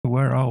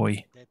where are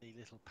we? Deadly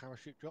little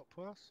parachute drop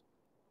for us.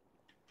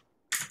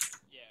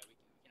 Yeah, we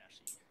can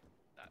actually.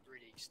 That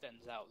really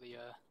extends out the.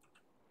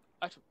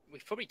 Actually, we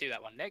probably do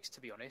that one next,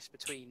 to be honest,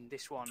 between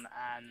this one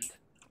and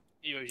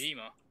Iwo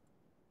Jima.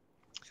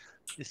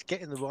 It's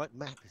getting the right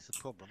map is the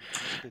problem.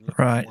 It's been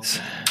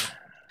Right.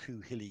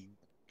 too hilly,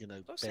 you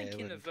know. I was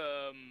thinking of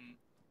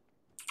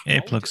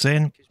Earplugs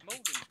Malden, in. because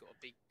Malden's got a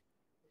big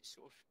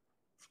sort of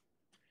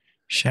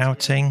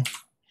Shouting.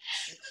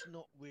 It's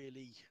not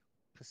really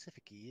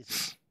Pacific-y,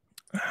 is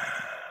it?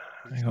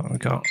 Hang on, we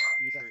got.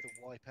 You'd have to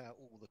wipe out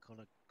all the kind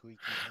of Greek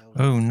houses.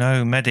 Oh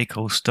no,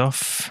 medical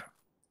stuff.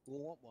 We'll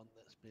want one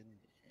that's been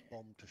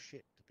bombed to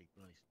shit, to be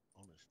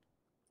honest.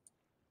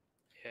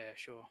 Yeah,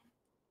 sure.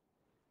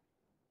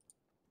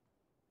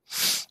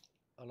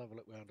 I'll have a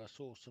look round. I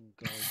saw some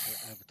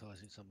guys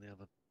advertising some the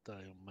other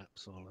day on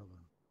maps all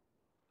over.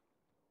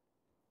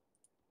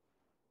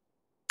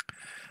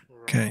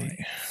 Okay.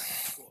 Right.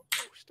 What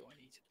else do I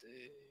need to do?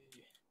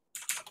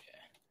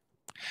 Yeah.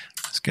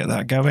 Let's get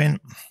that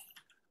going.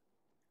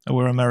 Oh,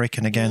 we're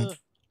American again.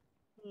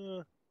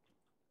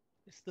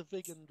 It's the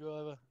vegan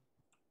driver.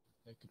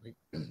 Hey,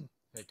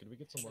 could we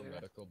get some more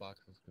medical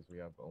boxes? Because we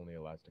have only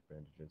elastic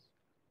bandages.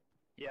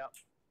 Yeah.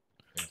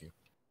 Thank you.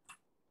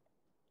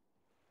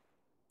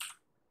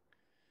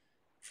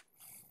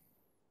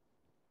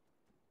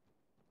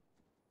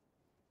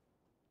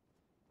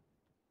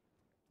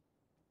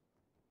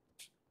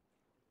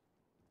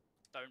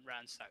 Don't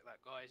ransack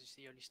that, guys. It's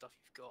the only stuff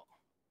you've got.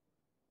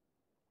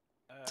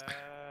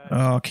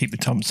 Oh, I'll keep the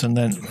Thompson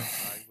then. I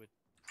would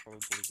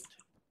probably.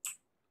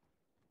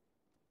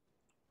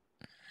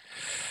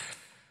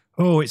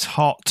 Oh, it's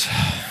hot.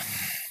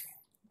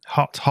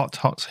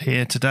 Hot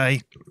here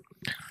today.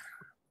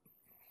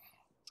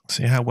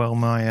 See how well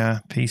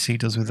my PC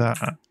does with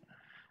that.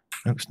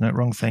 Oops, no,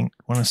 wrong thing.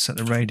 I want to set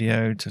the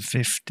radio to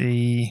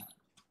 50.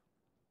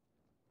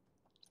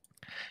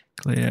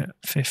 Clear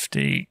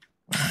 50.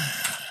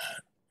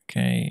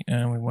 Okay,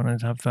 and we want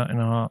to have that in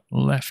our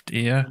left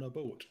ear. On a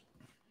boat.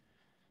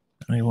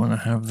 And we want to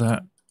have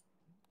that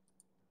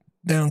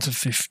down to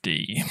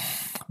 50.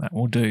 That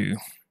will do.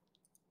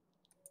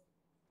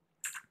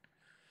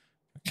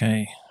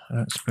 Okay, I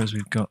don't suppose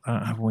we've got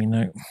that, have we?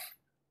 No.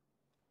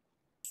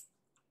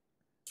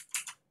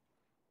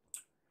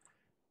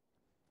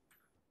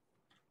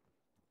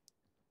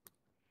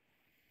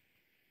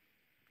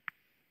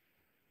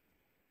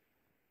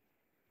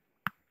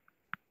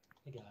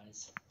 Hey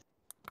guys.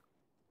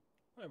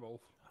 Hi,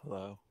 Wolf.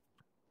 Hello.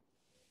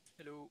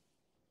 Hello.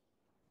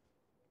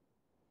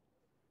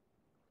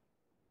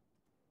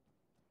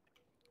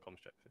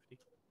 Comms check 50.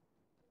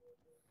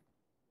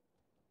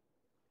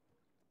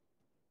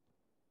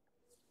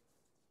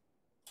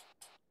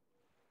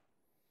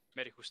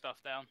 Medical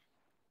stuff down.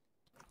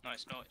 No,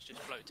 it's not. It's just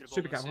floated to the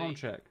Super bottom Cap, of the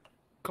sea. check.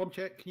 Com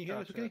check, can you hear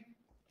us okay?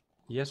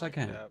 Yes, I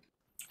can. Yeah.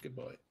 Good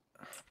boy.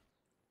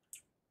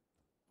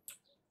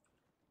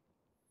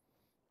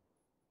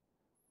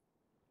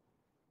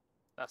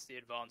 That's the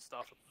advanced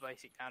stuff. I'll put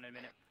basic down in a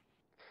minute.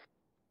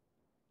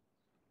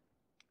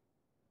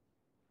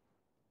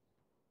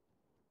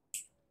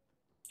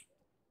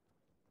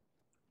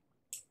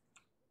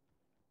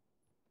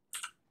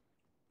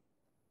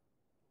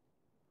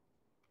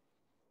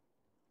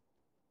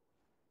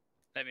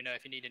 Let me know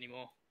if you need any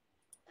more.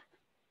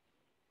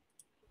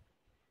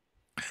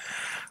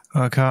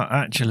 I can't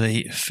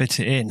actually fit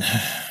it in.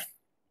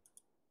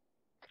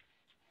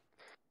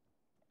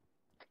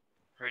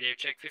 Radio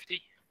check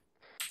 50.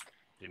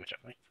 Did check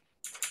me.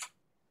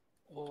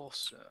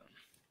 Awesome.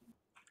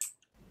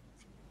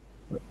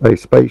 Hey,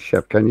 Space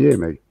Chef, can you hear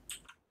me?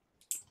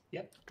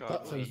 Yep.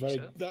 That sounds very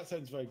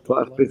That's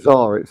godlike.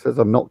 bizarre. It says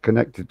I'm not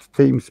connected to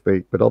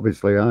TeamSpeak, but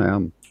obviously I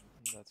am.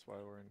 That's why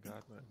we're in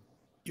Godman.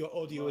 Your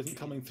audio isn't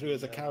coming through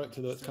as a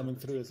character, though. It's coming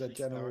through as a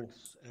general.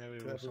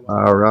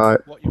 All right.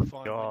 What you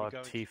find Your when you go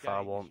into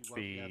T-file games, won't you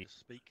be able to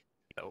speak,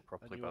 built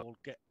properly, and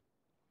but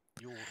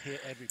you'll hear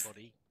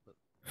everybody, but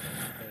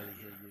they'll barely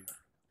hear you.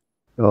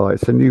 Oh,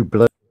 it's a new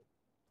blood.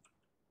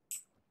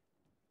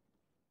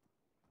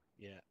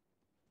 Yeah.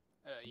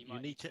 You You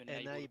might need to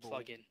enable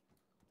plugin.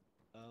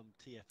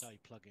 TFA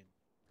plugin.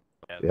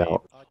 Yeah.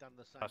 I done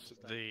the same.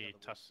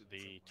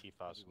 the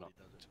T-file's not.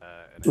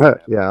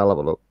 Yeah, I'll have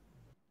a look.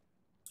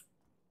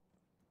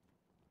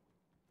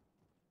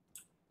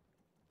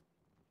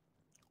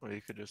 Or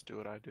you could just do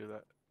what I did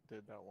that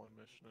one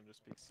mission and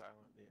just be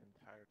silent the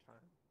entire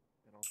time,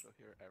 and also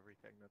hear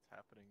everything that's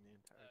happening the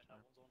entire time.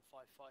 That one's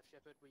on 5.5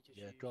 Shepherd. We just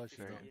Yeah, used drive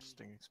 50 Very in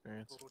interesting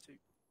experience. World War II.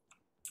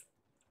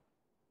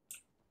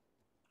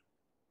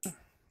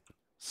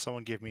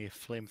 Someone give me a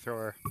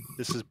flamethrower.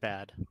 This is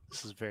bad.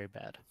 This is very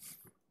bad.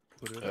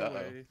 Put it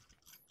away.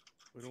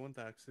 We don't want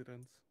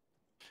accidents.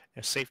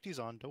 Yeah, safety's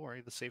on. Don't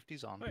worry, the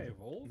safety's on. Hey,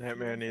 Wolf.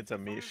 Nightmare needs a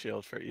meat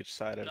shield for each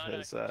side of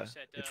his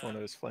each one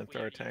of his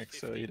flamethrower tanks,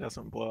 so he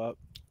doesn't blow up.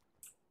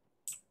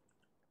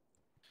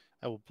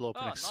 I will blow up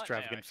in Nightmare,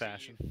 extravagant I see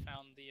fashion. you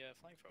found the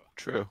flamethrower.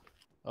 True.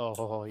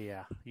 Oh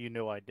yeah, you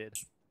know I did.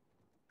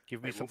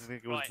 Give me Hey, something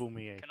that goes Right,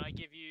 boomy. can I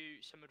give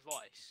you some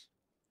advice?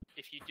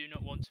 if you do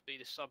not want to be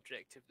the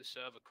subject of the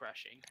server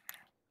crashing,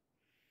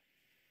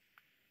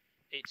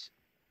 it's,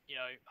 you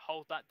know,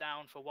 hold that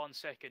down for 1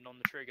 second on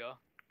the trigger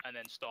and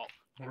then stop.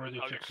 Hold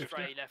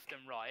spray left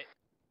and right.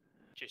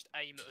 Just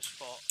aim at a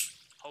spot,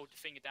 hold the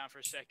finger down for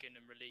a second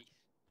and release.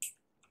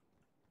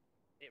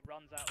 It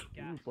runs out of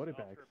gas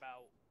after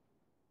about,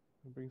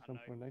 I don't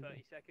know,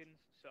 30 seconds,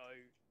 so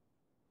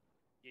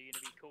you're going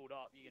to be called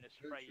up, you're going to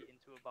spray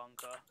into a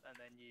bunker, and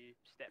then you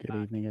step back.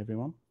 Good evening,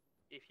 everyone.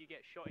 If you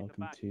get shot in the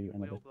back, you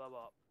will blow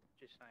up.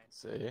 Just saying.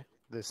 See,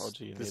 this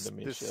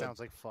sounds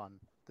like fun.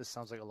 This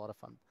sounds like a lot of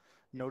fun.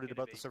 Noted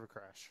about the server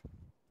crash.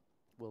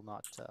 Will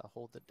not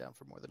hold it down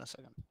for more than a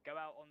second. Go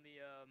out on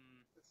the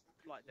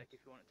flight deck if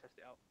you want to test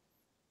it out.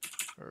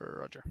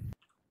 Roger.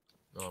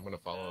 No, I'm gonna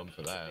follow him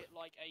for that. A bit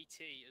like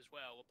AT as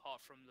well,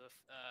 apart from the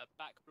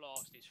back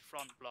blast is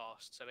front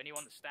blast. So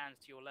anyone that stands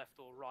to your left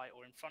or right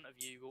or in front of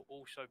you will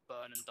also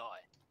burn and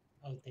die.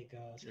 I'll take a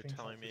You're screenshot.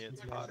 telling me it's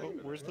This hot.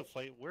 video. Where's the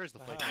flight? Where's the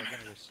flight?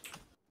 Anyways?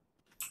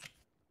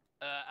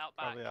 Out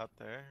back. Probably out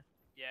there.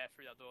 Yeah,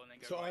 through that door and then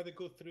go So right. either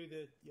go through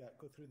the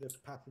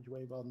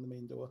passageway rather than the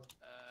main door.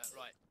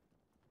 Right.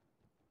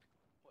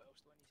 What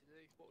else do I need to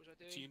do? What was I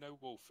doing? Do you know,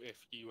 Wolf,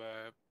 if you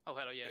Oh,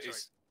 hello. Yeah, sorry.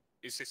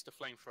 is this the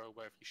flamethrower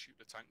where if you shoot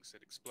the tanks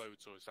it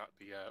explodes, or is that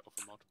the other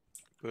mod?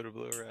 Blue,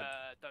 red.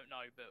 Don't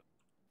know, but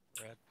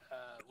Red.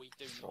 We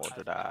do Or not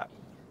did have I?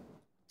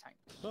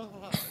 tanks.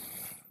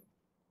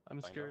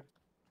 I'm scared.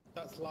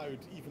 That's loud,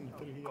 even Oh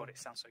through here. God, it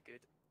sounds so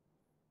good.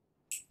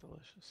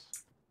 Delicious.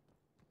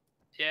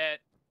 Yeah. Is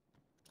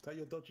that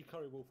your dodgy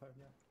curry, Wolfhound?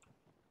 Yeah.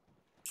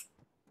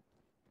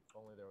 If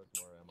only there was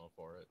more ammo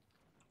for it.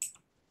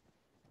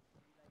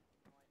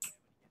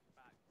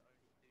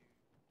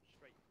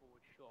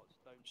 Straightforward shots.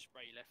 Don't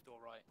spray left or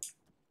right.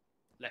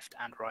 Left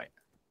and right.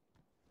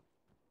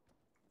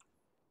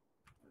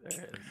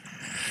 There it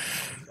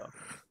is.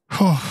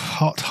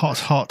 Hot, hot,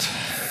 hot.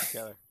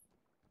 Together.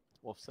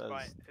 Wolf says,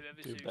 Right,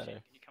 whoever's do Zeus, better.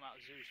 can you come out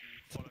of Zeus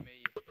and follow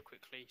me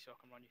quickly so I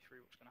can run you through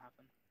what's going to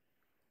happen?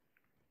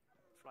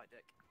 Flight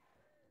deck.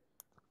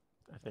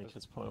 I think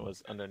his point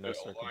was, under no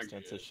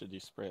circumstances should you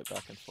spray it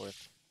back and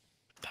forth.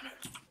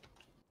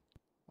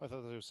 I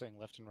thought they were saying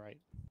left and right.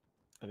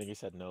 I think he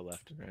said no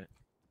left and right.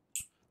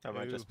 That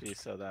might just be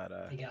so that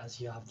Hey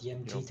guys, you have the you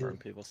don't burn MG2.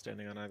 people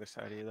standing on either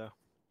side of you, though.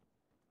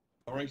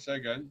 Sorry, say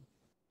again.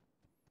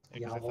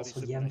 You have also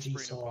the MG,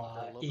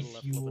 so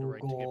if you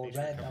go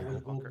red, I will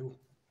go blue.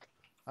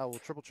 I will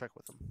triple check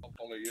with them. I'll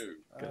follow you.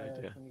 Good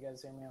idea. Can you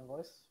guys hear me on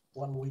voice?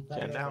 One we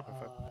better now.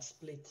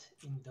 split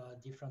in the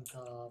different We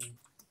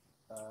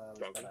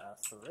gotta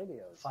ask the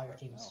radios. fire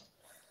teams.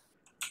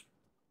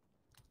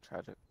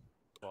 Tragic.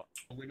 Are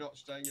we not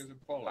staying as a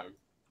follow?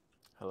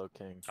 Hello,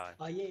 King. Yeah,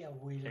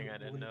 we'll King, I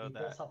didn't will know be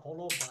that both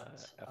Apollo,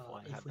 but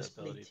F1 if had we the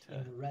ability split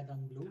in to red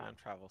and blue, time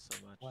travel so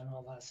much. one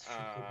of us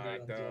should be blue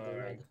and the other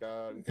red.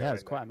 Yeah,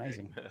 it's quite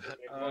amazing.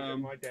 It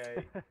wasn't my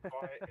day.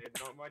 It's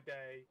not my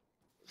day.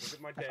 It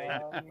wasn't my day.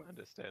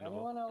 Understandable.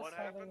 Anyone else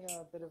having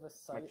a bit of a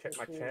sight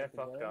My issue chair with the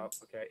fucked game? up.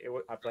 Okay,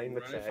 I blame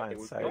the chair. Fine It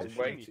was sight going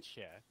issue. way too.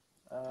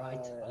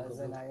 As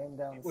in, I aim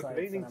down It was sights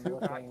leaning and I'm too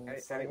back, looking and it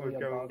was slightly going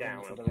above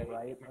down. and to the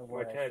right of My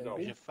where I chair's should off.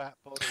 be. Your fat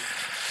body.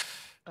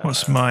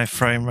 What's my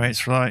frame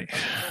rates like?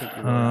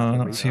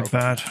 Not too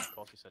bad.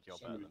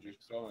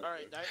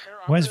 Alright,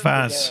 Where's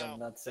Vaz?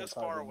 That's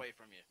far away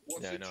from you.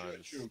 What's Yeah, the no,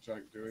 Churchill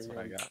tank doing? That's what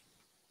I got.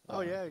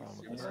 Oh yeah, problem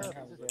he's,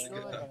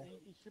 with that.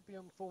 he should be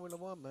on Formula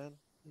One, man.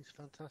 He's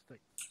fantastic.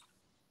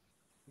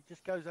 He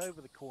just goes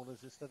over the corners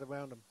instead of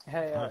around them.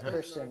 Hey,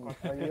 Christian,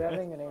 are you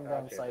having an aim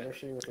down sight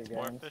issue with your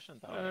More game?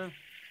 efficient, though.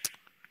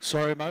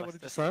 Sorry, mate. What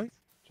did you say?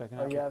 Checking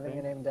Are out you the having thing.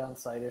 an aim down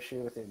sight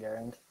issue with your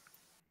Garand?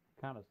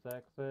 Kind of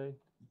sexy.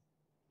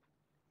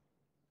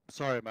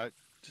 Sorry, mate.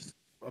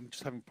 I'm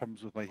just having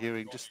problems with my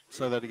hearing. Just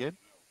say that again.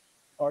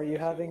 Are you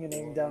having an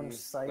aim down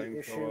sight Flame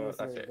issue thrower, with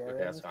your that's it.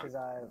 Okay, that's Garand? fine.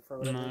 Because for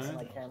whatever reason,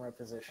 No. my camera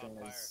position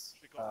is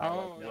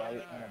Oh, like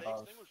right and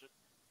above.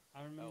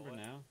 I remember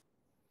now.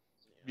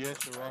 Yes,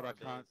 you're right. I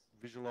can't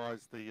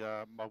visualize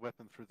the my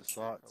weapon through the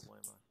sights.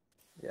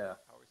 Yeah,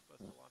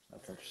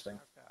 that's interesting.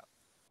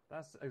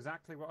 That's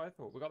exactly what I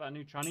thought. We got that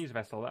new Chinese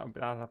vessel.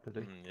 That'll have to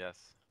do.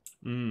 Yes.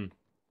 Yeah,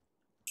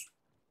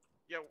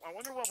 I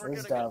wonder what we're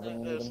Where's gonna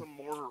Davin, get Eden? some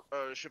more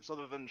ships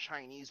other than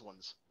Chinese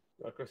ones.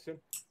 Christian?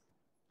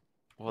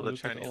 Well, the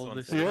Look at Chinese all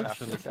ones this have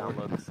action. to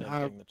download the same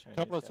thing the Chinese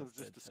Couple of us guys have just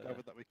did to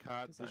discovered that we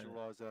can't design it.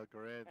 visualize our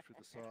Garand through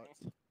the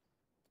sights.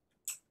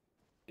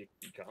 You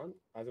can't?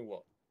 As in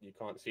what? You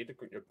can't see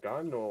your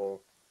gun, or?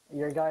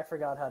 Your guy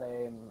forgot how to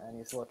aim, and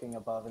he's looking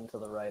above and to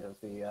the right of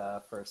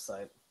the first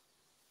sight.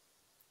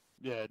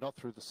 Yeah, not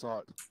through the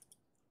sight.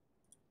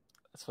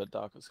 That's what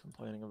Doc was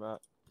complaining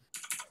about.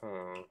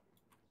 Huh.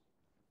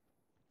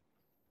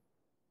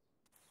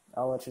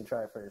 I'll let you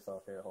try it for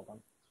yourself here. Hold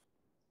on.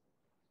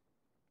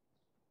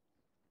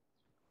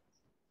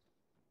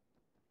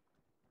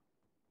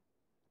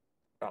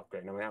 Oh,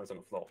 great. Now my hammer's on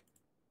the floor.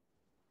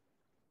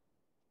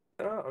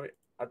 Oh, I mean,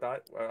 I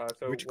died.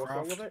 So what's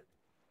wrong with it?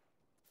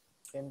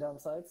 Aim down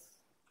sights?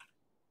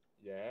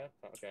 Yeah,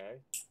 okay.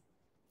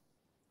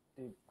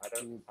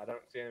 I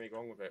don't see anything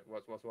wrong with it.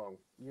 What's wrong?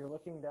 You're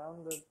looking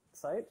down the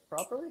site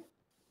properly?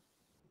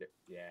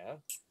 Yeah.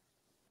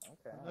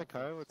 Okay,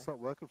 well, it's not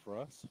working for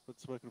us.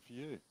 It's working for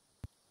you.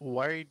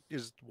 Why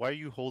are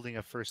you holding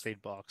a first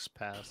aid box,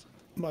 Paz?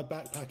 My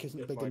backpack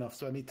isn't big enough,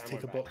 so I need to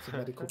take a box of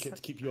medical kit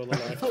to keep you all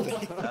alive.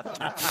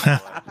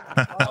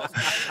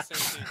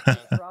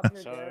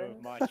 So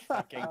much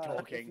fucking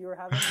If you were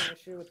having an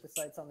issue with the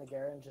sights on the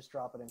Garen, just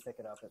drop it and pick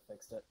it up. It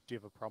fixed it. Do you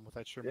have a problem with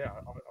that, Sherman? Yeah,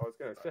 I was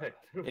going to say.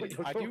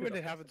 I do when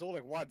it happens all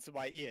at once in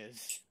my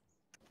ears.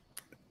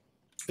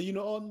 Are you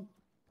not on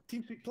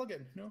TeamSpeak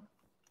plugin? No.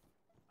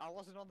 I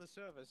wasn't on the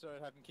server, so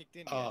it hadn't kicked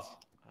in yet. Ah,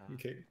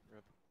 okay.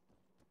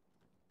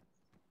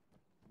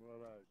 Well,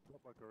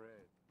 drop my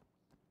grenade.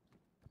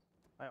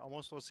 I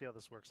almost want to see how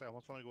this works. I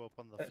almost want to go up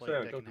on the So,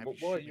 flight deck and have you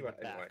where are shoot me you in at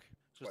the back. anyway?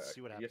 Just to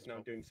see what happens. Yes, now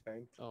I'm doing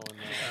Spain. Oh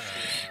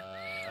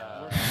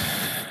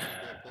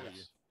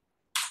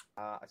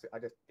I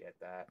just get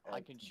that. I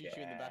can shoot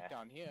you in the back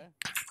down here.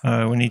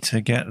 We need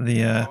to get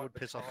the. That would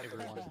piss off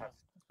everyone.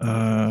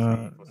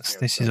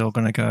 This is all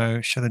going to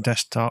go. Show the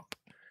desktop.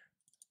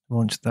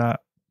 Launch that.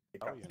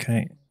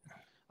 Okay.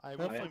 I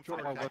will flame for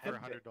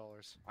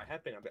 $100. I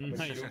have been. I've been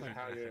shooting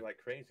how you're like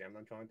crazy. I'm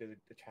trying to do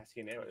the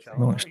chassis and air.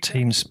 Launch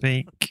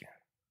TeamSpeak.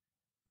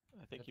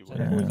 I think you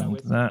And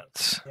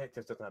that. Yeah, it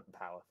just doesn't have the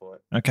power for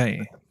it.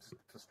 Okay.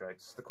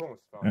 Frustrates. The corner's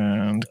fine.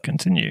 And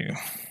continue.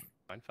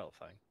 Mine felt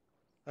fine.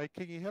 Hey,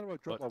 Kingy, how do I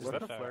drop But my to be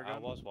weapon fair, flare I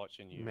gun? was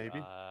watching you Maybe.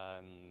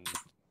 and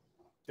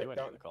do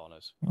any of the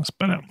corners. That's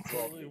better.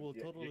 We will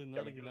totally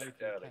not ignite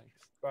the tanks.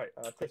 Right,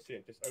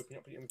 Christian, just open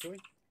up your inventory.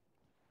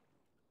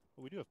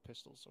 We do have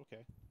pistols,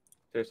 okay.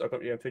 Just open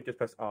up your inventory, just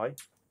press I.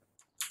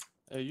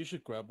 You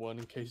should grab one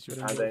in case you I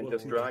don't don't And know then what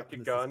just to drag happen.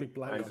 your There's this gun big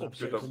black and object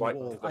do the on white,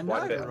 wall. the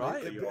white bit.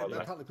 Right? that you are It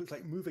left. apparently puts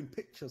like moving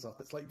pictures up.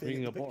 It's like Bring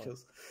being a ball.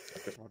 pictures.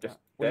 Just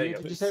there you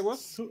go. Did you say what?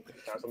 That's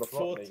on the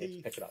floor, and then you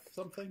 40 just pick it up.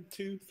 something,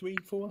 2, 3,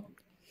 4.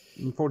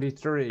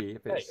 43.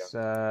 If There you it's go.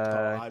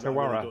 I really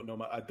Tarawa.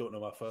 don't know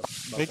my first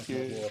Thank you.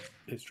 World War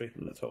history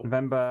at all.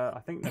 November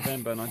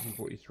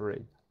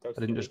 1943. I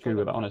didn't just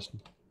Google that, honestly.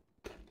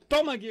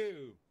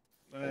 Domague!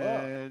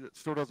 And it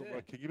still doesn't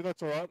work, Kingy, but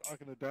that's alright. I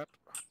can adapt.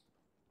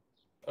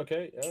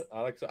 Okay, yeah,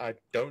 Alex, I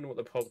don't know what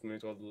the problem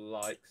is or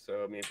like,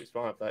 so I mean, if it's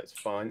fine with that, it's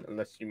fine.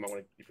 Unless you might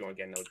want to, if you want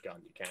to get another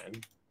gun, you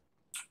can.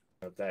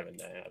 There and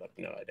there, I have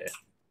no idea.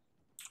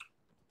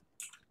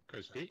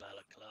 Christy?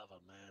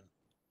 Balaclava, man.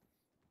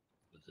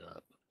 What's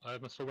up?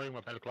 I'm still wearing my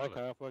balaclava.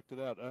 Okay, I've worked it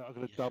out. I'm going to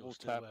You're double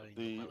still tap wearing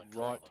the the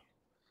balaclava. right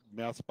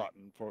mouse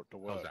button for it to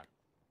work. How's that?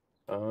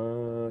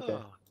 Okay.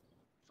 Oh,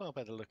 far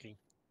better looking.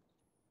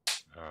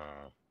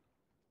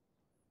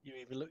 You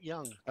even look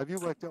young. Have you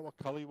worked out what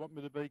colour you want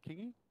me to be,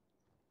 Kingy?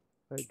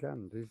 Hey,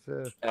 Gand, is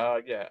Yeah,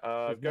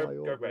 is go my go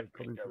order red,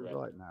 coming go through red.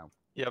 right now?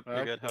 Yep,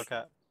 you're good,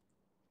 Hellcat.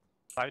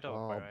 I don't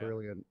Oh,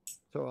 brilliant.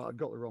 So I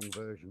got the wrong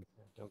version.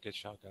 Don't get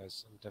shot,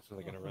 guys. I'm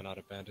definitely going to run out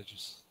of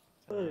bandages.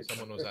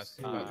 Someone was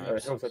asking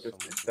Also, about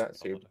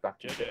that's you back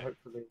in it,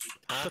 hopefully.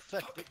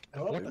 Pathetic.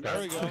 There we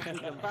go.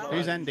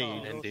 Who's Andy?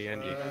 Andy.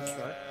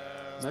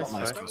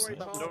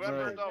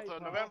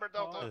 November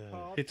Delta.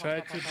 He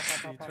tried to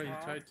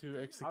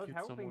execute I was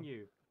helping someone.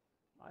 you.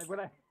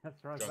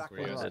 That's right. John, were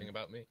you asking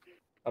about me?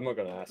 I'm not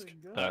going to ask.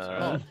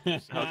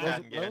 Hellcat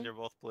and Gan, you're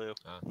both blue.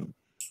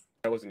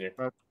 That wasn't you.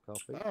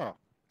 Copy. Ah,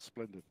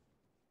 splendid.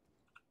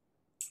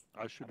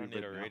 I I should don't be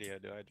need a red now. radio,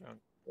 do I, Drunk?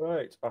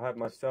 Right, I have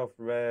myself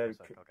red,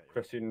 Okay.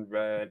 Christian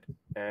red,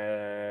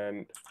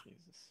 and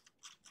Jesus.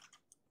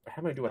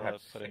 how many do I have?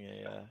 Putting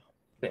a.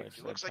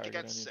 Six. Looks like you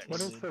got six. What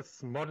is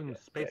this modern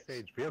space Yes.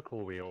 age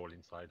vehicle we're all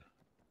inside?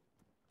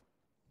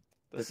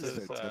 This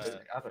is I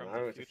don't from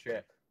know, the it's a future.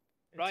 ship.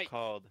 It's Right.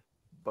 called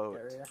Boat.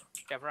 Area.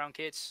 Gather around,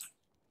 kids.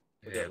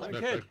 Yeah, it's no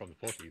Okay. boat from the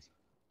 40s.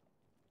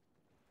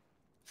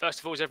 First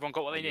of all, has everyone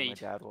got what they My need?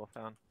 dad will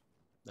found.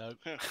 No.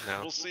 No.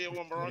 We'll see it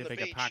when we're on the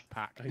beach.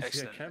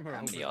 Excellent. How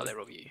many are there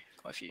of you?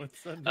 Quite a few.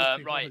 What's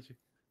that Right.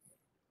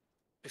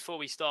 Before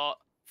we start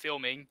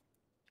filming,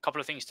 a couple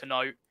of things to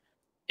note.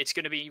 It's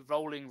going to be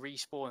rolling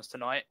respawns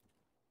tonight,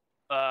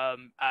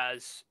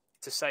 as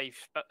to save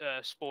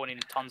spawning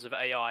tons of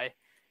AI.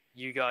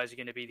 You guys are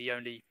going to be the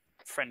only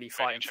friendly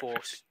fighting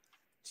force.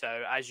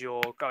 So as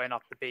you're going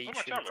up the beach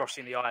and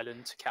crossing the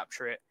island to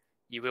capture it,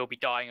 you will be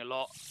dying a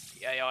lot.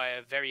 The AI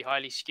are very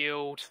highly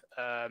skilled.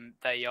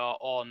 They are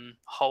on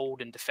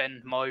hold and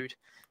defend mode.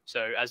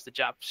 So as the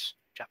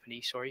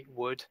Japanese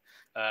would,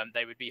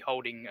 they would be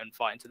holding and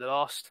fighting to the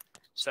last.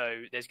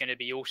 So there's going to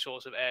be all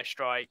sorts of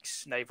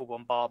airstrikes, naval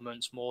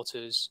bombardments,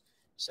 mortars.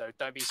 So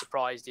don't be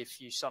surprised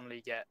if you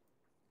suddenly get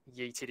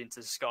yeeted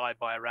into the sky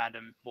by a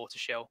random mortar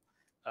shell.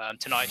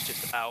 Tonight's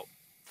just about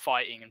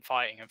fighting and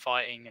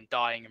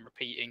dying and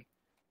repeating.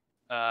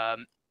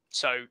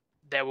 So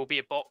there will be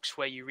a box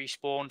where you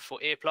respawn for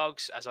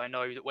earplugs, as I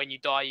know that when you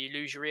die, you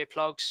lose your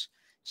earplugs.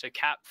 So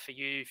Cap, for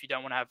you, if you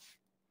don't want to have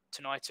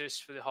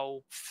tinnitus for the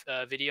whole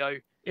video,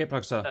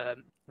 Earplugs, sir.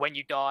 when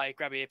you die,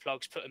 grab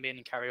earplugs, put them in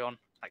and carry on.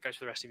 That goes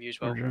for the rest of you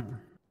as well.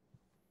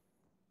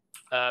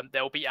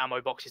 There will be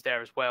ammo boxes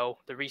there as well.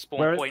 The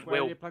respawn point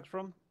where will... are earplugs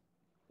from?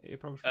 You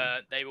probably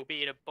should. They will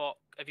be in a box.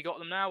 Have you got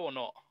them now or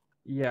not?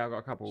 Yeah, I've got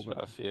a couple.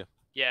 But a few.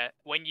 Yeah,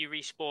 when you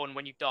respawn,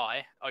 when you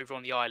die over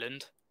on the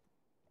island,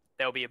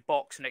 there'll be a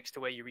box next to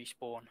where you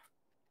respawn.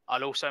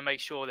 I'll also make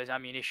sure there's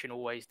ammunition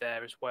always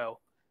there as well.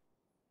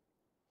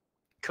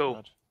 Cool.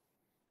 Right.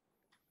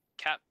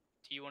 Cap,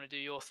 do you want to do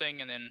your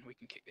thing and then we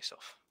can kick this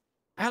off?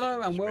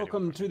 Hello and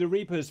welcome to the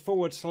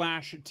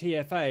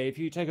Reapers/TFA. If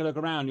you take a look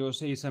around, you'll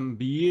see some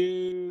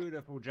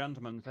beautiful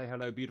gentlemen. Say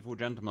hello, beautiful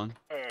gentlemen.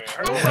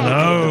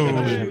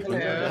 Hello.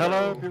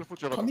 Hello, beautiful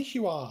gentlemen.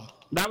 Konnichiwa.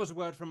 That was a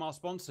word from our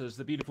sponsors,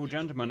 the beautiful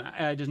gentlemen.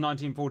 It is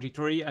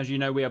 1943. As you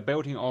know, we are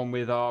building on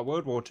with our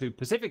World War II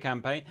Pacific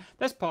campaign.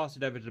 Let's pass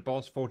it over to the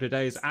boss for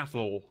today's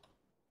Atoll.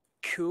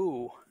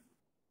 Cool.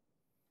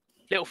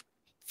 Little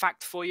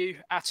fact for you,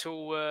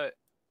 Atoll,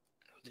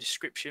 the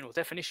description or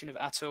definition of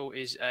atoll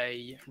is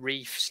a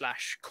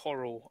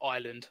reef/coral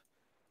island,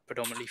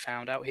 predominantly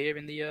found out here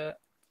in the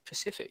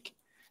Pacific.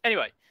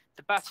 Anyway,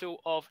 the Battle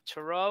of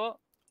Tarawa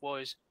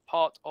was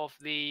part of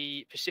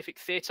the Pacific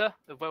Theatre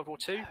of World War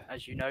II.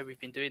 As you know, we've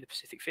been doing the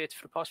Pacific Theatre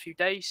for the past few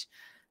days,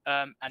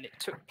 and it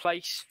took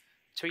place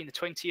between the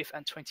 20th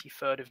and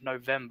 23rd of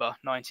November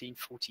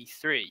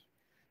 1943.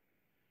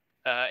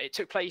 It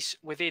took place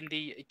within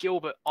the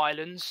Gilbert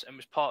Islands and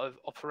was part of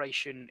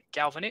Operation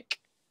Galvanic,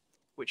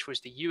 which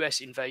was the US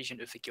invasion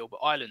of the Gilbert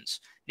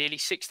Islands. Nearly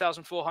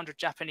 6,400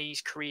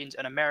 Japanese, Koreans,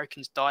 and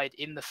Americans died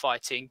in the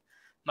fighting,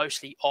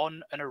 mostly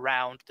on and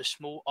around the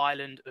small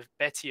island of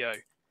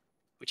Betio,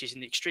 which is in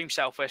the extreme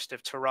southwest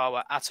of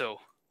Tarawa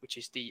Atoll, which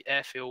is the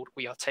airfield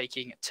we are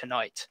taking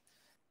tonight.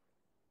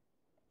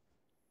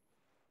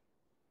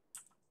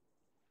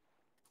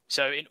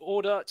 So in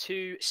order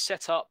to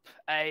set up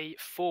a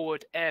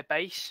forward air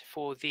base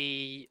for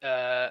the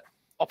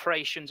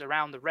operations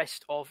around the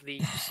rest of the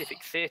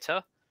Pacific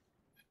Theatre,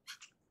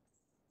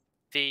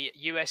 the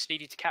US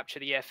needed to capture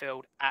the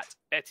airfield at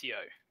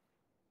Betio.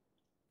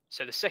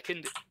 So the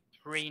 2nd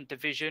Marine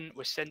Division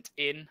was sent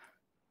in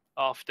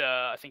after,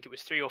 I think it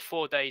was 3 or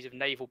 4 days of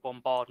naval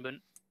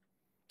bombardment,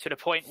 to the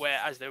point where,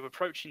 as they were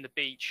approaching the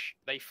beach,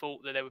 they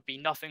thought that there would be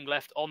nothing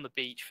left on the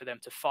beach for them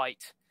to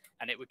fight,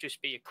 and it would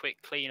just be a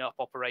quick clean-up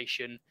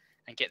operation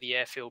and get the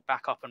airfield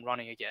back up and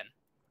running again,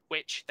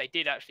 which they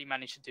did actually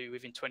manage to do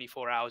within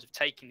 24 hours of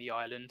taking the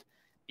island.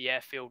 The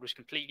airfield was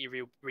completely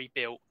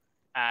rebuilt,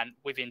 and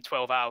within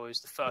 12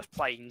 hours, the first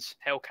planes,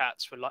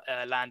 Hellcats, were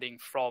landing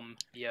from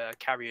the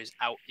carriers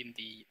out in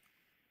the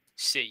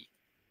sea.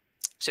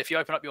 So if you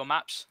open up your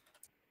maps,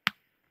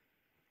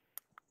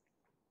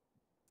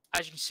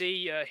 as you can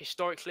see,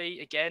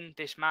 historically, again,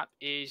 this map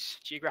is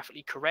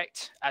geographically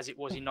correct, as it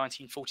was in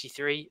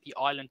 1943. The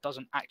island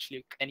doesn't actually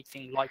look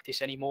anything like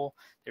this anymore.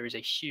 There is a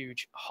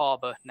huge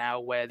harbour now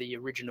where the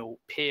original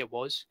pier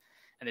was.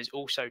 And there's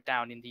also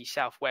down in the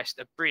southwest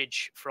a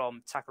bridge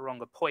from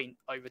Takaronga Point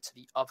over to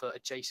the other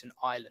adjacent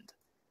island.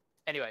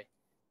 Anyway,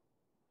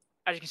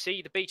 as you can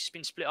see, the beach has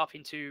been split up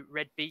into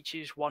red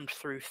beaches 1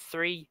 through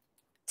 3.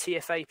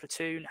 TFA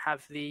platoon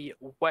have the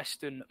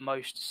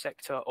westernmost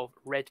sector of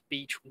Red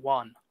Beach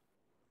 1.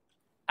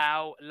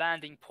 Our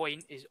landing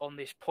point is on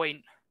this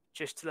point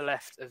just to the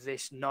left of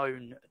this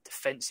known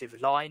defensive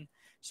line.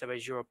 So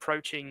as you're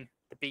approaching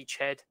the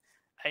beachhead,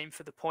 aim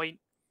for the point,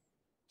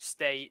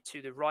 stay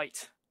to the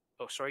right,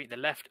 the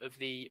left of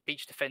the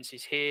beach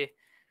defences here.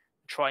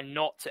 Try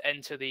not to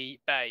enter the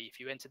bay. If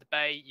you enter the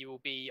bay, you will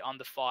be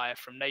under fire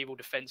from naval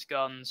defence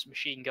guns,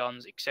 machine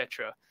guns,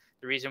 etc.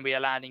 The reason we are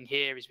landing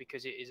here is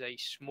because it is a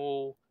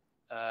small,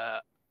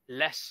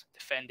 less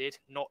defended,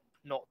 not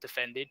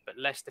defended, but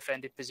less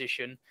defended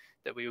position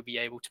that we will be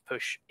able to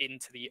push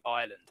into the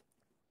island.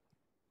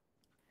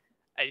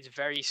 It's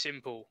very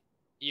simple.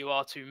 You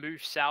are to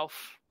move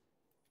south,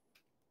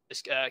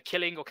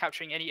 killing or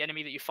capturing any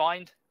enemy that you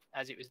find.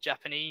 As it was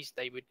Japanese,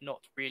 they would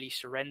not really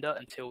surrender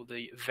until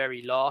the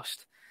very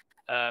last.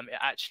 It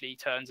actually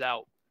turns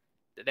out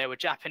that there were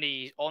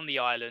Japanese on the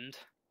island.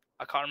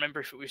 I can't remember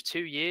if it was 2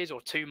 years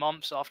or 2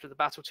 months after the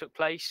battle took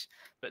place,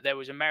 but there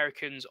was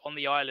Americans on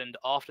the island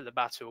after the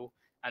battle,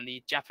 and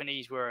the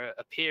Japanese were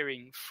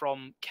appearing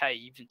from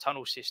caves and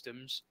tunnel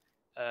systems,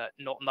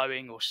 not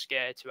knowing or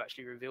scared to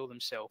actually reveal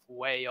themselves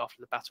way after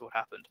the battle had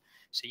happened.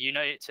 So you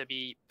know to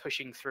be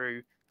pushing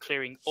through,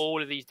 clearing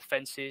all of these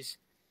defences.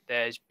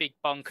 There's big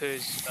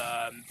bunkers,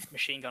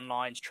 machine gun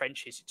lines,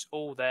 trenches. It's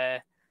all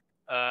there.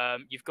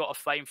 You've got a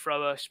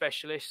flamethrower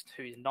specialist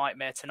who is a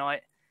nightmare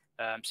tonight.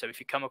 So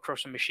if you come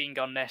across a machine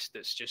gun nest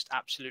that's just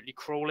absolutely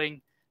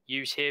crawling,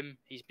 use him.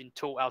 He's been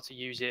taught how to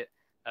use it.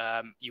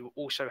 You will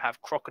also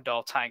have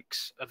crocodile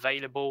tanks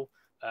available,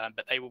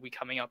 but they will be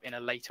coming up in a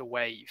later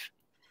wave.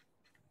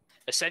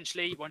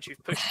 Essentially, once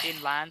you've pushed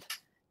inland,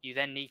 you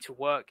then need to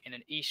work in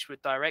an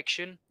eastward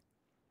direction,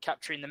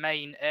 capturing the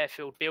main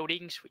airfield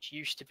buildings, which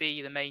used to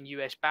be the main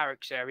US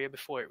barracks area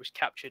before it was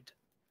captured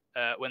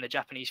when the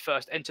Japanese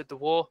first entered the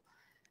war.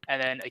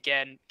 And then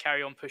again,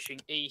 carry on pushing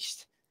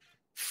east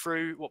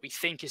through what we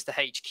think is the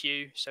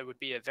HQ, so it would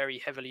be a very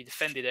heavily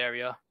defended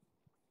area,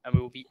 and we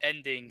will be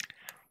ending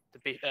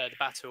the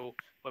battle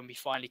when we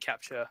finally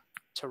capture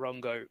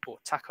Takaronga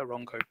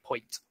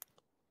Point.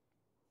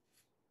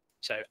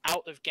 So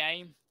out of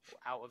game,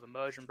 or out of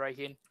immersion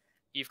break-in,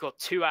 you've got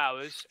 2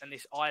 hours, and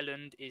this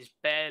island is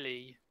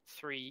barely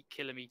 3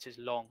 kilometers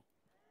long.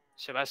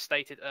 So as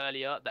stated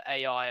earlier, the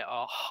AI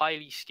are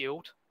highly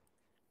skilled.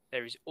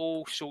 There is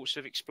all sorts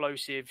of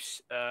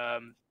explosives,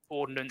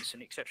 ordnance,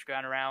 and etc.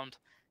 going around.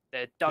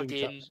 They're dug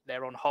in,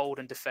 they're on hold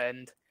and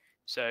defend.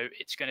 So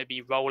it's going to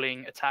be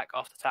rolling attack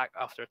after attack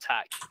after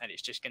attack, and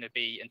it's just going to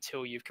be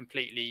until you've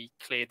completely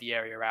cleared the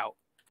area out.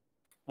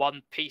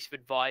 One piece of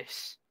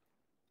advice: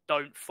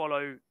 don't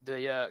follow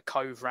the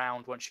cove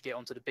round once you get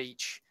onto the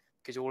beach,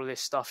 because all of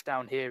this stuff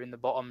down here in the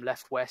bottom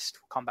left-west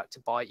will come back to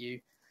bite you.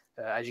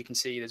 As you can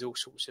see, there's all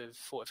sorts of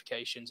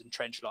fortifications and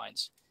trench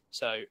lines.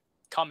 So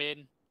come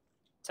in,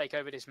 take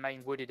over this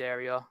main wooded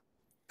area,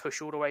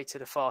 push all the way to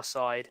the far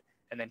side,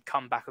 and then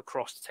come back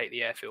across to take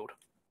the airfield.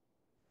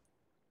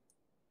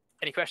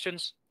 Any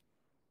questions?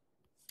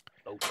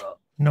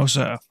 No,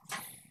 sir.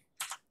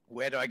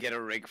 Where do I get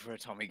a rig for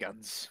Tommy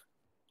guns?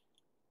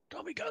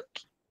 Tommy guns.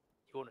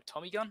 You want a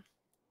Tommy gun?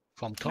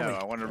 From Tommy. No,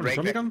 I want a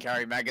rig that can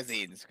carry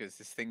magazines, because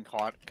this thing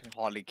can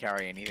hardly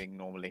carry anything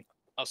normally.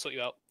 I'll sort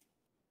you out.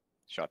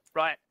 Shot.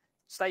 Right,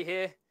 stay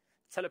here.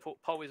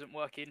 Teleport pole isn't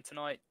working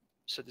tonight,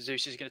 so the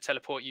Zeus is going to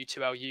teleport you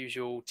to our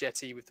usual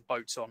jetty with the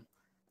boats on.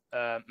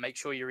 Make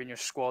sure you're in your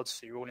squad,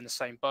 so you're all in the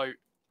same boat.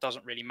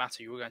 Doesn't really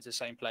matter, you're all going to the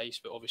same place,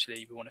 but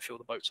obviously we want to fill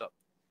the boats up.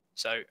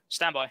 So,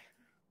 stand by.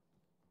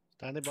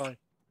 Standing by.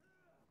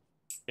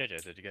 Yeah,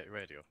 did you get your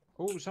radio?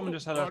 Oh, someone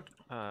just had a...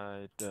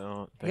 I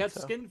don't He think had so.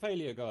 skin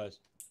failure, guys.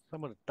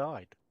 Someone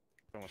died.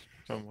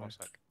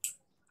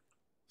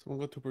 Someone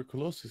got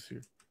tuberculosis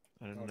here.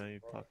 I didn't know you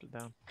popped it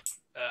down.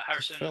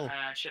 Harrison Phil.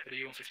 and Shepard, are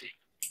you on 50?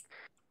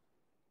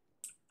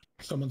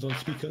 Someone's on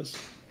speakers.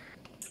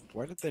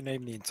 Why did they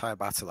name the entire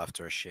battle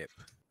after a ship?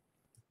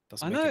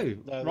 I know,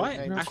 right?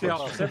 Actually,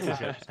 after several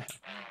ships.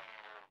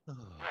 Oh,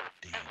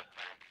 dear.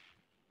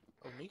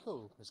 Oh,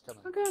 Nico is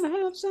coming. We're gonna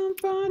have some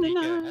fun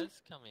tonight.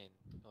 has come in.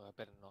 Oh, I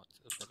better not.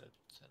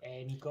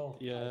 Hey, Nico.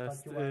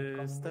 Yes,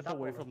 step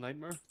away from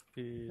Nightmare. What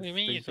do you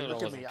mean you thought I Look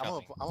at wasn't me,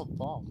 coming? I'm a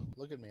bomb.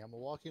 Look at me, I'm a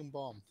walking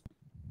bomb.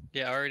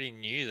 Yeah, I already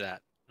knew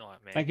that.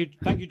 Nightmare.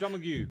 Thank you,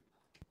 Domague.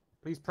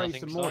 Please pray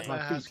Nothing some more like to my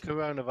Nightmare has feet.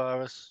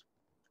 coronavirus.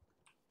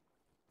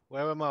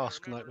 Wear a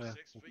mask, Nightmare.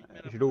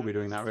 You should all be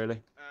doing that,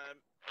 really.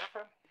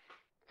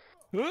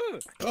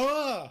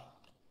 Ah!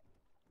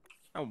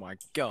 Oh my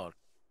god.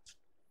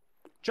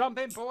 Jump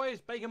in,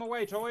 boys. Bake him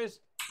away, toys.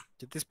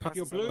 Did this If pass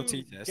you're the blue,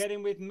 LT test? get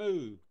in with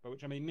Moo, by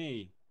which I mean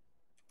me.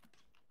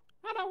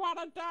 I don't want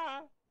to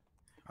die.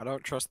 I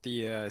don't trust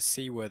the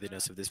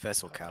seaworthiness of this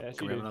vessel, Cap. Yes,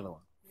 Can you we have do. another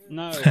one?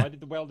 No, I did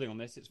the welding on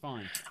this. It's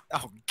fine.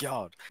 Oh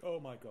god.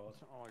 Oh my god.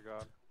 Oh my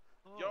god.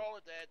 You're all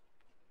dead.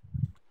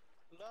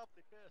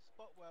 Lovely bit of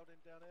spot welding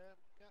down here.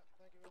 Yeah,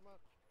 thank you very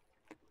much.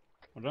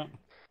 Hold on.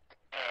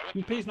 Can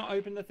you please not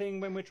open the thing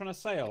when we're trying to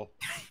sail?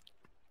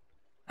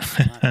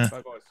 Right,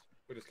 boys,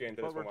 we're just getting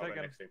to this What one we're while we're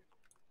taking. next to.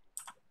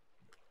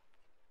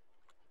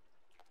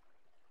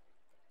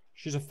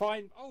 She's a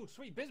fine... Oh,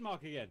 sweet,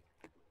 Bismarck again.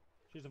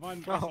 She's a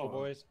fine vessel, Oh.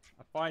 boys.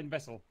 A fine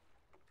vessel.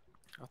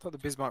 I thought the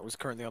Bismarck was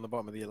currently on the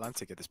bottom of the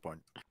Atlantic at this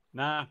point.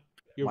 Nah,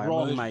 you're My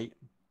wrong, immersion- mate.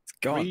 It's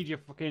gone. Read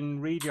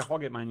your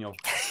Hoggett manual.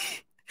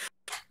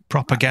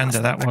 Propaganda,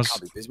 that That was.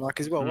 can't be Bismarck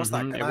as well. What's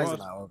that? Mhm, it An was.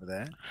 Eisenhower over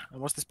there.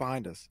 And what's this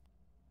behind us?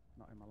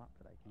 Not in my lap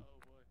today, King.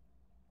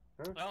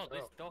 Oh,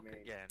 this dock I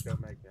mean, again.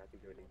 Don't make it, I can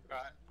do anything.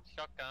 Right,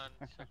 shotgun.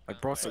 I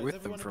brought it Right, with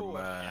is them everyone from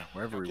aboard?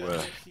 wherever we Okay,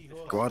 were.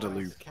 Seahorse,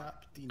 Guadeloupe.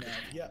 Cap, D-Nav.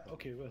 Yeah,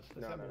 okay, well,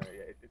 No,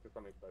 yeah, it's a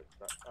something boat.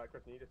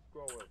 Chris, you need to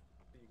scroll wheel.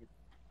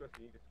 Chris,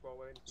 you need to scroll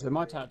wheel. So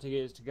my tactic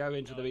is to go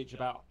into the beach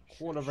about a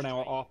quarter of an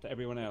hour after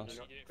everyone else,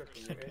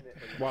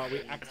 while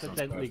we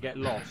accidentally get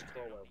lost.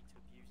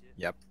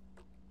 Yep.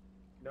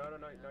 No, you're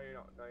not. No,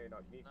 you're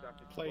not. You need to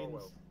actually scroll Planes.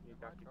 wheel. You need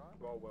to actually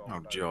scroll wheel. Oh,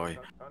 joy.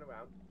 Turn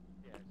around.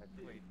 Yeah,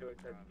 do it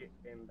says get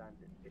in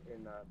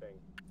thing.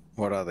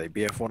 What are they?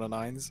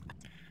 BF-109s?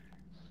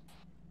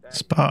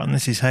 Spartan,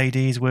 this is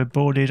Hades. We're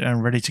boarded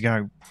and ready to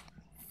go.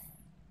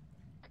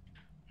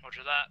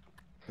 Roger that.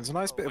 There's a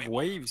nice bit of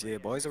waves here,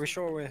 boys. Are we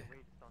sure we're...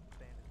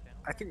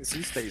 I think the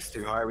sea state's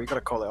too high. We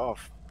gotta call it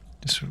off.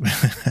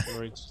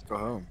 Sorry. Just go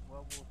home.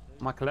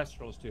 My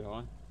cholesterol's too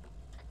high.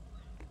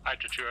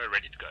 Hydra 2 are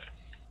ready to go.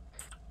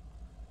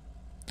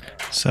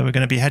 So we're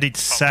going to be headed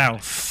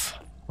south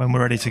when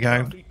we're ready to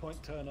go.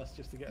 3-point turn us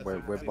just to get us We're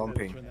out to the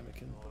bumping. village, and then we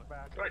can-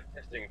 Right,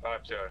 testing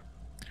 5-0.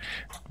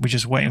 We're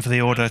just waiting for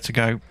the order to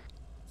go.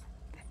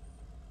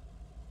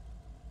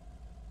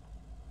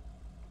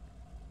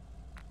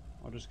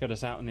 I'll just get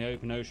us out in the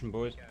open ocean,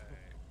 boys.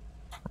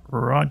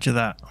 Roger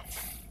that.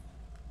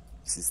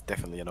 This is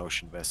definitely an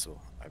ocean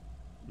vessel. I'm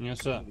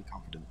Yes, sir. completely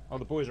confident. Oh,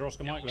 the boys are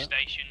Oscar All Mike. Look.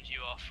 stations, you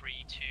are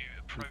free to We're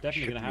approach.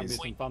 definitely going to have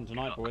Shipping me is- some fun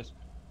tonight, boys.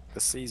 The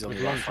sea's only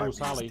With about long 5 full meters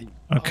Sally. deep.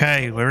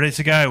 Okay, we're ready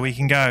to go. We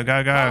can go.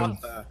 Go, go.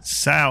 It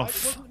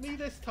South. wasn't me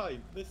this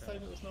time. This time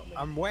it was not me.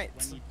 I'm wet.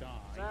 When you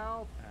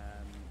die,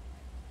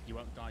 you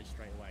won't die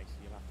straight away, so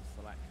you'll have to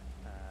select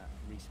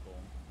respawn.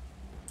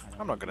 And then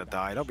I'm not when gonna you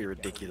die. Don't be you get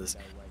a ridiculous.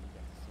 window where you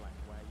get to select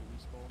where you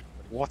respawn,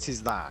 but it's What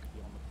is that?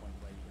 beyond the point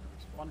where you're gonna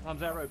respawn. One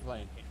times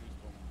aeroplane. Hit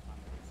respawn one time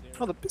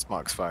Oh, the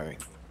Bismarck's firing.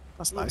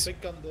 That's nice.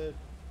 Big gun, the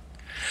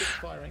ship's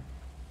firing.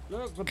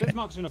 Look, the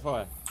Bismarck's gonna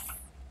fire.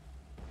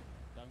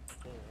 Don't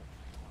fall.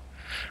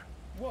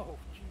 Whoa,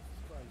 Jesus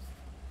Christ.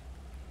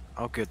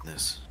 Oh,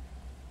 goodness.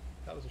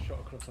 That was a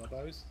shot across our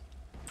bows.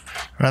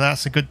 Right,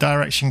 that's a good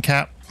direction,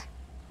 Cap.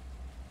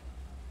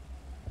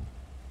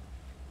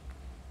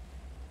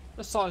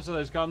 The size of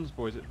those guns,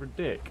 boys, it's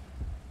ridiculous.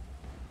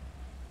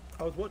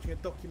 I was watching a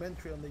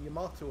documentary on the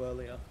Yamato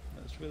earlier.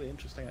 That's really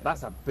interesting. Actually.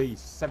 That's a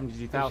beast,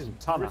 72,000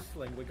 tonner.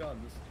 Bristling with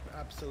guns,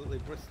 absolutely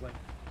bristling.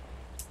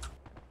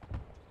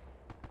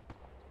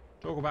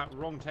 Talk about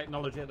wrong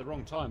technology at the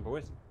wrong time,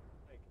 boys.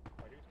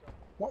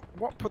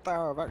 What put that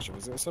out of action?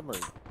 Was it a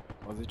submarine?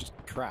 Or did it just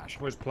crash?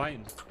 It was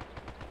planes.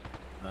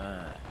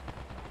 Ah.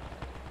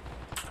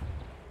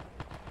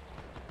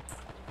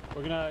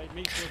 We're gonna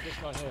meet this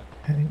guy here.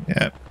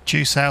 Yeah,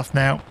 due south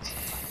now.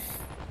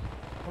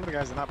 One of the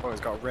guys in that boat has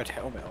got a red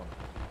helmet on.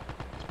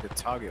 It's a good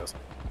target or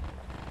something.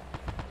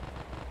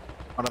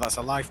 Oh no, that's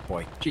a life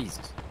buoy.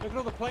 Jesus. Look at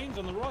all the planes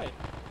on the right.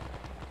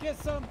 Get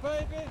some,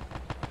 baby!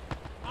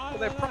 Well,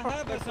 they're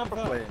proper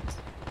planes.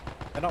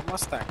 They're not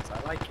Mustangs, I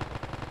like it.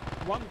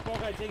 One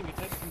Bog 18 can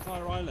take this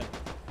entire island.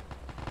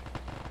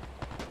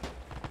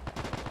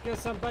 Get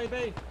some,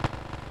 baby!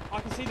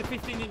 I can see the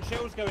 15-inch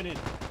shells going in.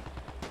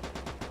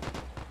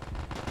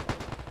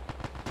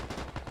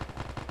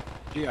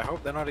 Gee, I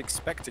hope they're not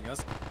expecting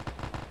us.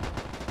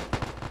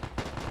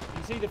 You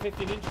can see the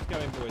 15 inches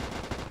going, boys.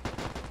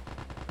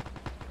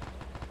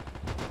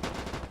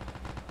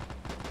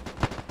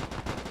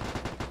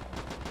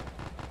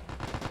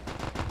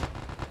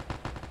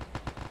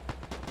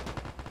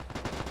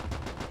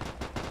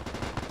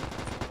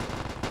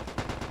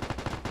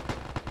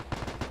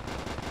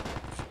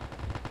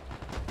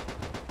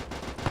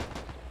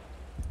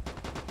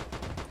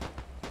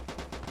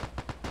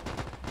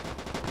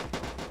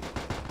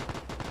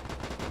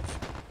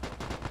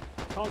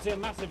 Can't see a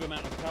massive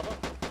amount of cover.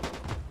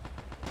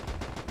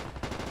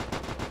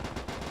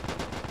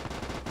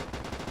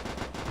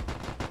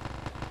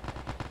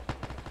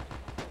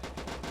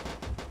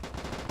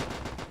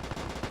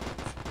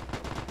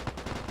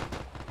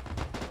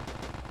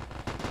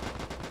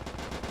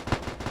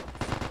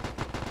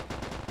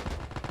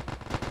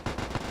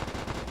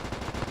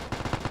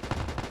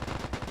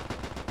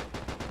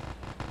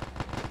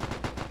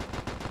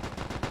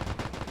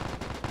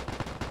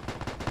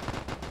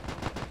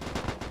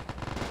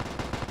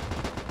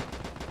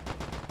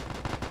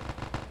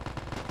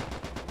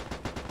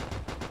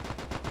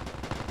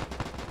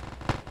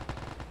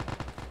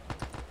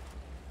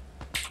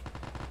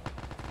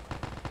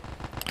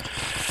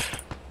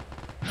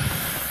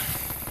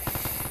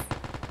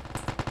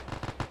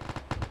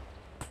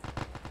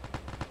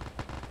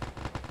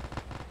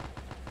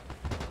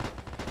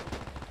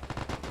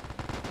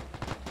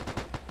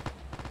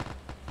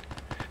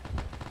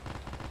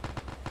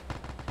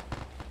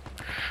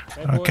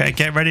 Okay,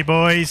 get ready,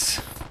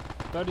 boys.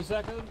 30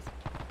 seconds.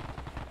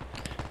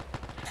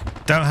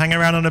 Don't hang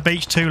around on the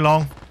beach too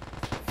long.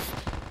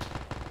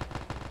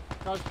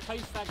 Guys,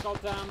 place that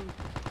goddamn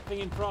thing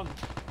in front.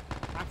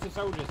 Active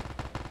soldiers.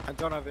 I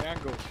don't have the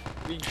angle.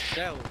 Being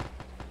shelled.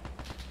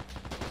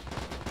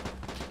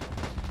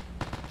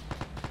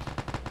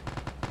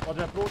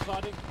 Roger,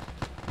 broadsiding.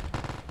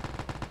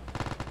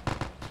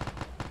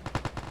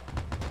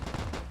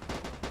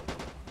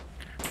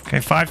 Okay,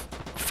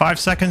 five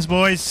seconds,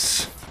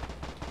 boys.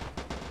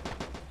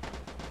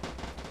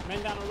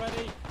 Men down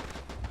already.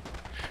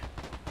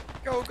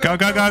 Go, Go,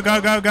 go, go,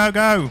 go, go, go,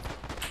 go.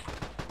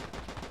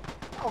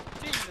 Oh,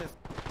 Jesus.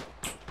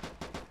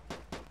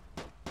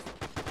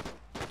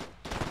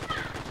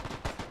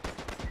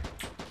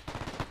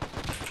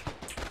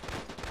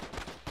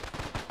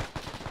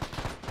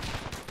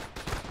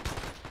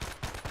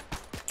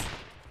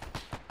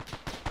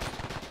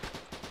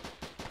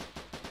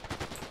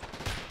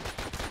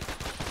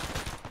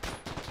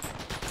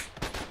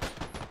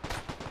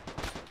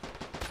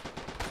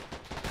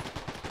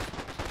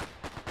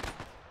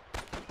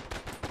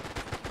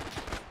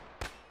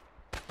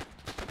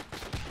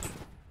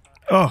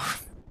 Oh.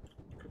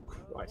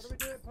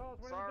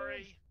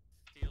 Sorry.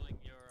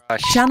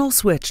 Channel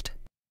switched.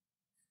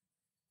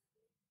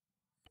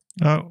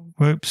 Oh,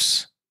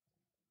 whoops.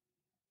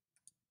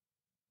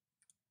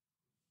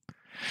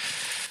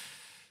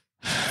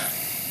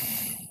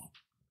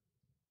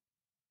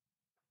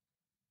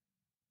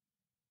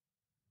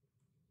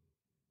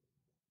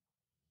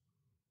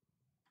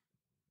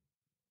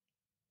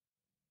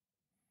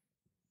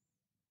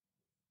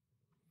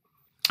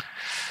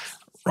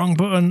 Wrong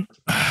button.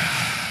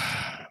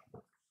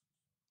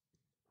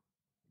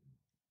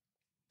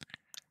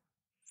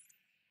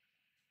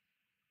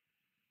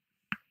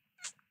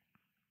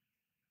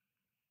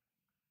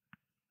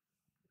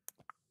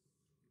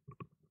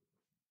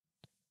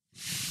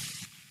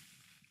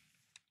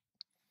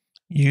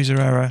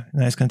 User error.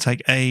 No, it's going to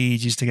take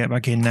ages to get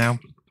back in now.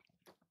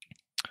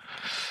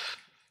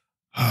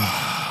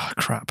 Oh,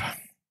 crap.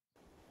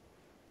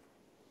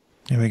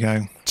 Here we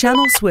go.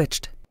 Channel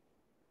switched.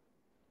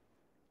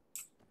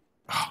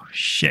 Oh,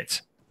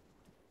 shit.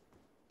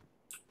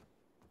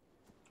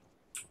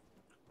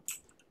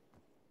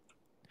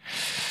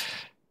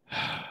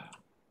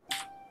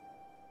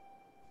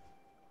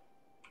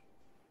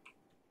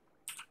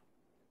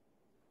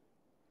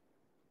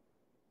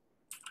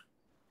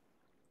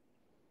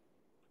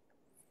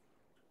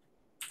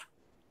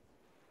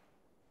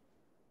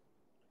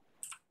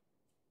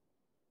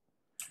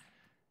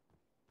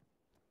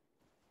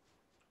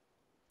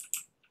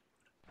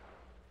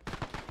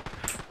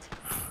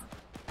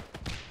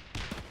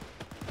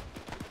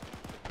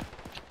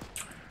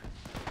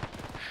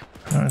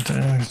 I'm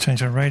going to change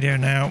the radio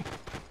now.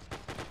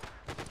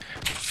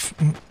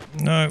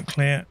 No,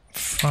 clear.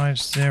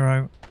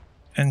 50.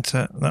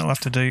 Enter. That'll have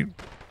to do.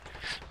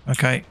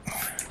 Okay.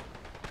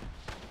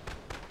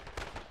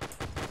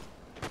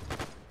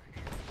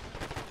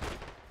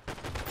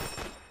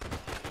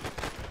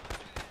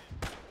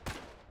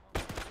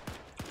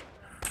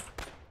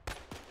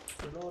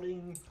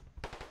 Reloading.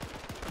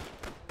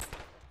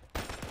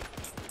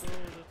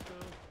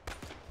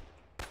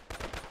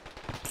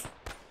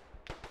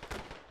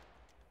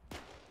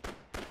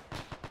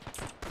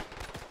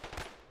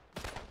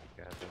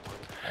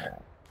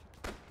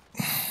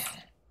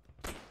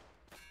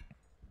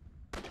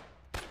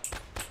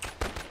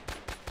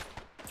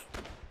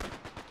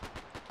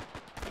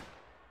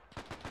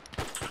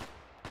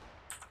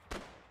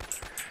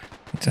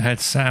 To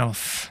head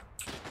south.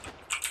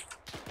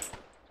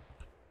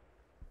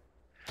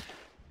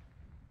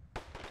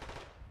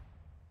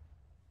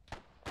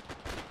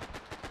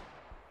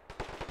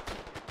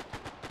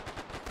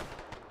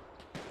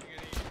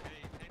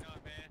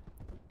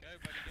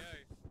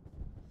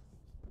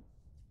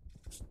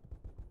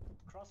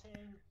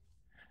 Crossing.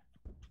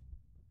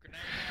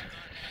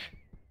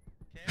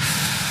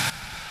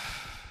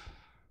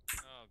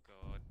 Oh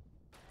god.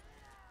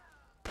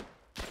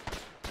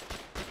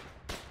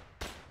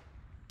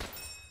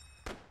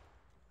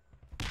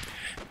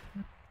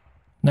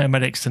 No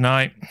medics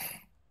tonight.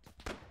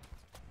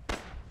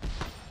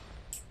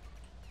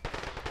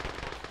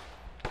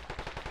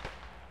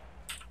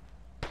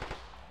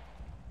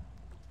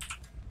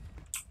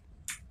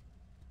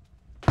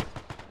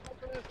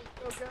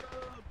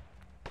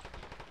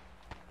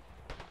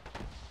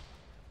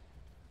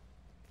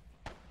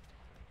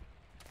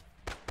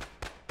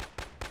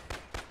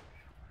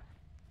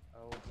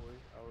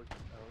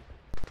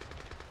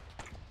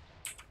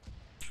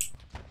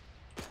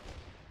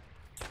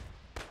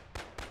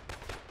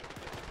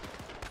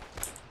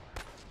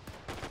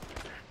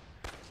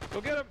 Go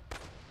get him!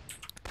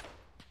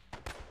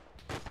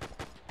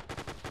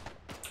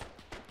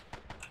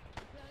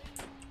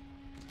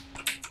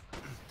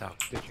 Down,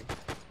 ditching.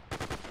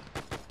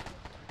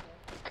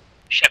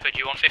 Shepard,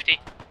 you 150?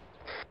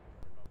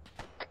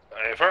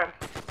 Firm.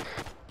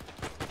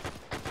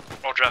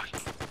 Roger.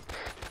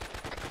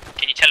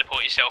 Can you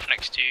teleport yourself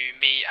next to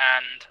me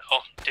and...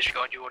 Oh,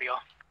 disregard, you already are.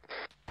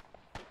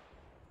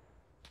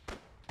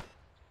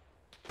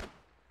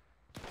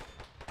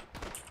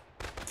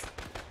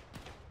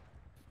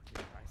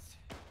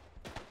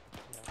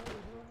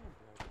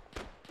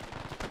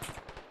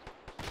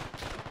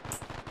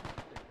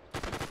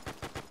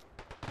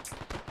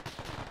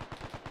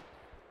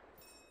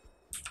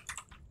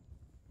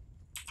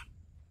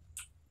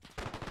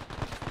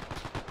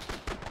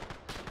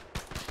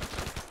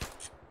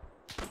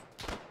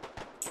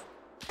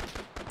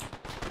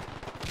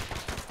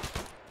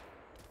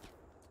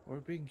 We're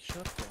being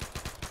shot at.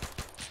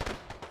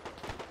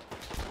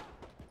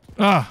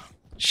 Ah,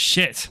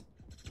 shit.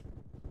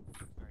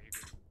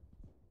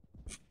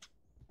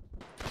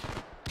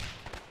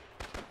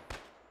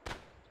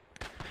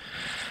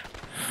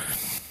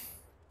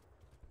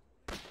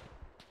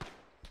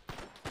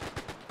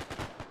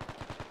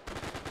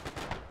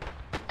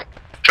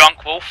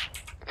 Drunk, Wolf.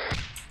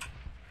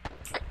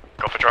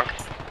 Go for drunk.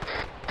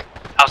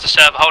 How's the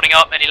server holding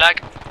up? Any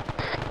lag?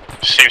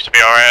 Seems to be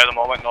alright at the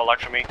moment, no lag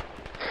for me.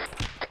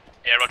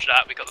 Yeah, roger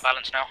that. We got the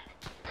balance now.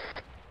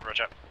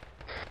 Roger.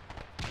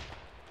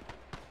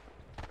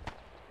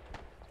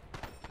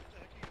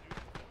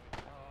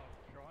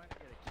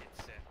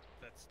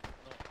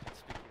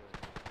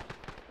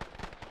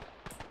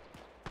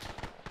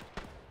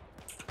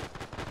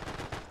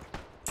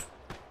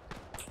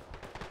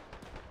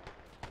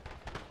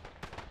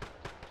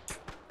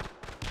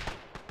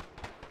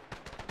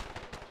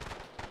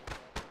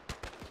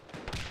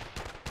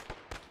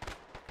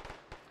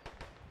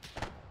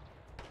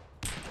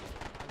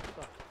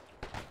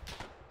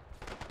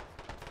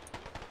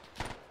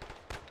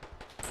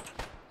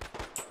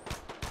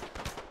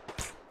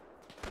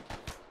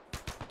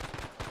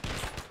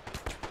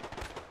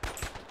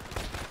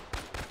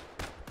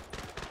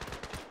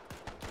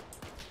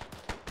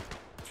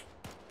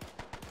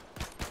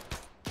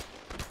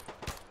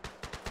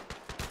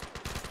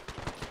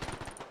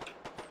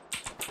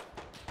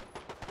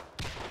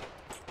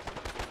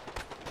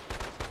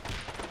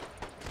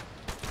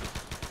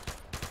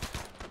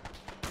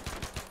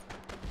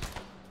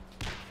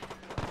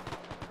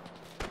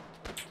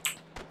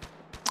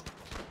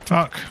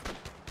 Fuck.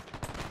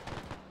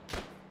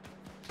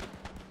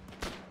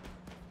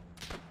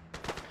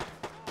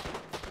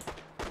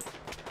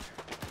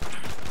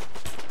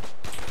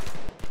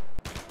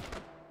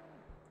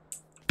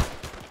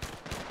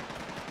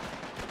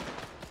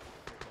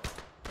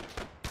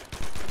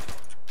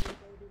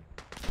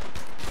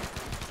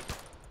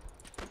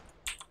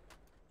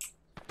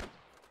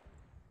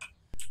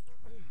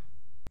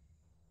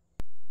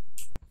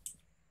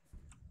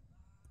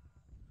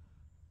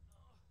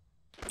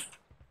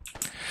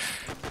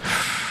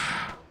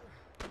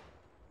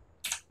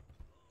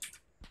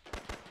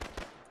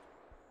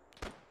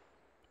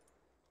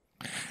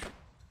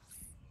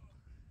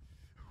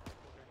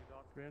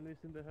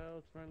 Friendly's in the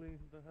house, friendly's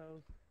in the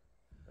house.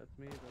 That's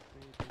me,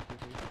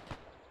 Thank you.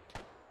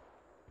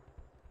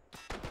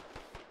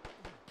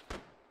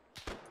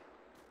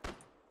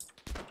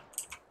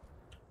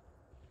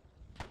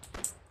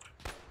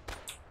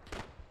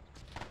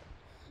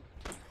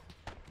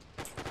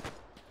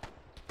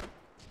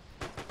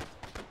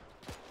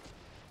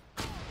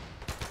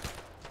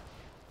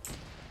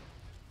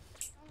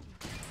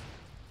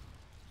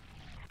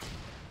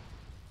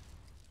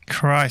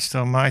 Christ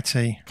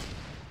almighty.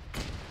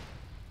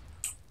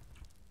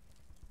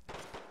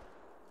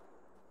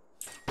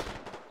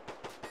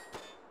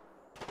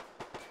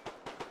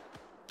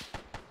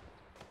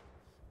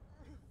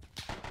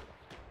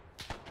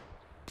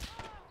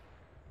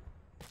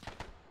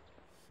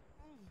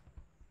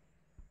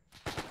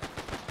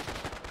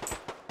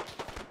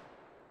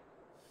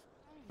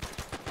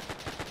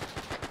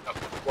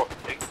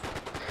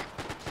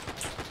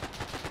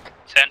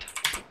 Send.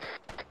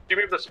 Do you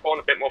move the spawn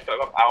a bit more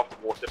further up out of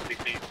the water,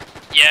 please?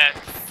 Yeah,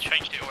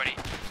 changed it already.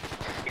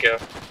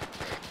 Okay.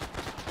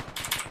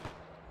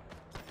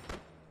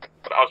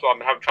 But also, I'm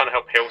trying to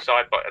help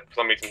Hillside, but for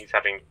some reason he's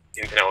having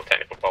internal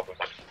technical problems.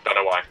 I don't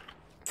know why.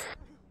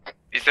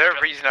 Is there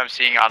a reason I'm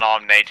seeing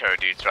unarmed NATO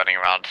dudes running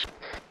around?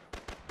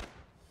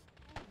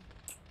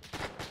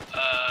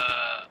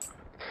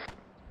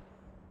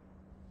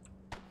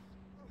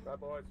 Bad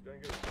boys,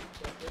 doing good.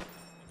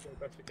 Doing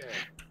best you can.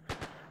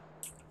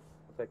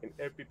 I'm taking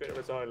every bit of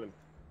his island.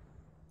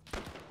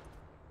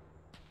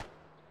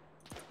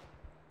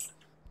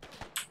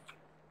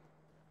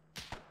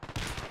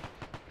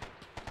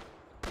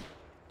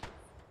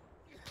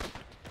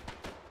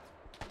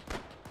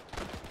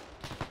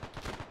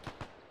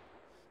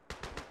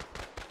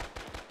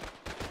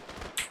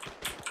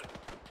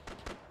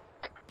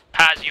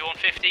 Paz, you on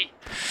 50?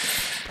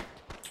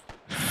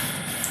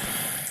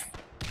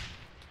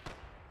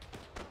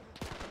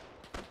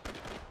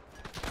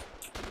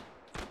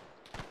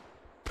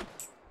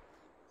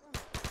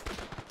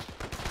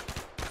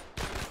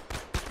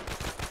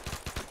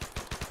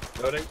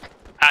 Loading.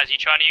 Paz, you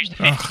trying to use the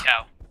 50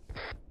 cal?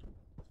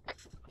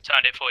 I've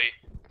turned it for you.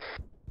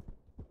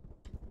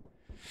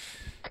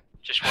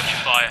 Just watch your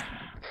fire.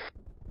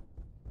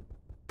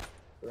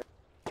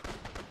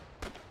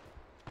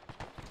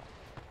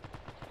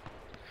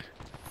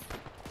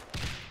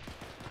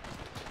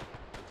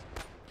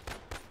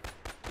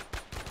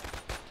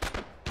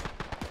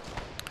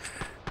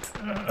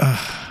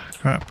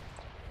 Crap.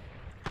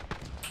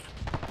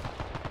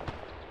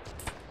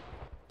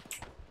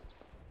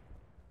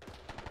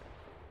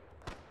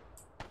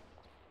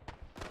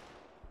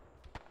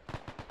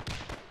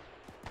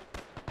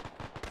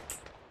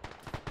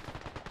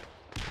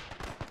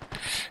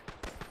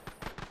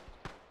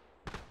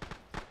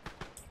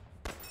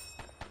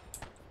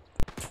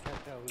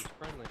 Can't tell who's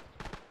friendly.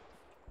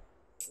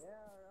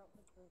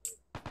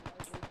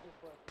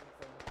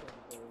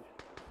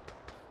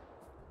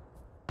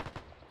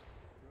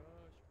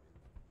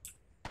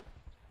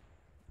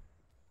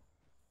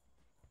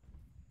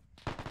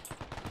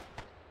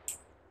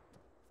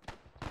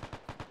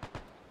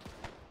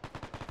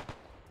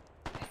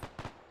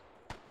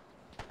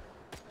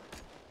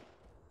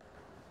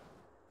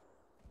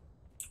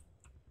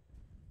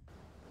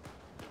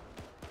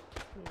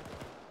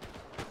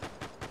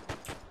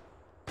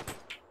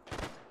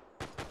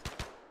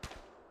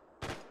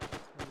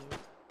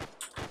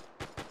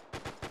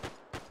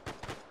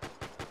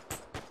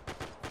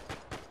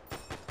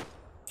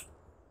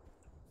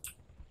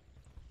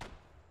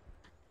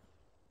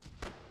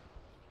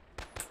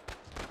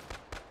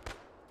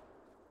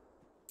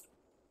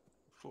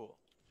 Fool.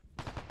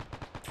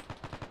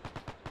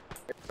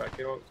 Back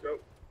here, let's go.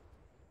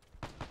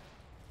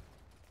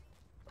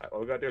 Right, all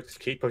we gotta do is just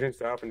keep pushing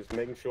south and just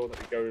making sure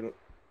that we're going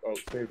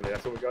smoothly.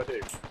 That's all we gotta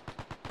do.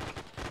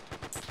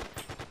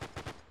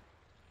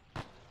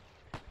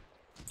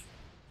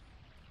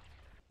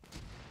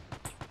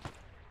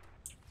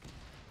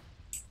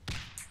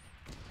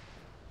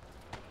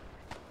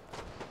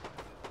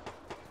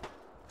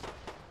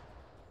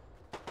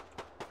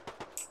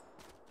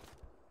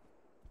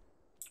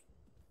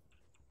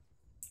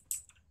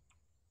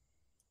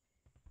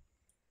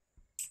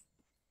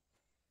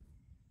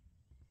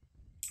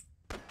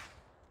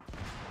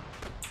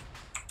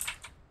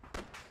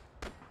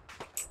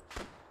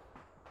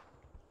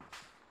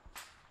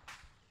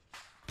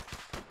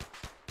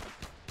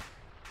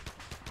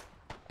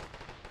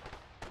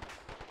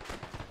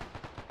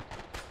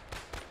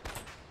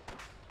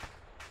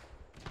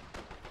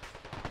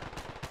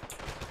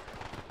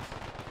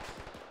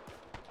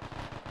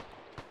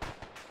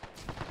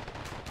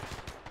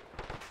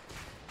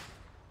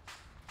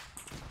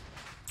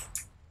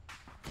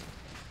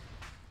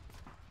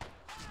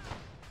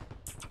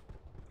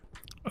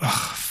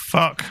 Ugh,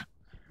 fuck.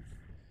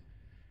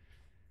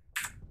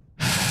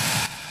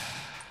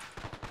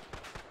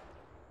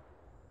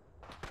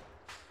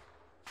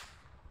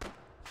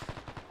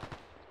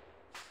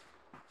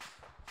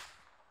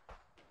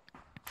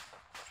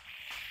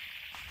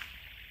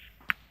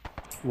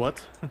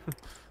 What?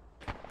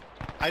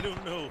 I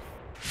don't know.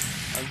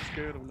 I'm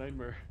scared of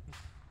Nightmare.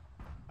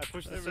 I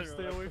pushed the Nightmare,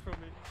 center. stay away from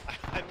me.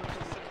 I pushed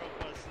the center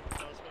of us.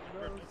 That was when the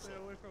No, gremlins stay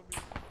hit. away from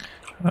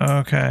me.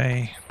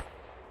 Okay.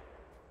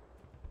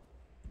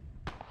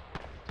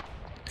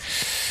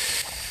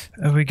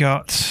 Have we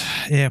got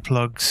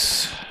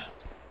earplugs?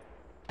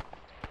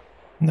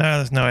 No,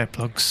 there's no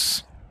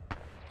earplugs.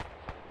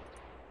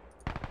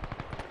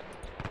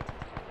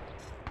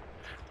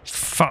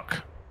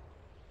 Fuck.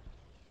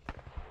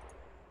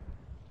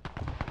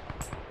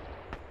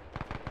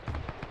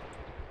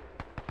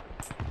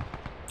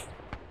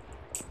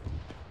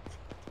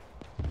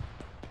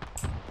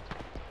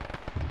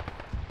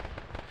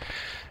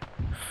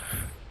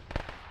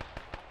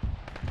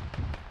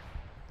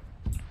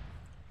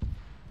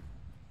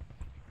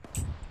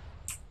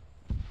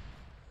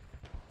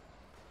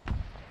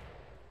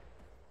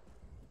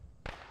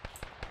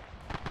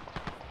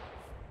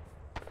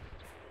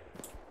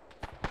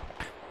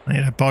 I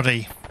need a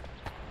body.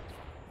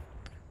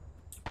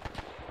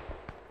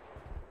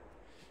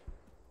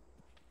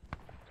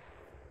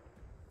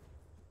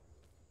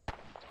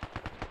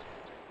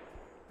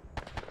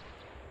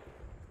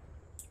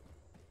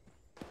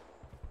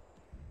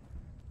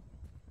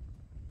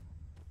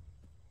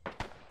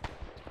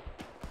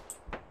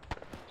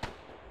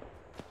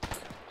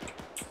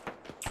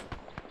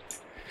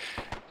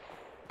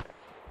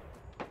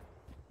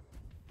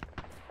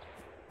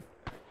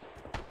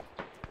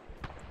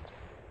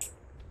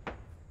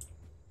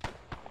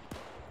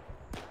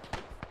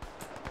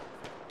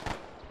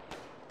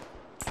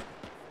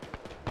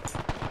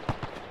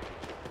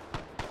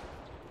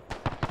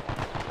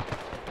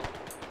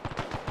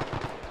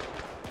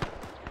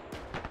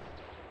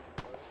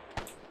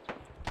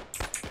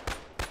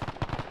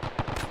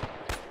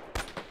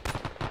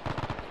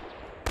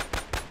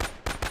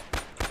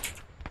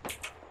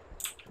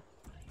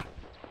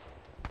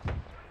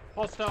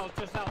 Hostile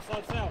just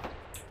outside south.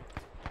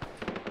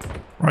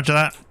 Roger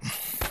that.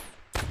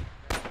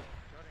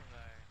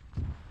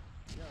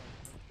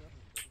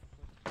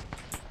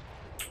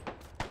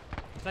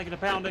 Taking a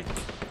pounding.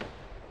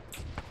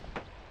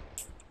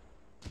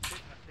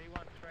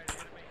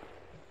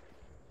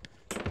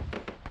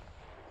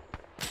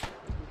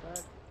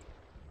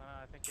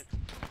 I think it's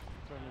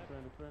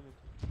Friendly.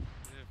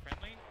 Is it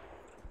friendly?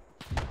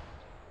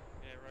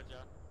 Yeah,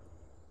 Roger.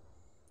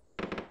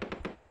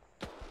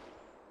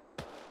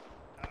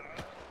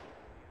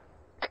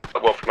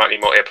 Wolf, we might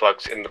need more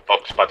earplugs in the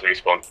box by the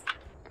respawn.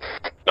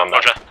 No, I'm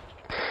not. Roger.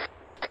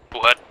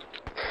 All heard.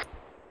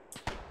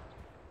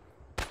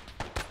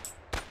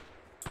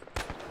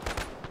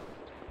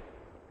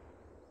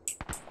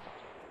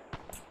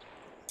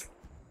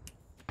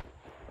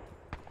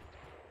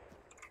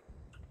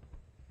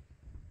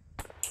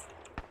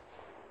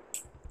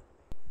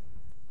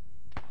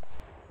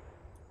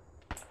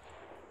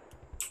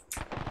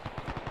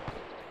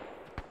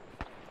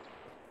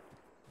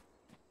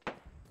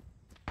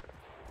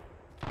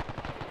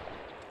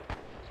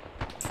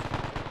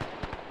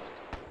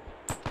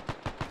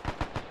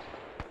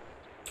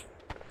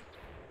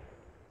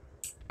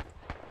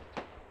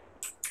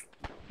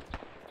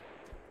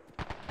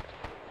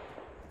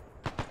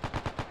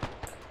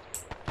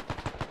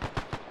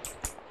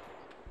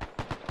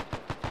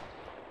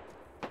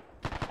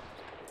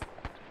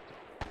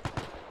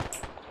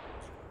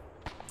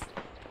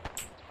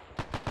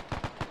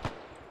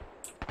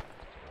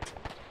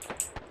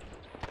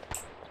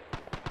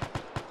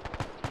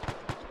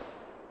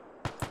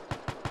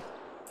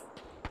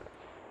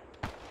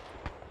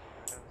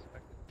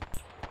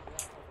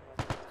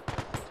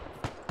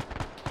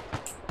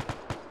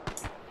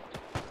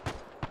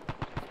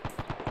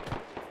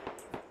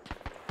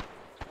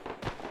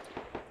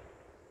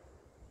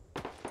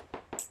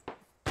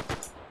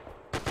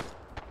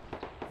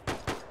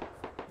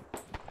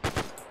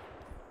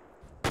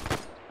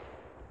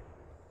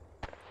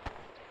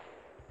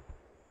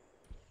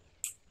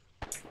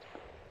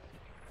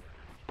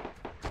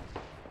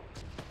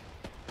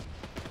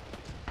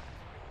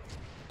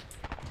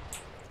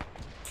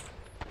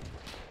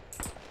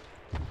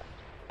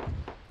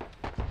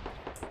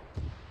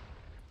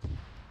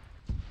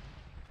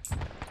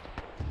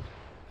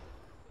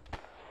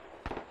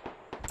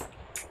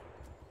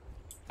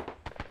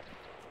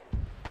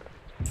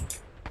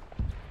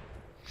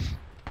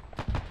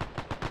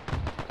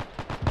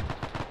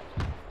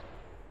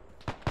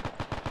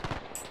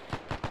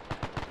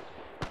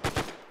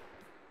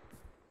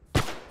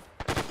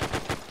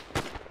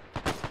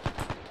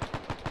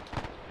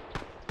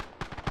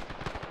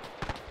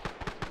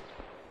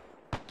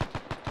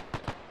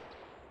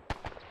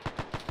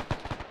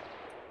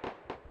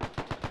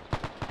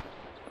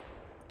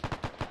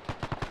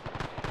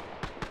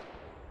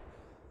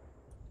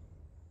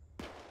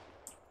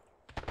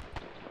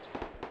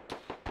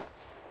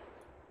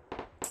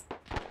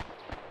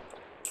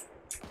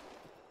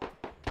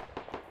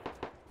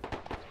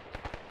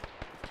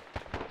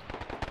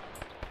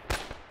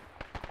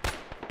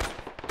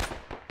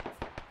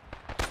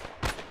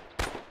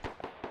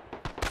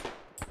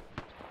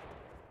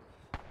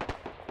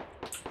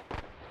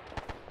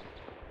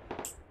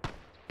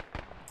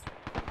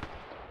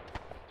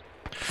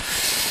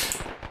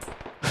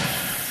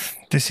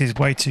 This is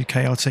way too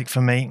chaotic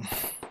for me.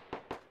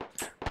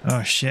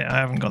 Oh shit, I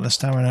haven't got the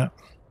stamina.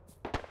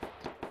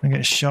 I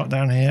get shot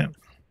down here.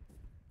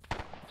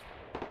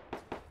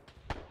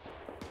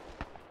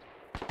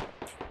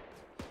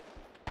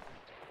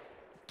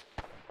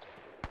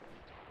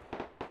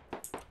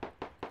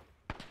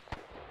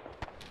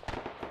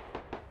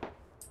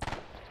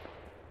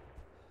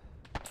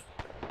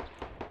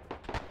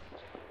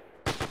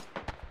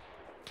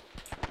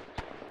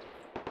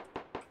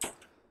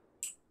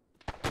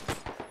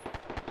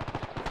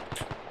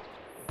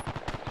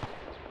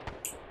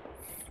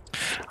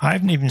 I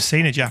haven't even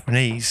seen a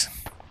Japanese.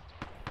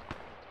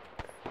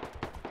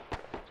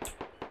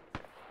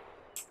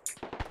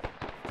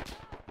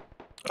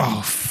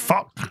 Oh,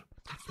 fuck.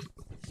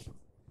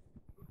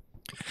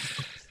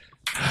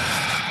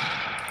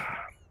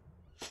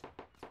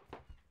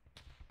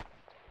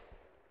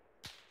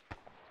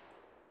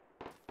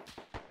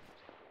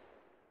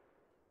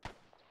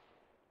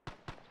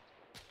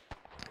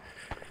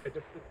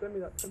 Just send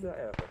me that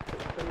air.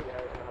 Just send me the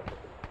air and I'll have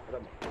I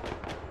don't mind.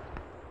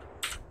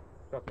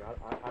 Trust me, I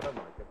don't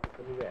mind. Just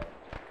send me the air.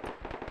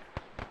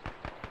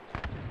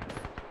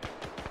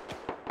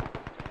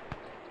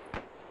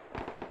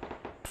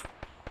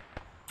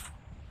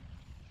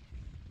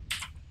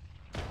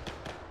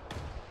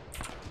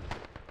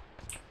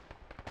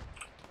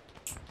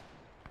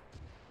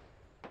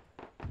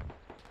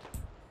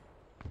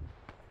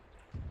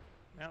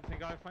 Mountain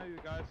guy, find you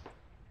guys.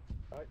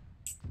 Right.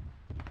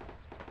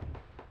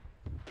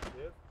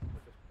 Yep,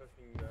 we're just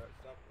pushing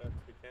stuff best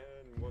we can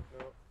and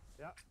whatnot.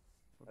 Yeah.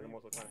 And I'm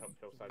also trying to help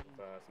kill side with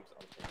some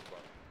other things as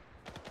well.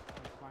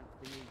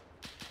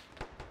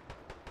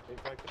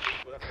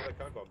 Well, that's where they're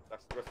coming from.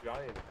 That's the rest of the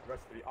island. The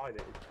rest of the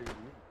island is to the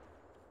east.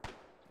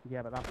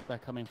 Yeah, but they're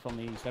coming from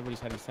the east.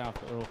 Everybody's heading south,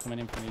 but they're all coming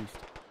in from the east.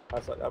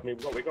 That's like, I mean,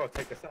 we've got to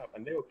take this out,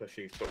 and they will push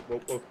east, but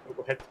we'll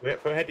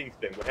head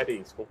east then. We'll head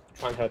east. We'll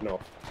try and head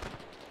north.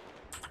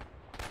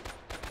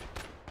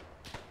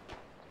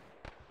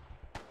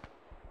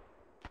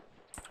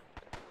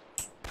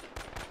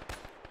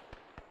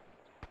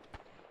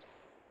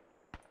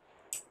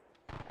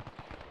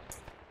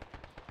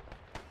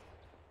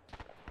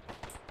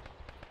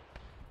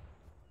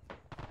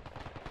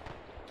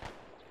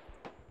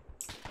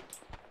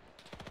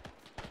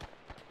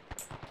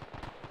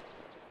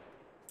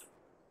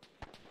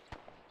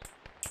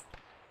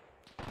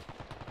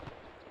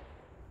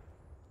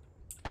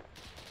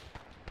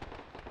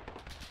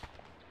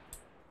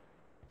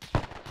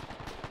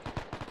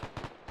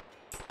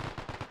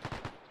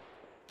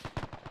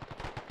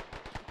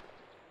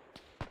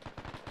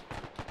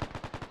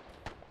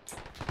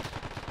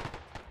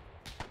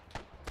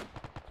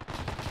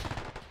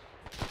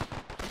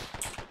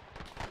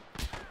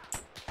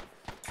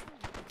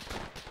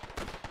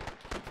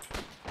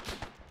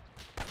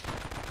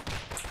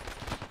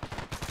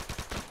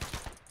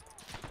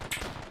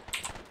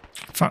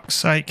 Fuck's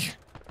sake.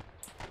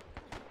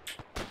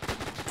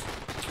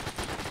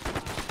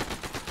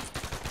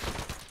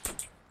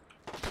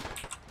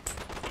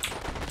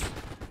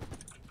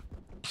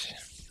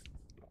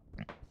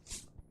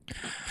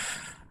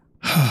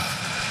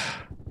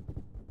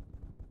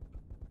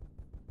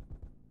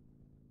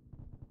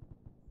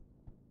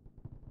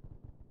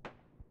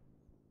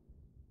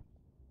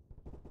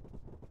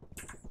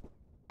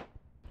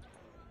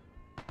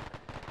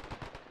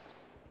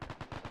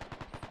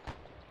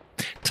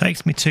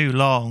 Takes me too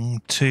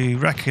long to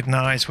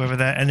recognise whether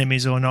they're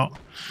enemies or not.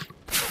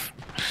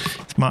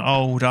 It's my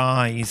old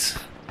eyes.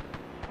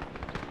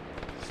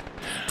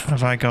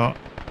 Have I got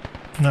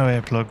no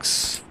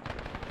earplugs?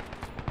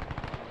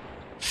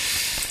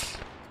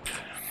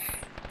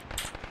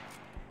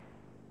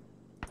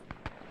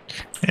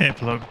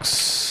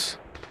 Earplugs.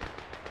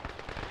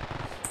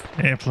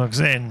 Earplugs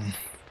in.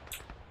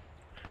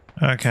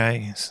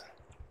 Okay.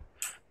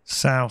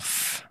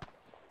 South.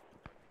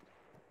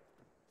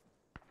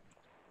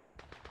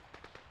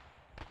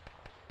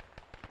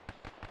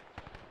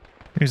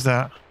 Who's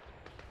that?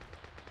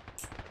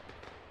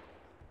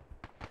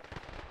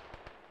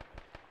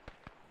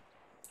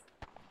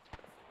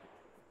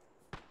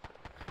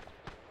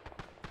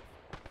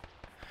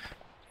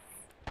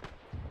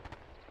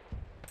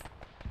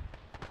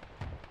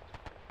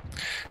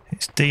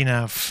 It's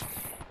DNAV.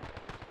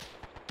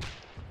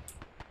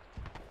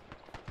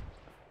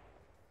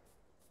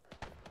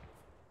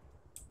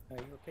 Are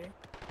you okay?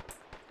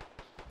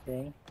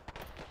 King.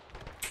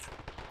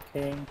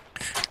 King.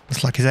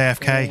 Looks like he's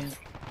AFK. King.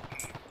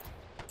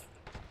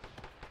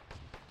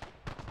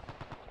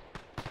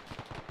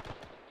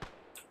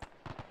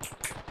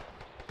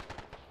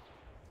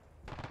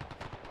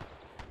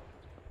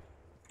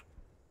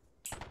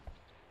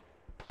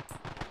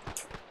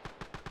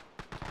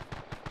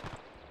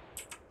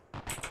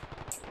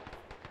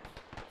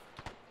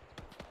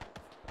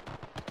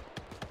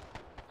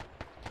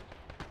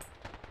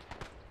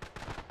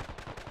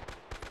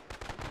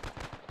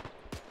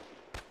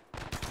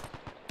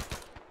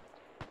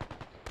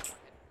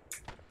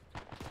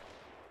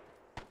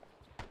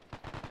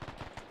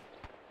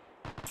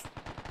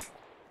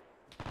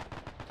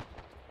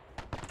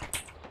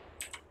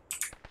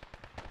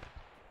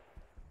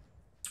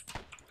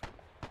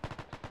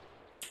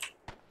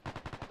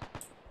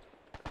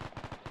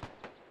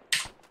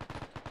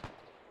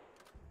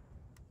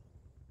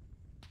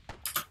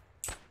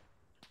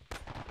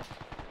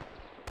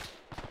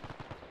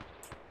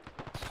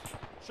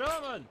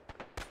 Sherman!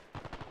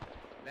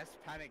 Less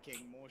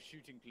panicking, more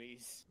shooting,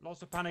 please.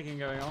 Lots of panicking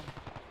going on.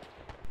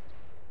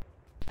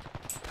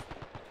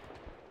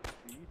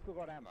 You still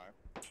got ammo?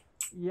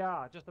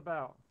 Yeah, just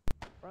about.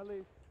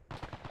 Friendly.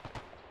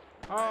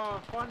 Oh,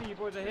 finally you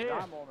boys are here.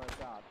 I'm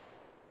almost out.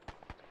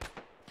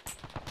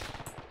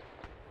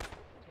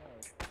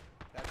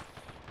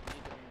 We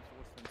need the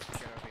reinforcements to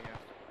get over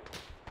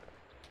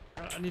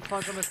here. I need to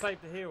find somewhere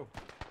safe to heal.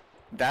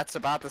 That's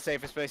about the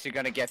safest place you're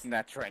gonna get in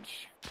that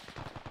trench.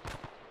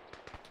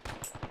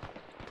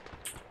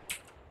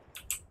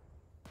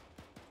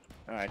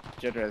 Alright,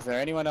 Jidra, is there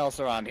anyone else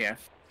around here?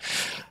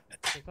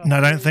 No,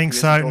 I don't think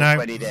so, no.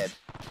 Already dead.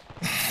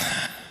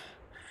 I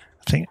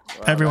think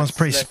everyone's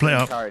pretty split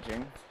up.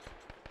 Encouraging.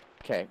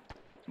 Okay,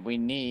 we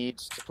need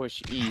to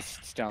push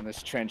east down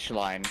this trench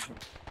line.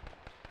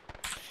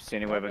 It's the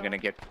only way we're going to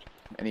get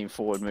any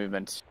forward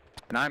movement.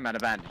 And I'm out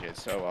of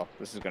bandages, so well,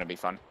 this is going to be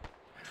fun.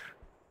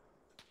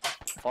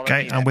 Follow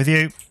Okay, me I'm then. with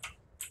you.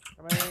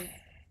 Coming.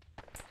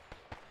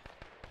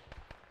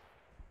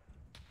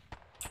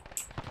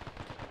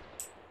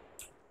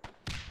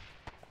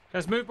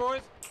 Let's move,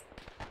 boys.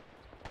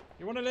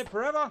 You want to live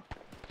forever?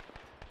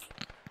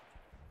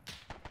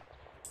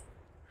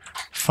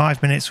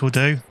 5 minutes will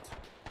do.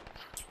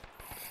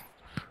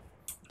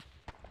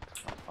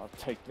 I'll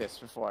take this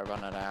before I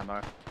run out of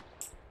ammo.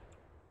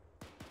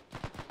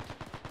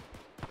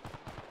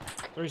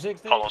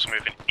 360. Apollo's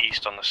moving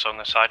east on the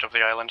southern side of the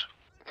island.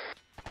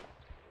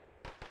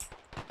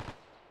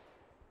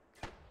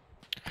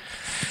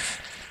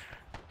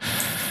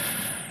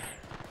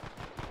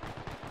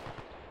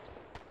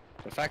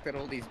 The fact that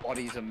all these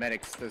bodies are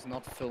medics does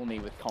not fill me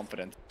with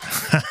confidence.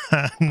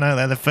 No,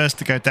 they're the first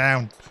to go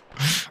down.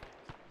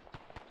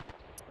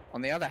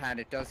 On the other hand,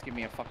 it does give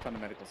me a fuck ton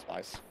of medical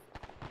supplies.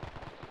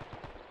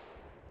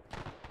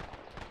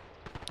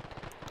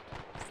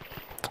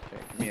 Okay,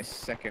 give me a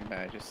second,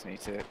 I just need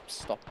to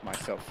stop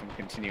myself from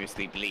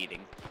continuously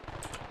bleeding.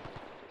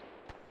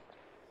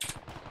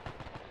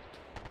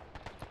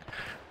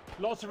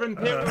 Lots of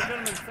Imperial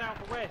gentlemen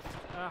southwest,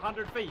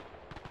 100 feet.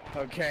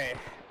 Okay,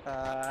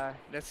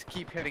 let's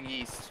keep heading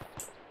east.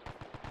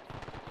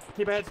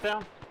 Keep our heads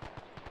down.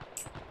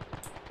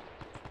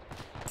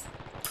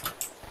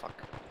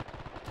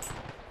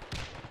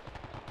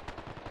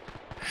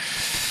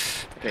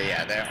 Okay,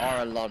 yeah, there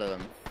are a lot of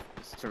them.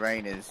 This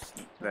terrain is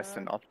less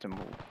than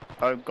optimal.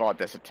 Oh god,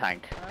 there's a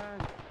tank.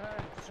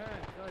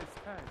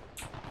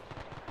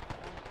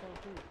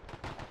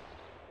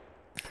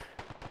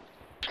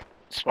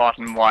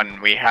 Spartan 1,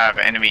 we have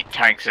enemy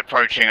tanks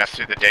approaching us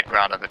through the dead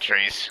ground of the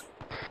trees.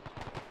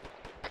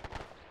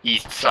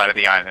 East side of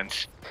the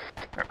island.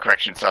 No,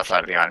 correction, south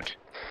side of the island.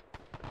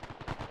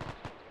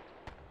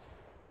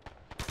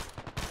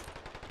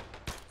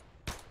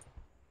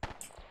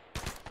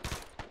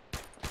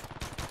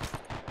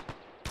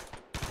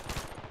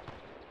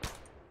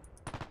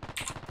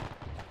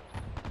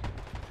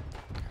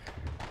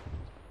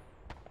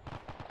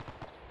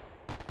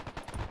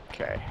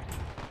 Okay.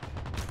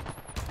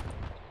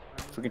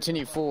 If we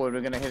continue forward,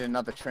 we're going to hit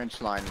another trench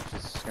line,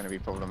 which is going to be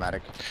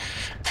problematic.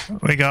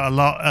 We got a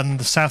lot on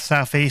the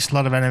south-southeast, a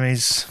lot of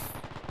enemies.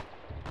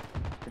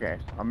 Okay,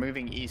 I'm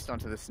moving east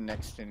onto this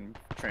next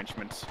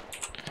entrenchment.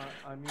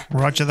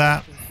 Roger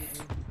that.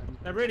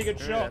 They're really good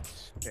Ooh,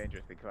 shots. that's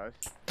dangerously close.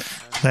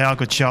 They are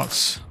good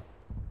shots.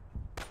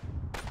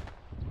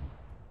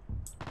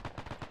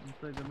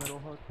 Inside the middle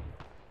hut.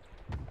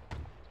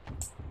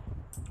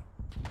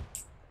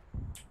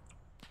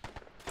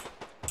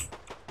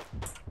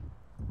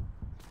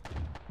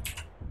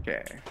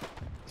 Okay.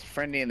 It's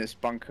friendly in this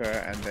bunker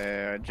and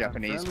the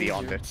Japanese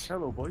beyond here. it.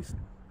 Hello, boys.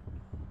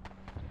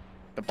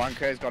 The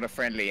bunker's got a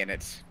friendly in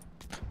it.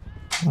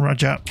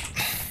 Roger.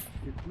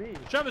 It's me.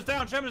 Sherman's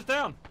down, Sherman's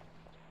down.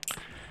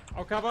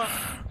 I'll cover.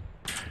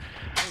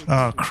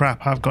 Oh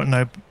crap! I've got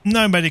no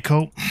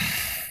medical.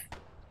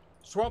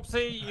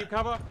 Swapsy, you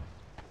cover.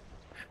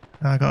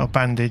 I got a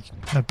bandage.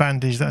 A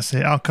bandage. That's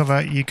it. I'll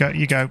cover. You go.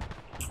 You go.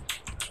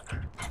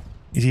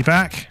 Is he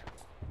back?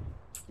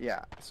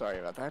 Yeah, sorry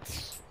about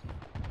that.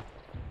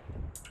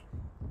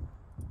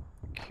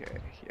 Okay,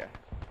 yeah.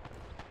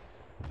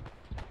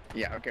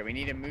 Yeah, okay, we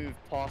need to move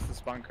past this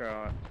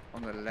bunker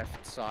on the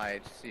left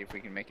side, see if we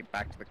can make it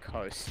back to the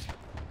coast.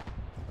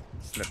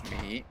 Just let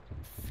me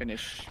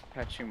finish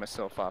patching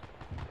myself up.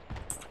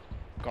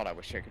 God, I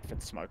wish I could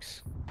fit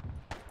smokes.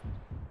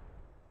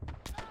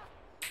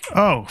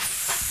 Oh,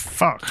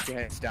 fuck. Keep your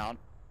heads down.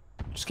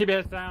 Just keep your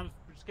heads down.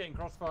 We're just getting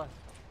crossfire.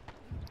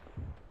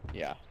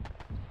 Yeah.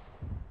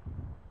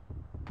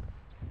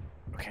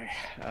 Okay,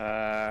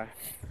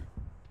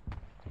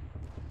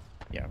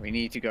 yeah, we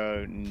need to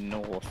go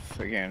north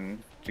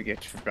again to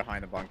get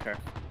behind the bunker.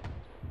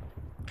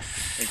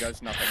 There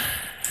goes nothing.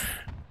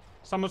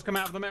 Someone's come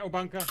out of the metal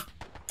bunker.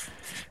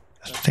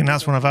 I think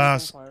that's one of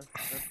ours.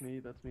 That's me,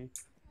 that's me.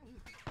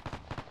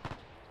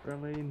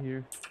 Friendly in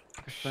here.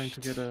 Just trying to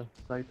get a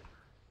sight.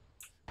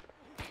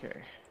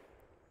 Okay.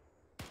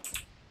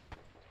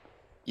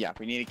 Yeah,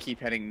 we need to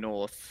keep heading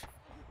north.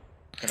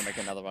 Gonna make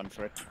another run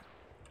for it.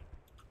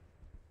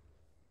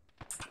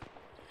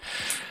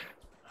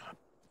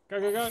 Go,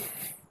 go, go.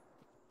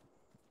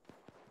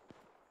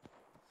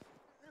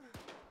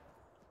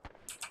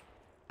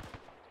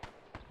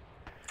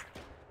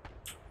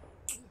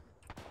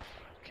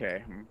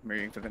 Okay, I'm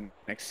moving for the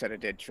next set of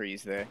dead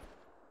trees there.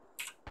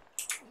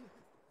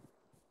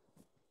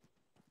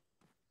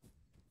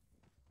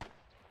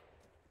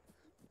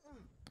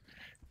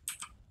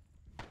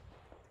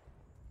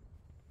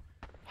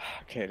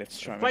 Okay, let's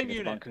try and make it to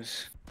the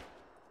bunkers.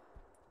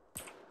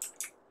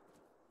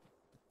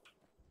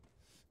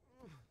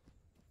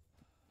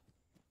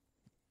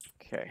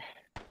 Okay.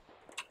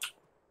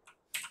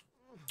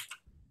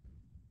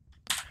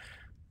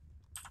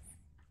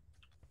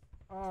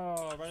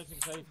 Oh, relative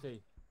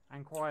safety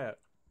and quiet.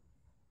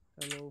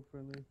 Hello,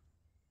 friendly.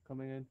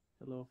 Coming in.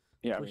 Hello.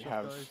 Yeah, Push we up,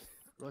 have. guys.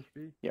 Rush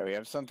B. Yeah, we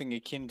have something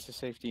akin to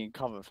safety and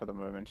cover for the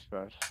moment,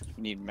 but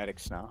we need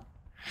medics now.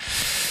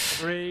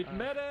 Agreed.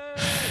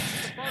 Medics!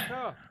 The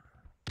bunker!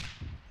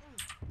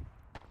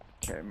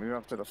 Okay, move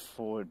up to the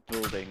forward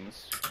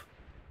buildings.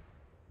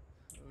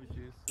 Oh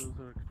jeez, those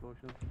are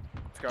explosions.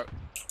 Let's go.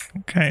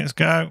 Okay, let's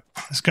go.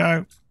 Let's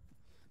go.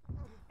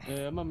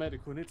 I'm a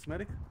medic. Who needs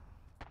medic?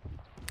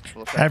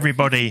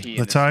 Everybody,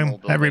 the time.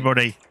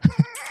 Everybody.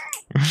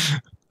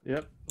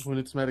 Yep. Who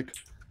needs medic?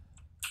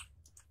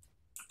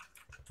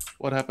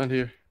 What happened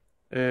here?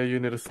 You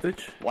need a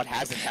stitch? What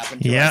hasn't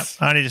happened to Yep,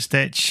 us? I need a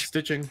stitch.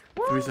 Stitching.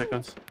 3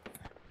 seconds.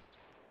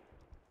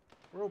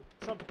 We're all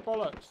shot to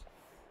bollocks.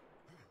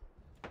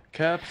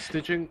 Cap,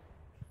 stitching.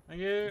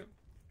 Thank you.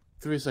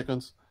 3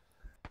 seconds.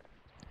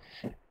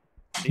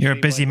 You're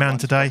a busy man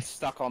today.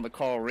 Stuck on the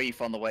coral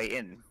reef on the way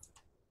in.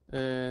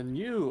 And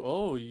you,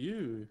 oh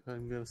you,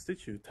 I'm gonna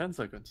stitch you. 10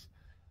 seconds.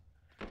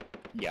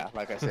 Yeah,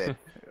 like I said,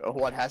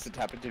 what hasn't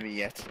happened to me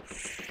yet?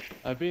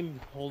 I've been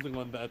holding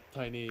on that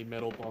tiny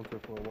metal bunker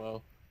for a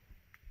while.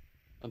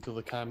 Until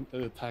the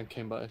tank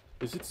came by.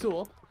 Is it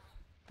still up?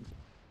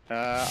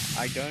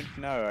 I don't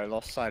know. I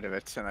lost sight of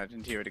it and I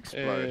didn't hear it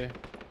explode.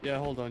 Yeah,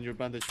 hold on. Your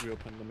bandage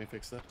reopened. Let me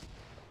fix that.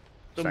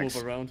 Don't Thanks.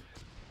 move around.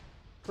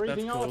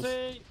 Breathing That's close.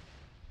 arty!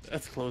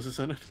 That's close,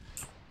 isn't it?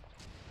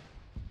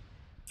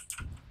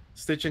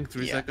 Stitching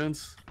 3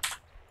 seconds.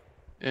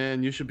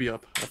 And you should be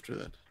up after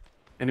that.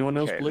 Anyone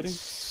else bleeding?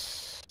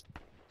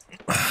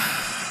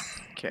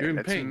 Okay, You're in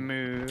let's pain.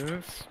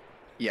 move.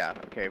 Yeah,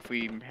 okay, if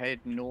we head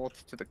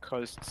north to the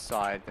coast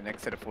side, the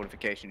next set of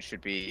fortifications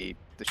should be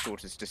the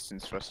shortest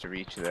distance for us to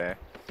reach there.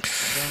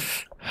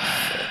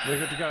 We're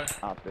good to go.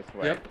 Up this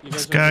way. Yep,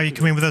 Let's go. You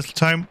coming with us,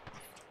 Tom?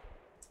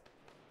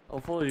 I'll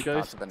follow you Out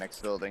guys. to the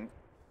next building.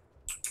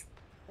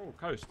 Oh,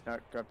 coast. No,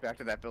 go back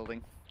to that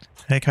building.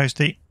 Hey,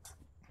 Coasty.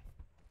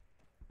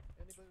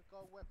 Anybody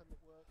got a weapon that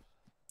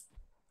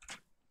works?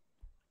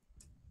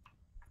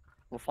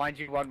 We'll find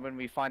you one when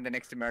we find the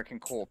next American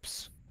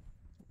corpse.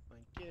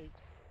 Thank you.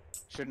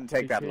 Shouldn't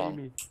take that long.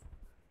 Me.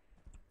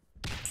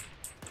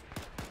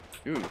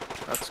 Ooh,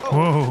 that's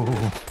Whoa.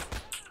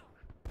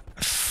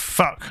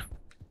 Fuck.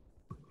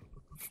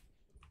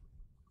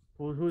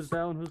 Who's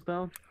down? Who's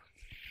down?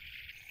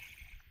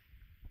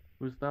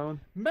 Who's down?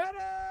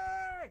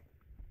 Medic!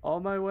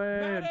 On my way.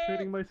 Medic! I'm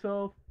treating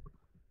myself.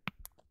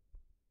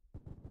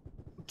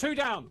 2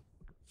 down.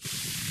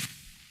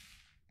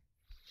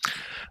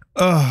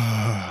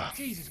 Ugh.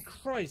 Jesus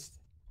Christ.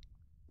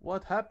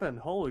 What happened?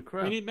 Holy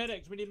crap. We need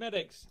medics. We need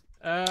medics.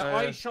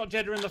 I shot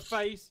Jeddah in the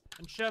face,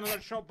 and Sherman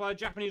got shot by a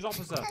Japanese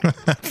officer.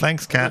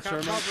 Thanks, Cap.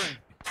 Covering.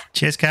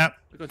 Cheers, Cap.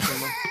 I got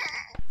Sherman.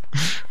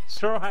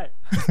 It's alright.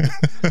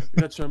 I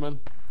got Sherman.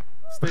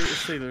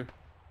 Stay there.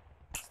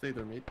 Stay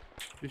there, mate.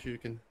 Be sure you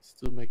can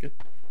still make it.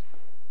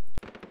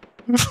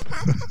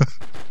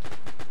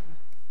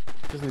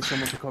 Just need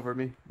someone to cover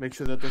me. Make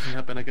sure that doesn't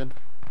happen again.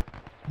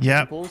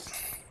 Yep. Pulse.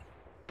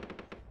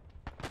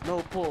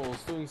 No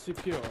pulse. Doing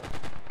CPR.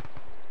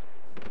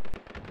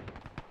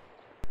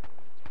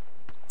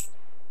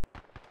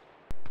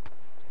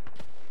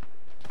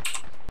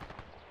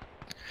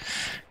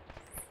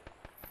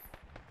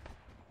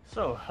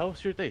 So,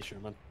 how's your day,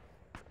 Sherman?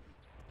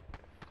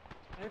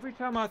 Every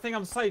time I think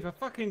I'm safe, a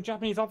fucking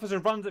Japanese officer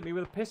runs at me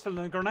with a pistol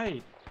and a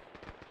grenade.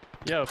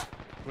 Yeah.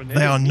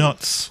 They are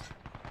nuts.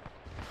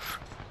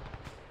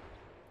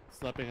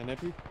 Slapping an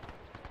epi.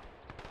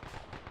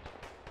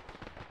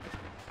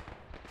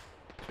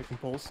 Checking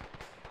pulse.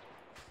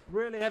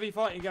 Really heavy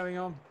fighting going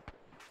on.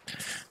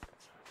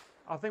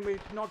 I think we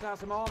knocked out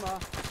some armor.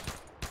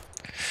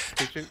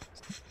 Stitching.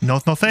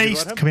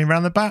 Northeast, coming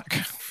round the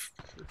back.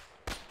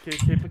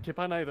 Keep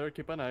an eye there,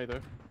 keep an eye there.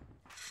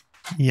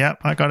 Yep,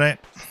 I got it.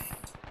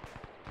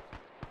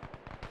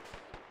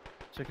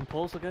 Checking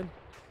pulse again.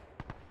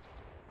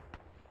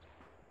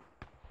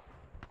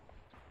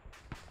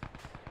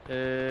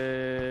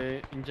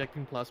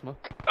 Injecting plasma.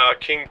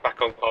 King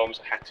back on comms.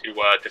 I had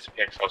to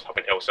disappear because I was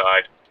hopping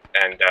hillside,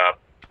 and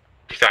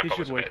he He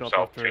should wake up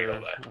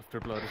after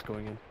blood is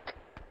going in.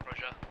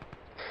 Roger.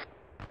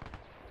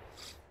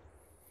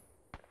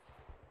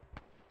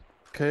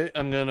 Okay,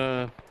 I'm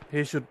gonna...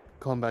 He should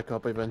come back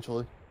up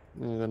eventually.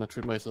 I'm gonna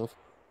treat myself.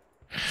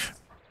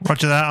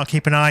 Roger that, I'll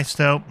keep an eye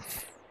still.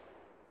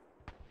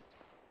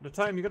 The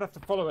time you're gonna have to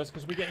follow us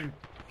because we're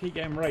keep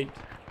getting raped.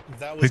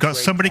 That was We've got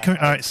great, somebody Pat.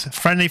 coming. All right,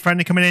 friendly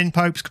coming in.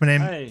 Pope's coming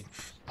in. Hey.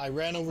 I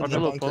ran over to the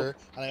Hello, bunker,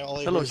 Pope. and all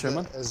I Hello, heard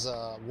Chairman. is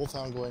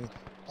Wolfhound going,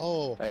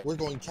 "Oh, we're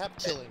going cap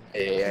killing."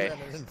 Hey. I ran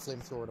in and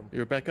flamethrowed him.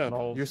 You're back up.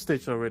 You're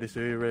staged already, so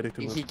you're ready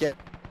to move. He get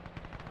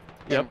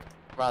Yep.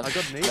 I got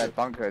that needed.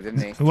 bunker,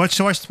 didn't he? Watch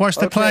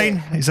the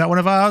plane. Is that one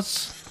of ours?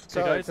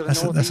 So guys, to the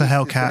that's a northeast is the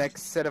Hellcat.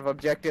 next set of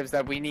objectives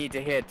that we need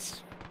to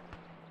hit.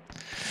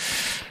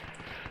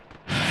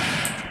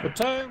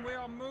 Platoon, we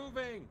are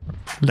moving.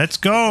 Let's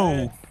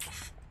go.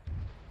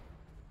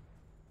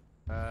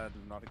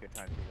 Not a good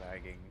time to be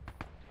lagging.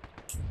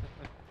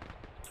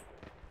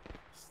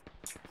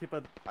 Keep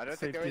a I don't safe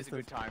think there is a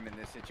distance. good time in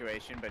this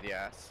situation, but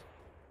yes.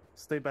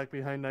 Stay back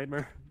behind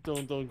Nightmare.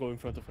 Don't go in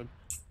front of him.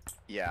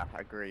 Yeah,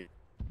 agreed.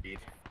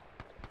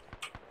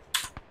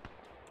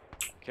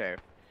 Okay,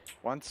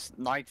 once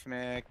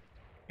Nightmare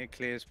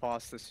clears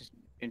past this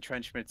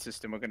entrenchment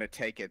system, we're gonna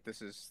take it.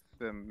 This is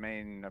the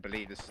main, I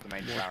believe this is the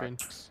main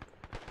barracks.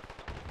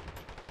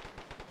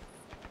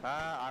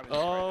 I was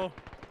Oh,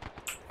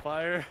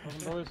 fire!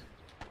 Boys.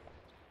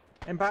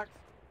 Impact.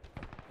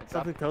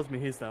 Something tells me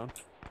he's down.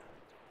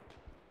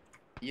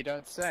 You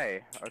don't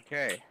say.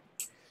 Okay.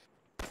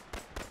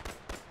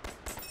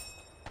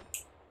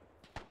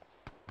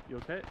 You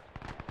okay?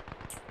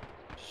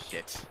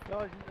 Shit.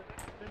 Guys, in the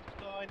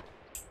fence line.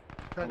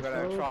 I'm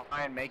gonna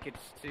try and make it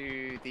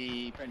to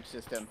the trench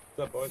system.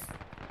 What's up, boys?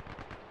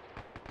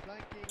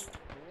 Flanking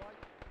right.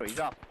 Oh, he's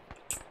up.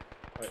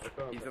 Wait, I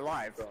can't- He's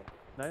alive.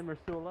 Nightmare's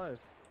still alive.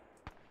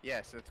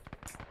 Yes, let's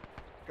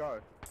go.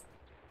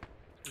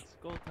 It's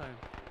go time.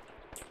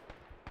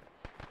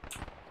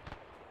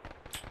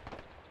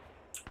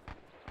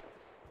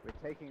 We're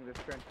taking this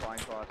trench line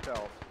for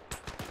ourselves.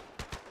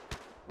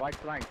 Right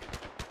flank.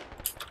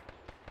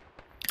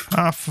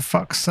 Ah, for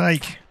fuck's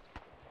sake.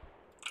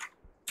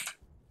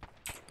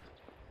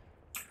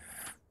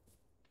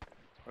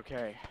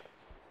 Okay.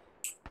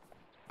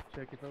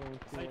 Check if everyone's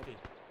still up.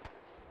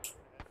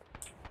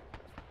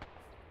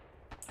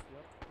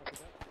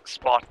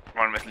 Spot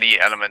one with lead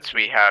elements.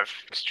 We have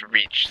just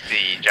reached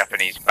the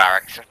Japanese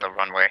barracks at the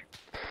runway.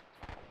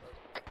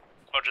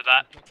 Roger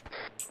that.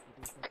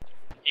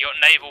 You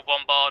got naval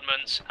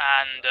bombardments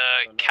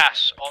and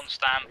CAS on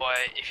standby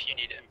if you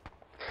need it.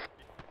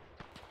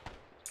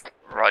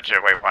 Roger,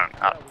 wait one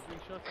up. We're being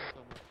shot from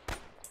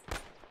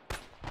somewhere.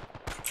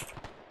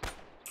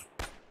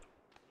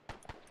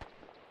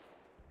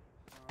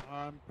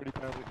 I'm pretty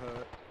badly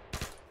hurt.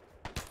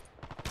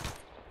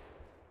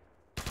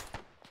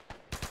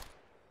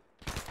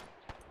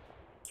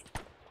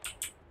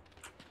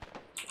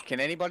 Can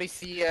anybody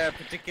see a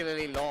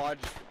particularly large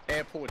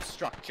airport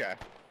structure?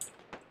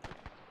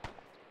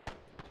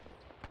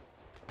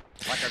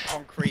 Like a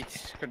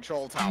concrete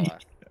control tower?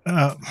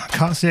 I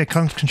can't see a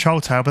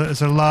control tower, but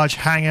there's a large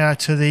hangar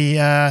to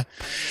the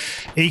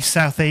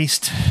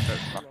east-southeast. Oh,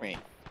 fuck me.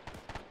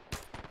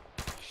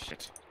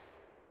 Shit.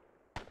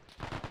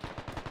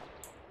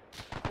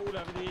 All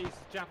over the east.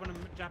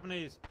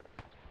 Japanese.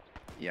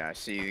 Yeah, I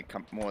see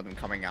more of them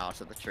coming out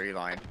of the tree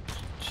line.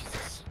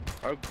 Jesus.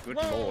 Oh, good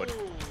lord.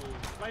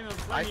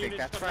 I think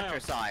that's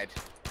fratricide.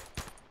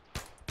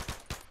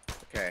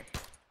 Okay.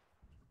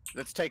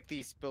 Let's take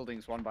these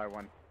buildings one by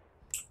one.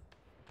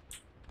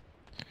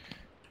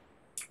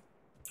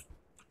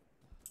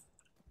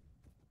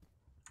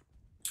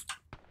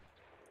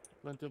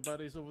 Plenty of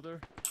bodies over there.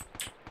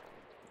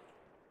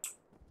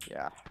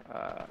 Yeah,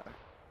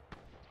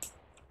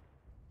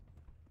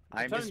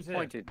 I'm Returns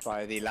disappointed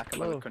by the lack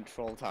of a Hello.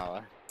 control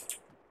tower.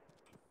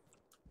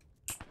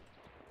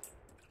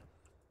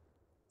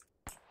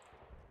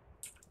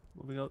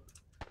 Moving out.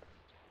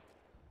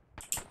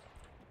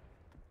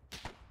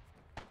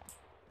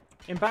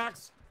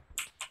 Impacts.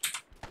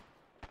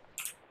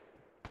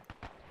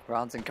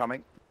 Rounds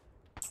incoming.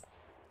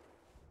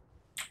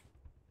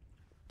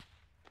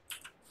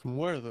 From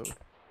where though?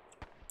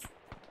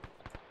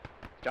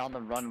 Down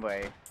the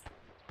runway.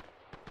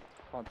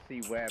 Can't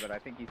see where, but I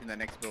think he's in the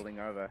next building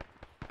over.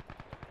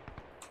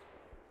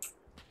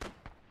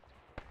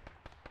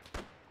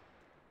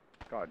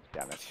 God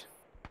damn it.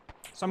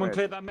 Someone Where's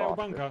cleared that metal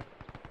bastard? bunker.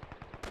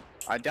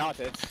 I doubt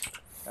it.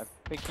 I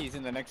think he's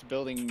in the next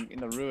building in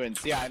the ruins.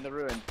 Yeah, in the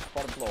ruins,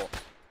 bottom floor.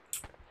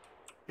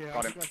 Yeah,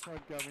 Got I him. think I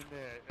tried going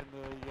there, and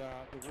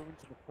the ruins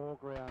in the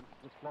foreground,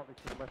 just slightly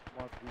to the left of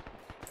my position.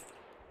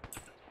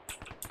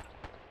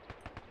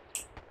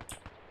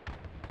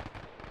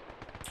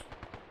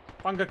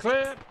 Bunker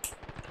cleared.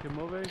 Keep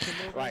moving, keep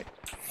moving. Right.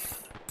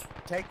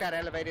 Take that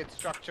elevated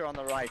structure on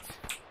the right.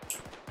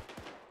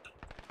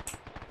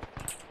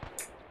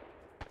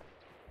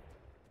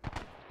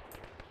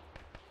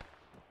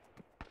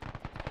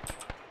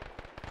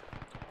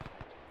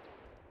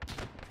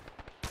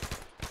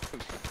 Oh,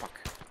 fuck.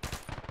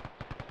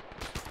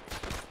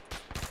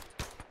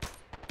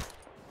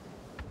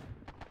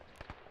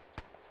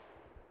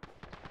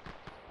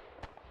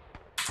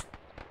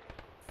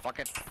 Fuck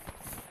it.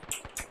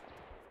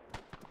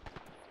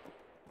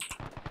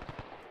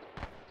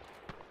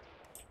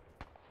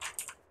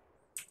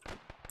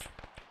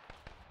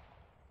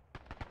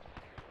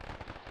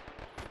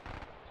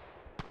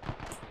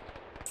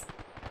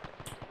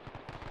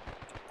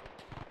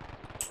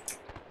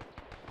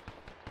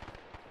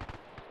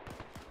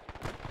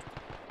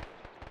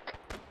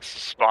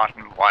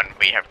 Spartan 1,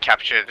 we have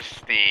captured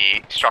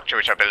the structure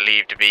which I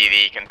believe to be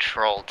the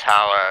control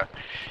tower.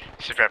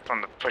 Separate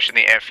from the push in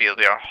the airfield,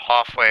 we are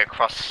halfway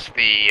across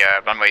the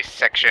runway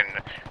section,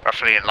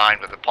 roughly in line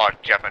with the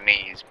parked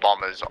Japanese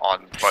bombers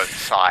on both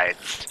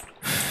sides.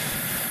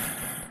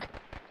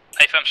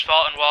 AFM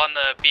Spartan 1,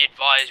 be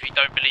advised we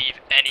don't believe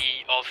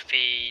any of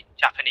the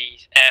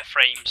Japanese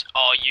airframes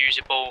are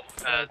usable.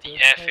 The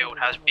airfield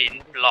has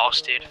been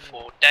blasted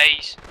for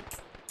days.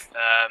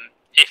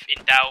 If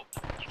in doubt,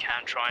 you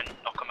can try and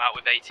knock them out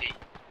with AT.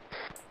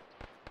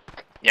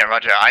 Yeah,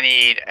 roger. I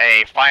need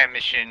a fire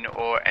mission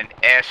or an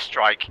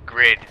airstrike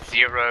grid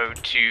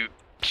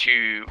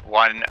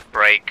 0221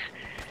 break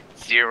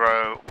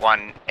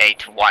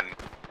 0181.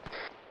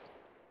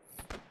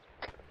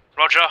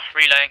 Roger,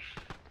 relaying.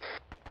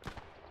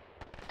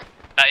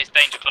 That is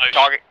danger close.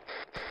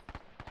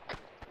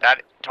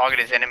 That target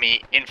is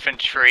enemy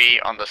infantry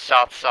on the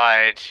south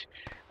side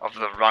of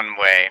the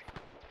runway.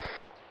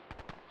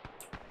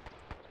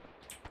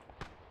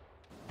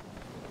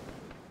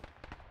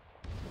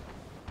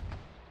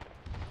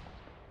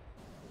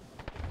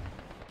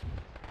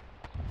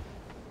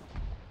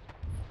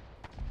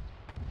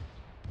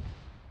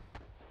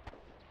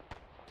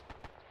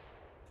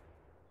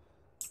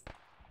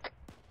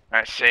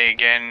 Alright, say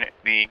again,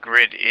 the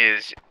grid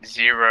is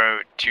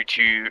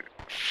 0221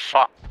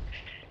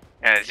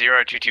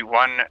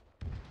 0185.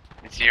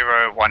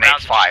 Rounds have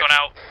just gone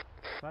out.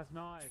 That's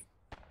nice.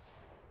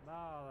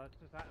 No, that's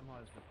just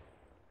atomized.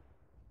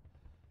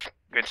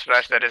 Good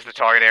splash, that is the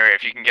target area.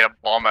 If you can get a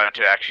bomber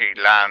to actually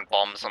land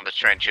bombs on the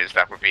trenches,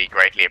 that would be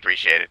greatly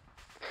appreciated.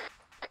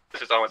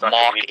 This is almost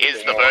Mark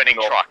is the burning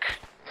truck.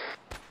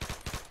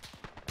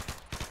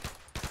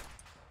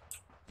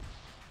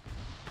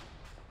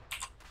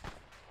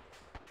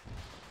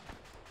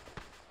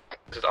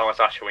 This is almost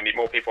Asher. We need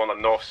more people on the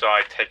north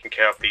side taking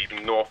care of the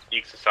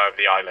northeastern side of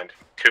the island.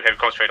 Too heavy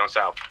concentrate on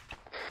south.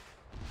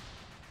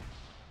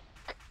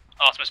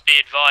 Artemis, be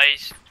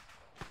advised,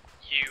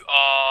 you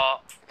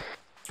are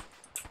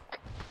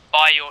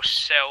by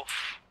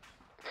yourself,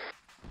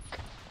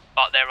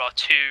 but there are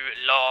two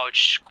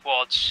large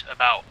squads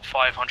about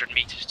 500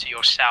 meters to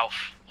your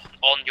south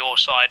on your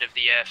side of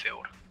the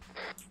airfield.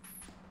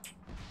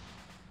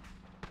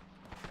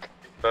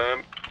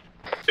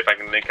 See if I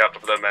can link up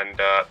with them and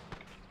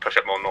push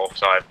up more north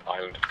side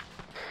island.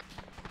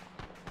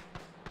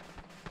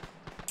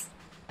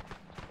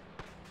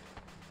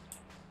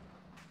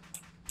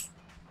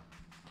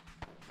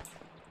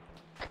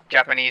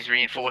 Japanese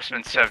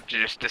reinforcements have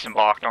just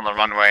disembarked on the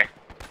runway.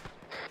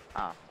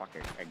 Ah, fuck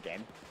it,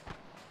 again.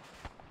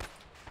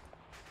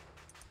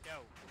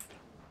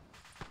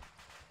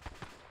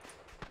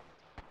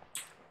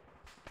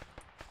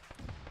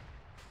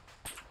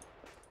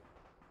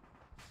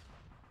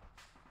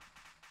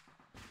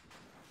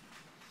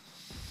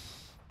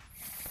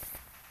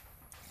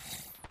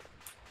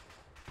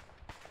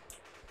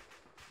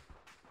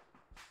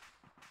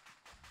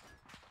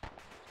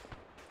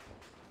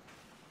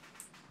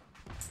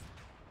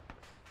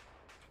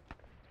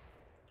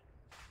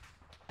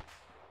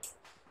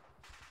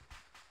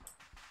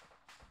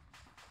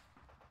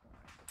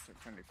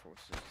 Friendly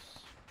forces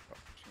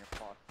pushing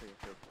apart the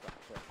field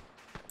structure.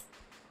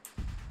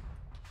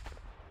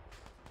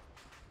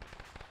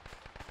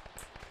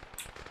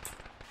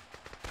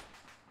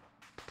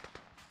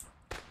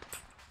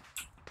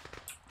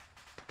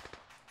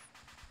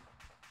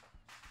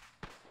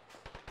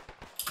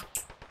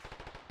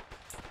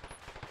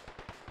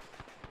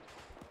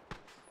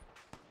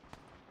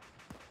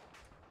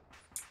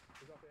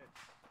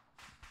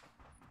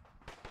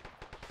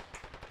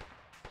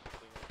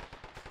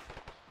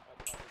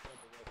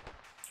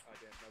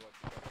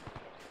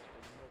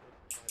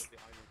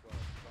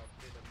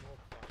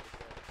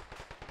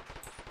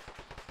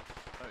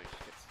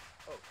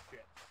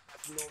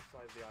 North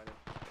side of the island.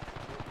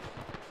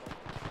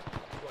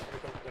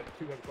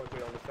 Two heavy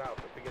concentrate on the south,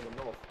 but begin the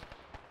north.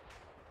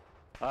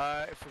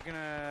 If we're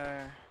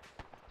gonna...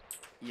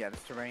 Yeah,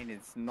 this terrain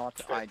is not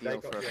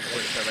ideal for us to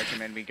push, so I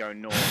recommend we go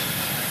north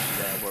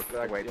and work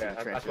our way to the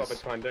trenches. That's what I've been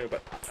trying to do,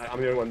 but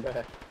I'm the only one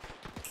there.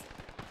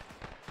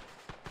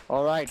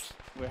 Alright,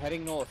 we're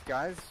heading north,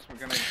 guys. We're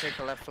gonna take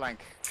the left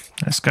flank.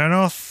 Let's go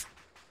north.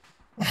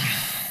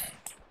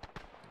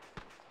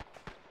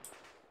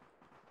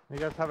 You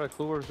guys have a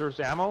clue where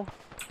there's ammo?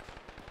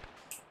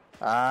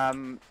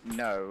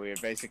 No, we're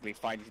basically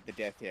fighting to the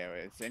death here.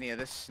 Is any of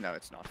this? No,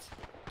 it's not.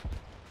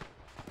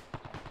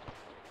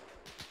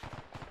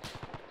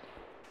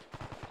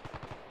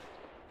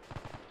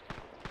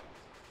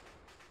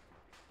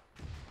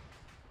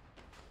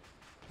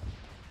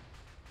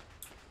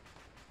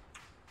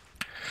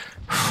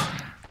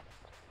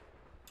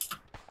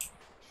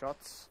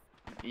 Shots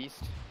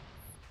east.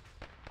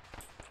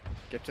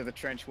 Get to the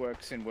trench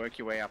works and work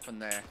your way up in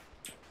there.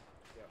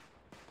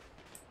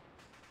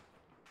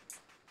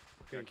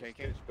 Okay,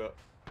 King? But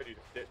pretty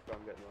stitch, but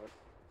I'm getting right.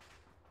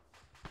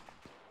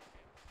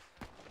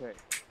 Okay.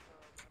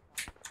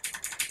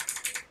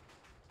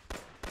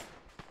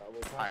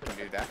 I can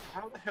do that.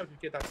 How the hell did you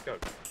get that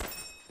scope?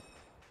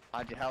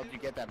 How'd you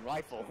get that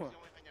rifle?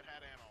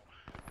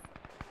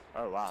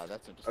 Oh wow,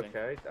 that's interesting.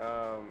 Okay,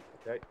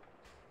 okay.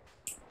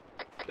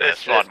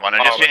 There's one.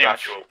 I just didn't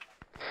Actual.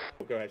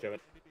 Go ahead, Joe.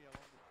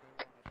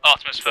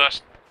 Artemis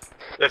first.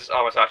 This is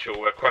Artemis Actual.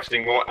 We're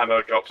requesting more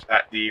ammo drops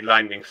at the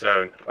landing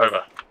zone.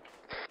 Over.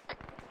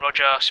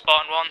 Roger,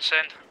 Spartan 1,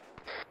 send.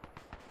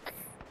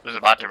 Was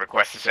about to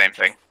request the same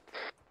thing.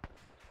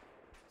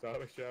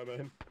 Sorry,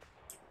 Sherman.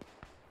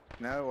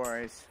 No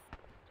worries.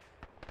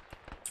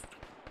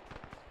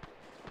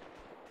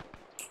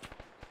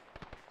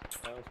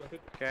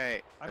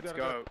 Okay, let's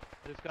go.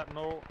 It's got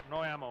no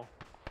ammo.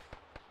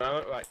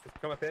 Right,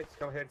 just come up here. Just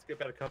come here. Just get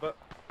better cover.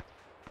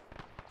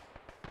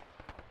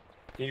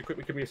 Can you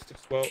quickly give me a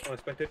well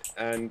unexpected?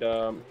 And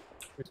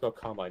we've got a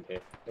carbine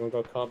here. Anyone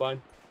got a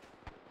carbine?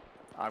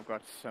 I've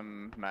got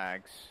some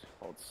mags.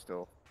 Hold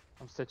still.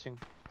 I'm stitching.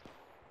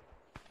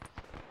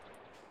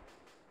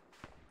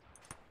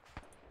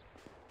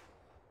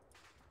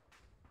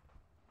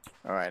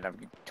 Alright, I've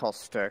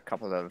tossed a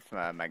couple of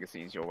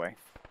magazines your way.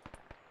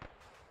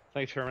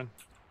 Thanks, Sherman.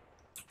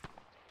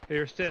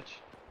 Here, Stitch.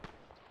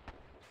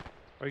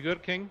 Are you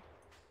good, King?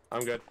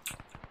 I'm good.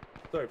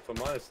 So, from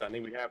my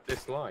understanding, we have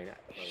this line at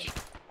the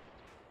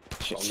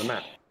moment. On the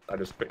map. I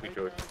just quickly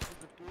drew it.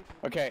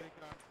 Okay,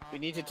 we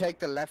need to take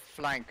the left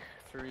flank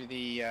through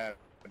the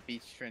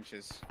beach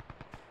trenches.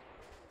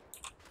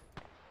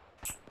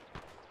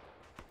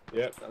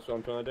 Yep, that's what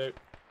I'm trying to do.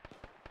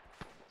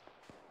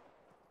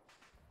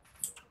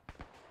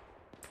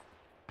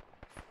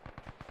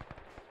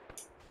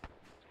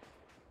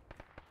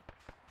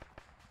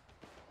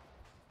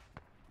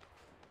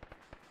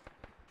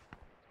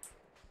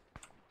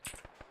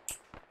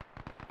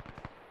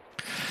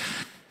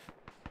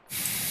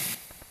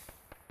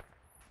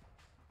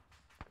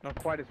 Not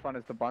quite as fun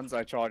as the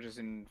bonsai charges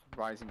in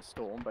Rising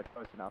Storm, but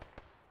close enough.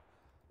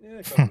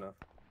 Yeah, close enough.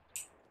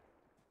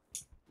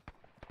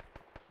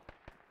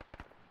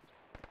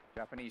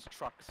 Japanese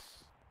trucks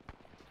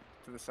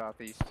to the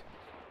southeast.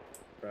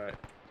 Right.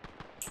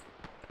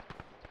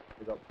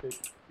 We got big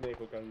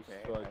naval guns.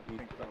 Okay, So I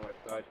think on the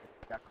left side.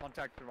 Yeah,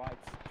 contact the right,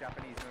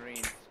 Japanese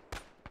Marines.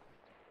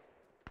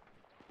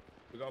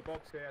 We got a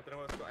box here. I don't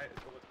know what's got it.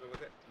 What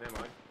was it? Never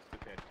mind.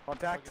 It's okay.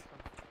 Contact.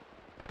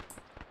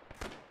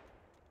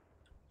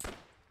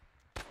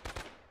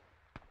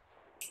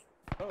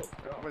 Oh,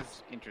 that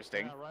was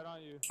interesting. Yeah, right on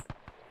you.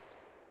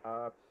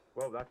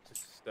 Well, that's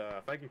just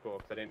thank you for.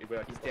 Cause I didn't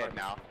realize he's dead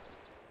now.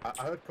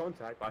 I heard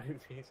contact, but I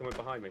didn't see someone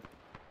behind me.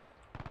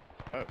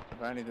 Oh,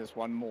 apparently there's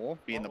one more.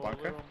 Be in the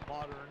bunker.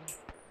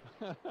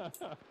 Modern.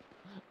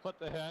 What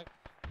the heck?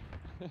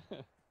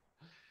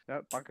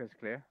 No, bunker's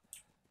clear.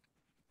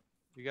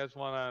 You guys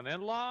want an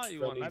in-law?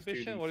 You want night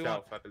vision? What do you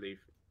want? I believe.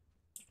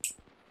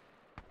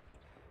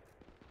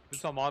 This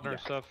is all modern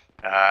stuff.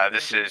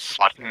 This is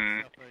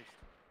Slutton.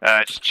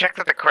 Just check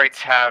that the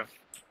crates have,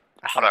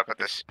 how do I put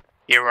this,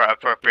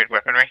 era-appropriate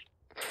weaponry.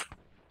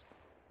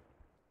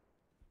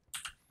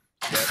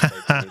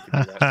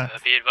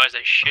 Be advised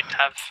they should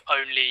have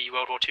only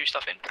World War II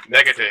stuff in.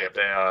 Negative,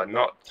 they are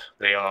not.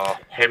 They are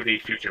heavily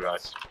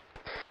futurized.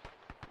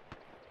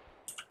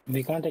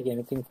 We can't take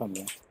anything from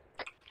here.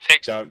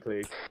 Fixed. Don't,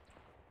 please.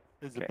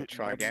 Okay,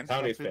 try again.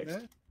 Town is fixed.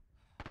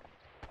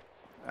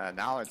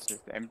 Now it's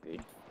just empty.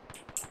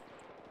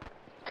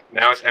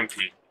 Now it's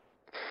empty.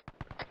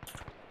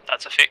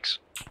 That's a fix.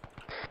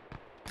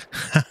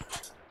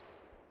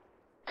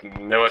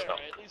 No, it's not.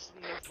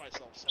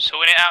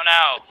 Sorting it out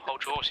now.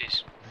 Hold your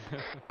horses.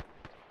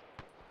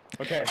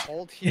 Okay,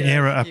 hold here.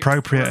 Era Keep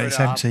appropriate, it it's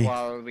up empty.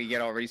 While we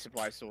get our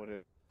resupply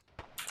sorted.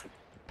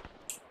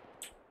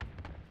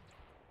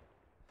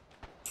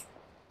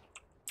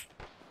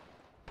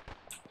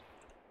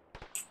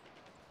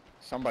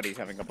 Somebody's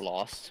having a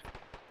blast.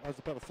 I was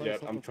about to say Yeah,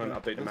 I'm trying to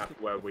update the map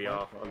where we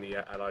are on the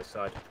Allied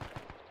side.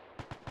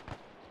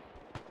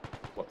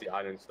 What the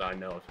islands that I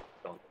know of.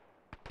 Gone.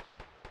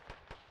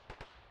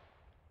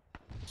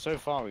 So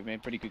far, we've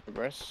made pretty good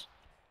progress.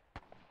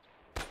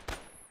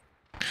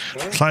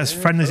 It's like there's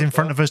friendlies in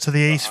front of us to the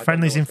east.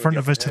 Friendlies in front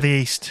of us to the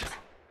east.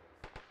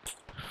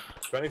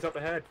 Friendlies up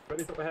ahead.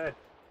 Friendlies up ahead.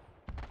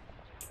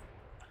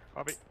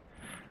 Copy.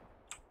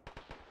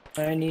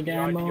 I need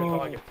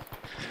ammo.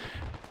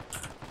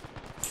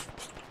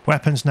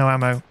 Weapons, no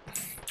ammo.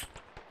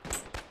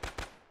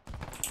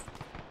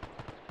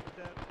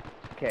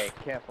 Okay,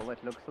 careful.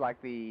 It looks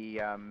like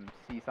the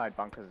seaside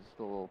bunkers are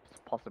still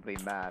possibly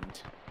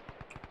manned.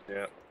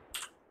 Yeah.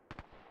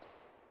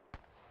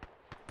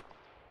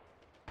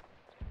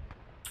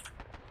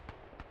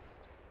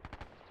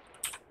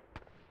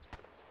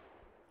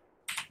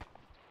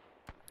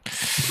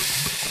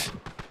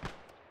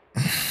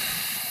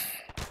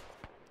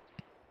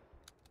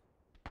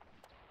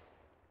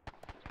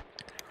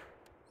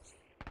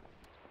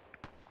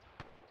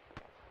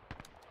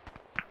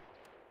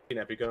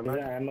 Have you got a Is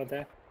there ammo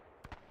there?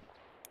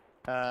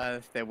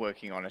 They're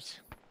working on it.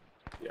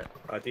 Yeah,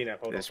 Dina,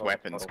 hold There's on,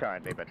 weapons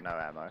currently, but no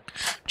ammo.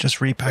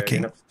 Just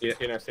repacking. Okay,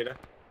 Dina, see that?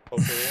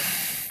 Hold still here.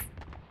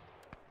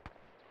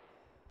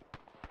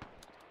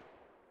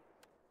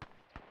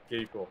 Here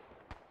you go.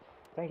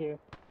 Thank you.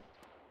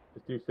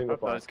 Just do single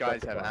Hope fire. those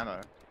guys second have fire.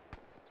 ammo.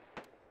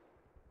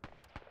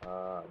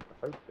 I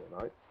hope so,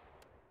 mate.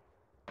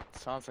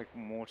 Sounds like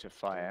mortar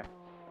fire.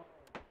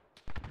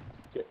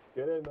 Get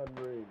in then,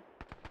 Marine.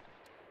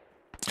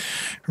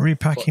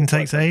 Repacking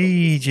takes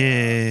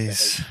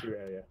ages. HQ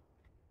area.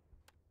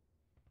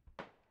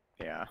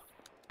 Yeah.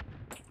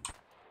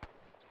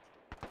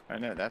 I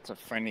know, that's a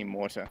friendly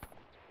mortar.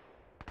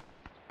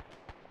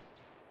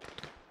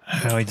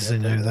 How does he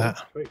know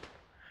that?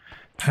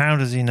 How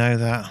does he know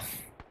that?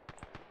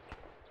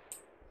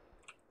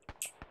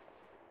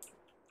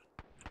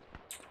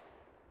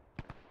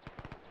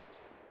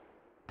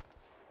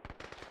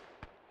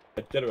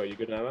 General, you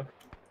good now?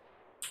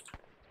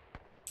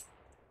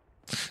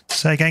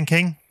 Say again,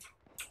 King?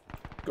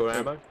 Good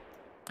ammo?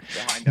 Behind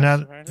us, No,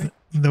 apparently.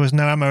 there was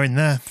no ammo in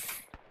there.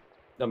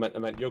 No, I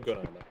meant you're good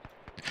ammo.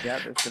 Yeah,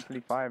 there's definitely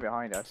fire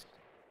behind us.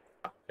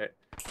 Okay.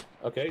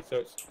 Okay, so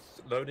it's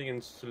loading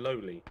in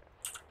slowly,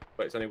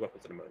 but it's only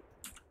weapons at the moment.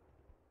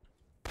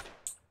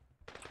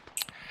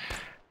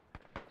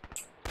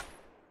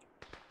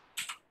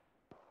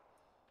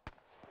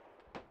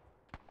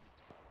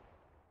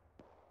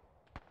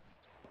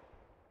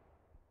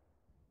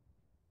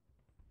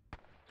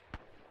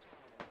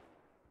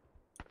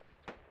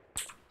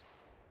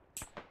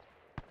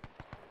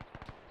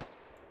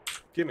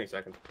 Give me a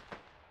second.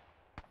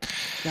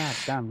 God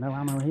damn, no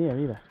ammo here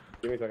either.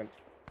 Give me a second.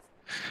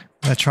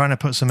 They're trying to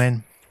put some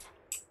in.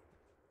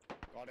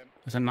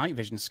 There's a night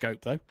vision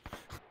scope though.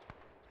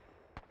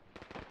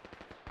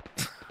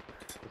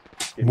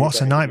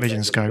 What's a night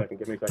vision scope?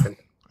 Give me a second.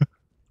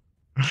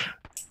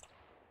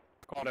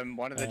 Got him.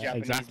 One of the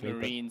Japanese exactly,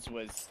 Marines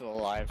was still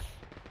alive.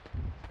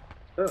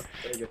 Oh,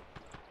 very good.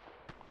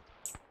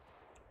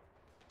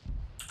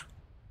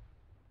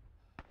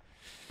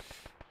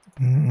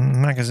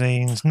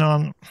 Magazines,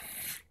 none.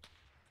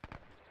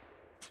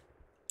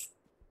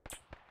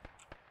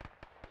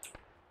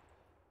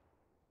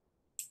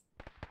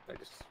 I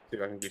just see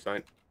if I can do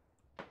something.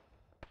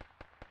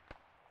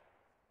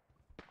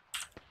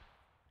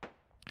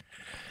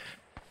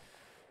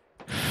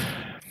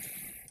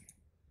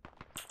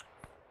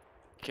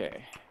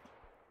 Okay.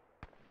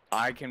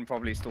 I can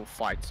probably still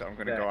fight, so I'm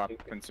gonna go up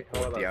and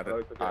support the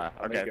other.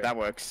 Okay, that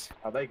works.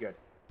 Are they good?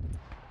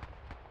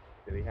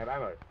 Do they have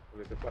ammo?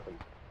 Or is it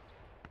weapons?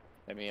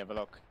 Let me have a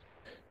look.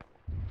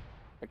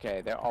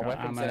 Okay, there are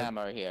weapons and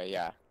ammo here,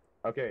 yeah.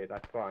 Okay,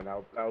 that's fine.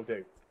 That'll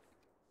do.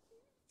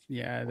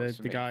 Yeah,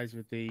 the guys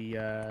with the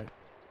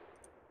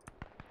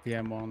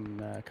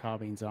M1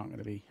 carbines aren't going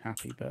to be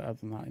happy, but other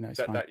than that, you know,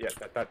 it's fine.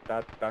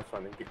 That's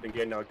fine. Then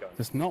get no gun.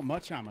 There's not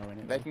much ammo in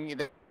it. They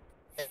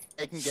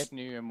can get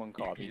new M1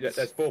 carbines.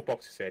 There's 4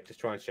 boxes here. Just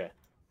try and share.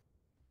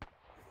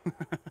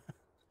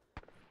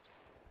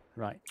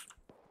 Right.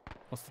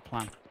 What's the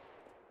plan?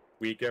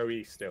 We go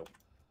east still.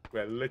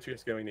 We're literally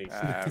just going east.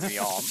 We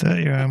are.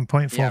 30 round,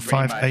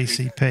 0.45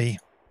 ACP.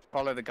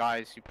 Follow the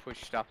guys who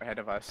pushed up ahead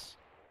of us.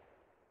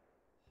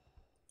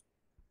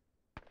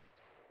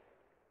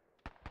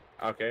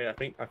 Okay, I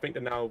think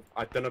that now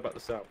I don't know about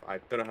the south. I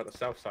don't know how the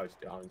south side of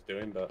the island's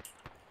doing, but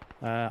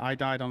I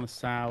died on the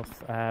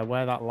south.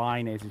 Where that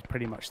line is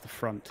pretty much the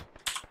front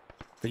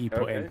that you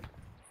put in.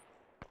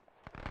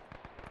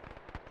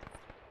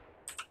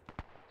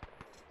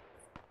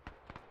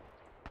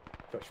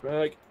 Touch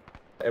mag.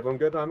 Everyone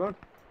good, ammo?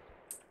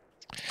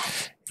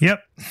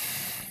 Yep.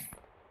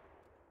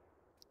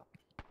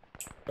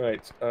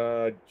 Right,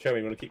 Joey,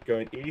 you want to keep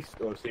going east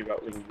or see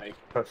what we can make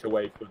push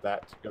away from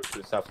that to go to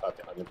the south side of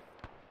the island?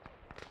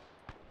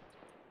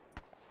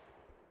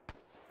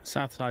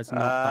 South side's not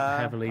that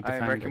heavily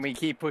defended. I reckon we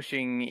keep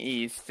pushing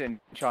east and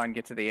try and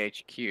get to the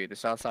HQ. The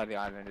south side of the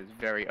island is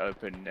very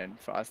open, and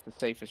for us, the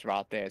safest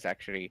route there is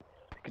actually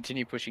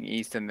continue pushing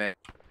east and then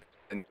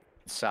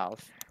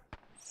south.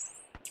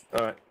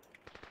 Alright.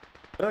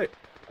 Right,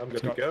 I'm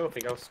good to go. I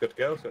think else is good to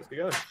go, so let's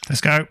go.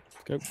 Let's go.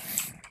 Go.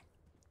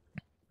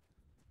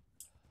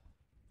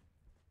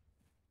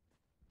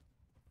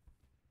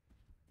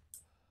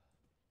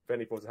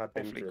 Friendly forces have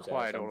been through this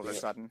area. Quiet all of a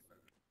sudden.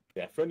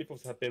 Yeah, friendly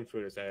forces have been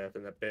through this area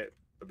and a bit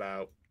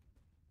about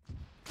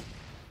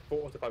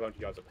 400 to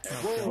 500 yards up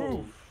ahead.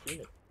 Whoa!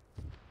 Shit.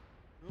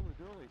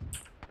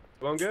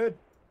 Everyone good?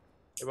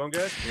 Everyone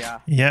good? Yeah.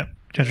 Yep.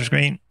 Judge's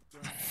green.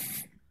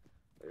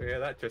 Yeah,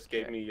 that just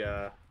gave me.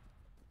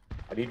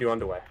 I need new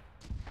underwear.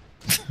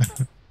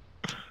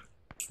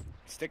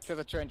 Stick to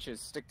the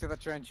trenches. Stick to the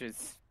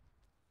trenches.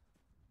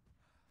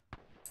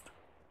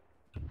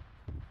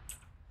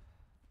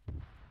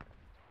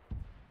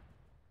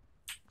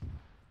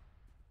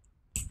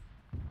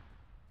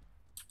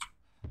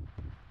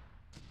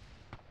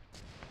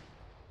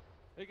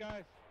 Hey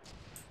guys.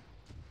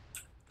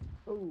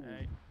 Oh.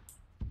 Hey.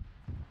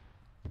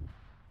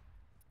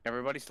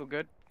 Everybody still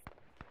good?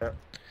 Yeah,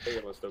 I think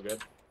everyone's still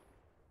good.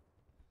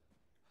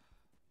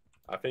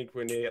 I think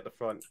we're near at the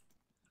front.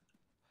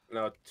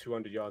 Now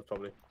 200 yards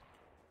probably.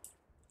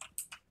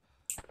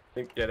 I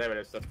think, yeah, there it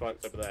is. The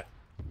front's over there.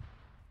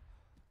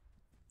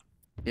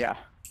 Yeah.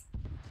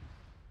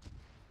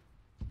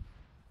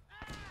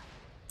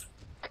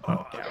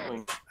 Oh.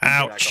 Yeah,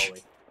 Ouch.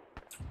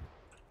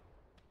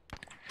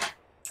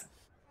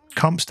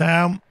 Comp's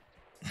down.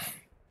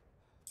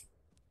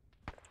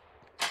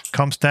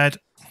 Comp's dead.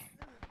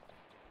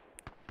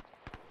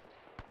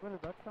 Where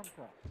did that come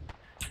from?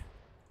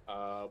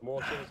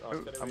 Mortars,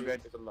 artillery,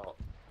 there's a lot.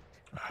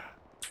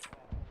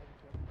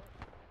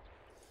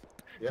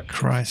 Yep.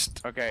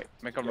 Christ. Okay,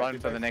 make a run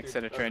for the next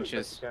set of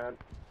trenches.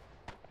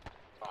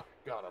 Oh,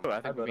 God, Oh,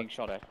 I think we're being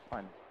shot at.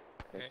 Fine.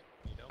 Okay,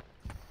 you know.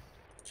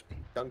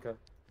 Dunker.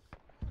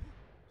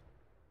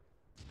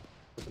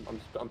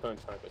 I'm putting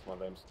time with my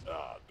limbs.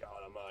 Oh,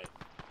 God, am I?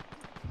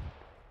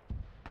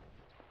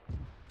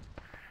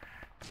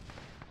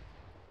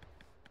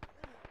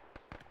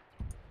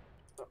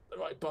 Not the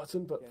right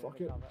button, but fuck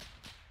it.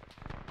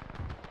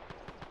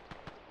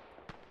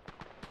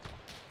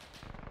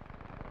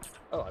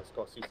 Oh, I just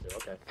got C2,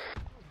 okay.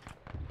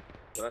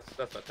 Well,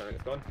 that's my turn,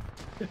 it's gone.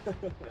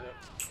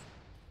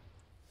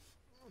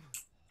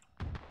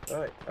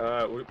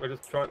 Alright, we're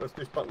just trying, let's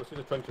do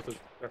the trenches as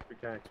best we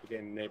can, because we're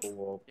getting naval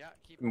war. Yeah,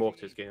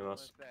 Mortars getting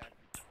us.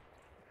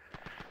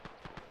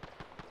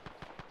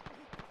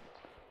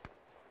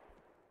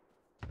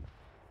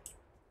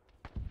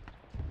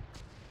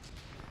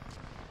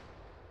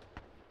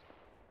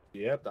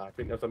 Yep, I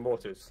think there's the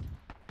mortars.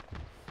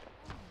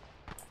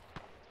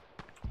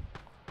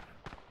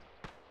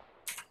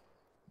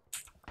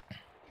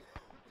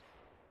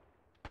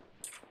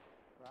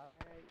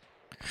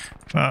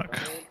 Fuck.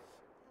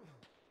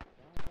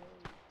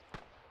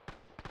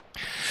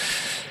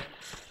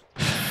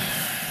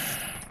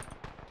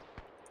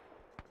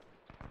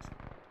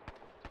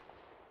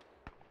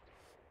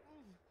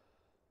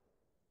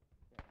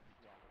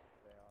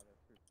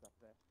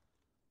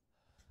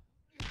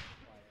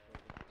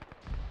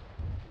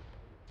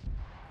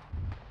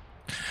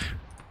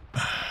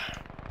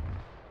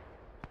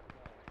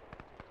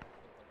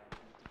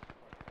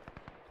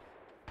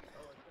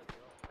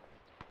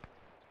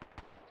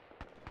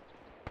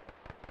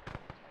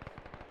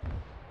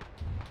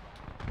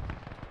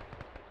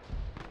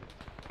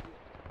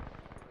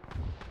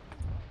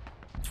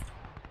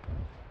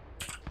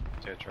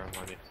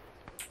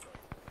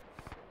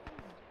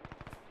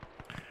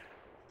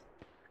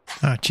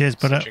 Ah, cheers,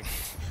 brother.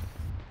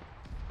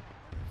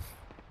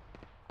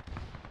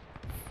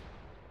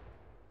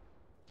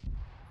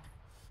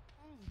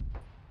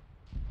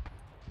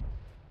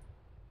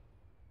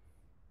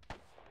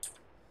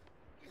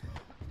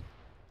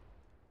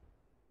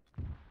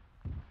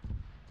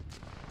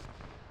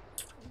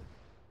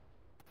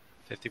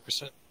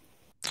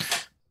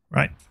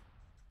 Right.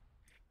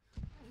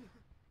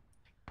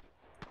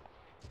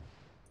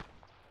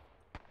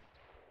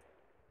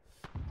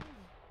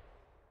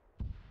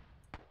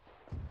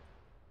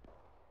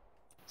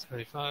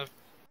 $75.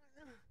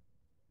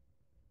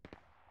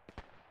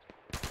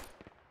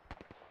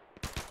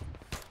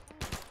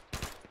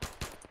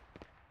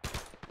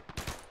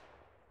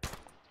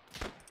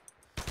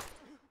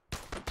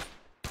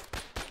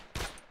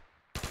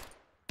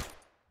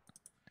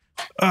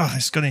 Oh,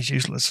 this gun is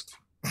useless.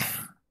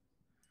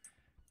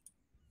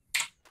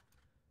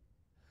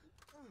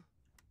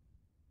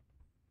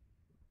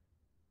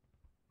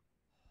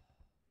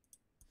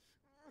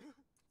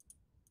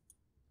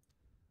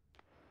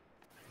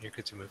 You're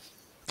good to move.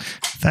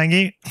 Thank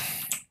you.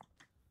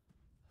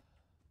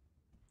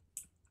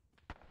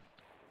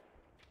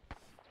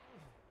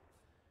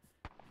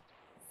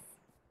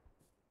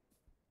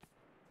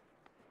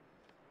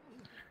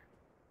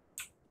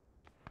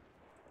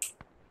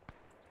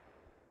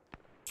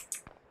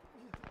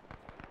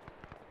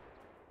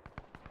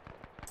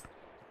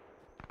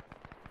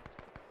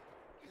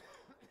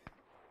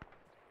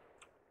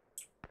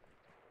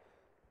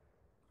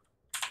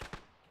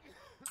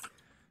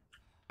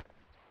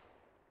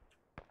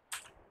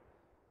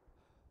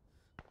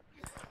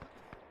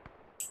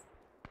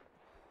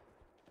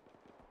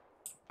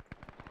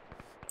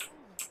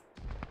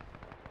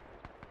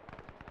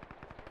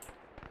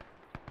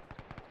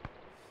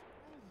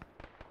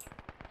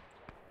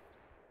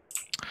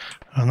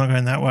 I'm not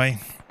going that way.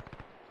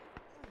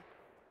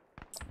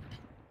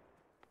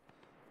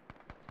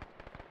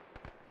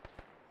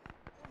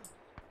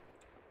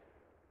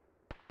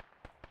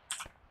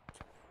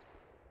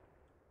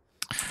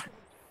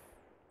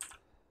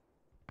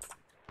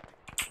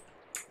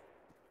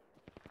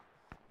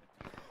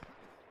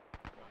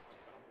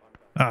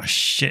 Oh,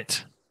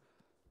 shit.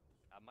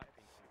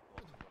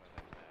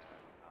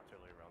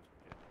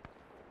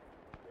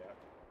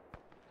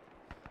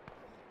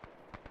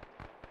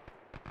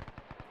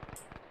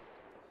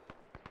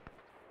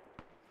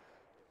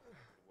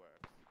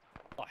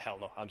 Oh, hell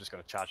no. I'm just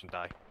going to charge and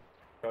die.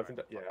 Yeah,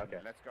 okay.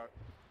 Let's go.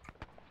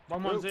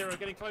 110,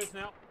 getting close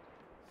now.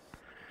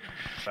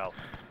 Well,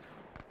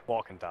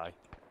 walk and die.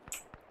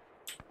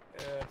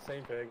 Yeah,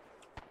 same thing.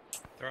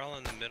 They're all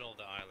in the middle of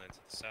the island to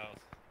the south.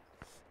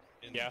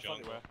 In the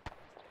jungle.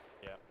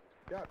 Yeah.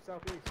 Yeah,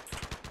 southeast.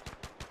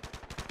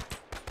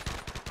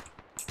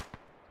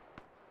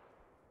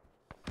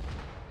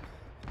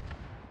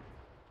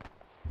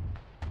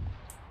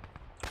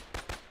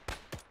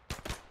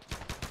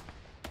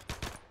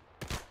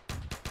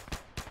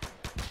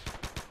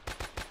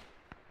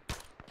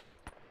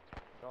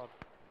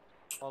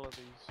 All of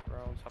these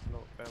rounds have no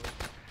failure.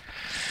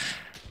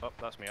 Oh,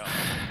 that's me up.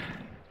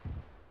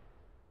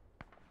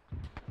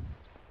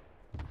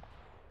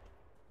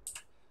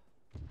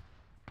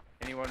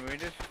 Anyone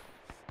wounded?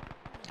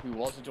 Who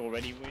wasn't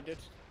already wounded?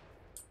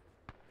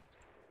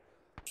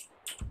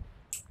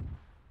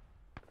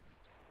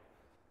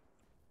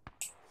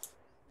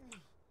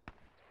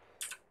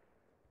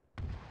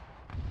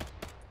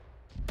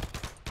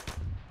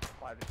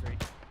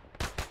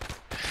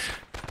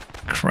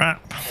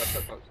 Crap.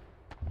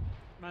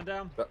 Man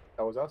down. That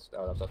was us?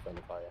 Oh, that was us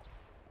friendly fire.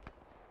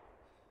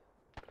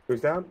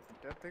 Who's down?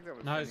 I don't think that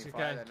was No, friendly it's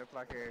fire. okay. That looked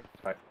like a...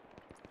 Right.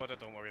 But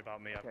don't worry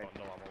about me, I've got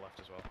no ammo left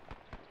as well.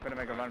 Gonna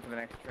make a run for the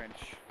next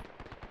trench.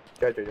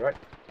 Jojo, you right?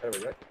 Over,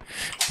 you right?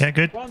 Yeah,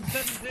 good.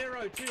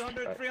 170,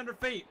 200, Right. 300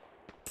 feet.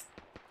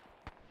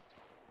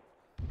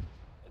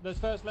 There's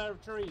first layer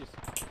of trees.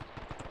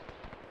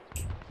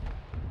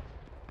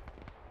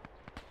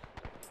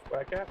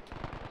 Where, Cap?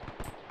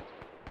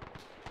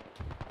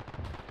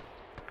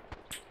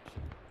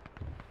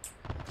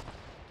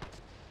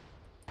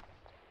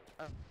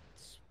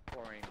 It's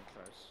pouring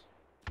close.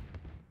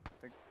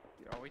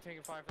 Are we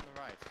taking fire from the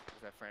right?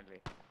 Is that friendly?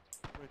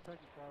 We're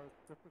taking fire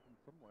different from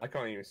somewhere. I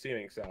can't even see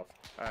anything south.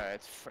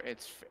 It's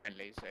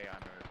friendly, so yeah, I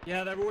know.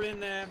 Yeah, they're all in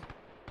there.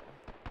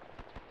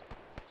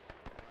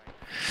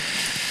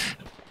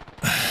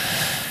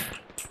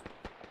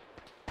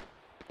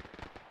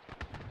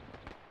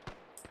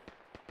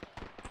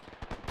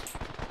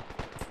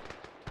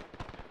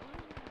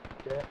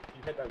 Yeah,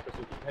 you head down,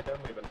 Crystal. You head down,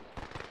 moving.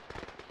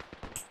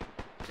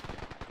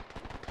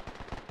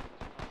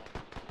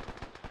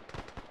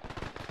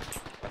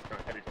 That's kind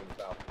of heavy from the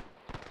south.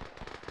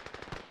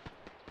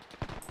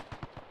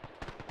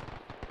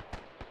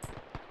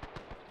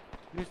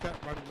 Who's that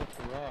running off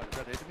the right? Is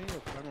that enemy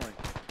or friendly?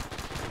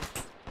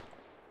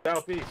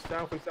 Southeast,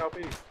 south and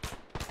southeast.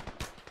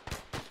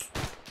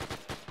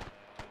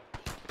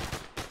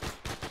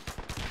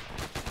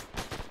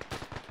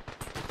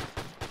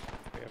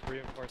 We have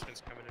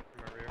reinforcements coming in from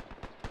our rear.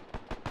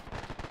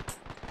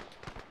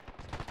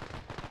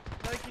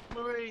 Naked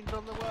Marines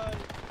on the way.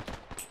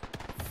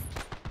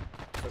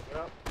 Look it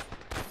up.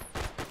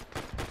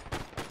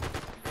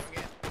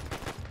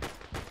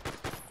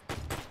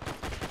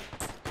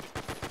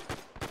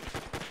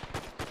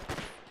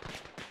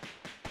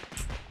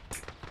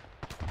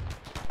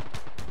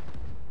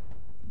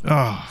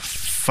 Oh,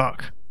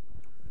 fuck.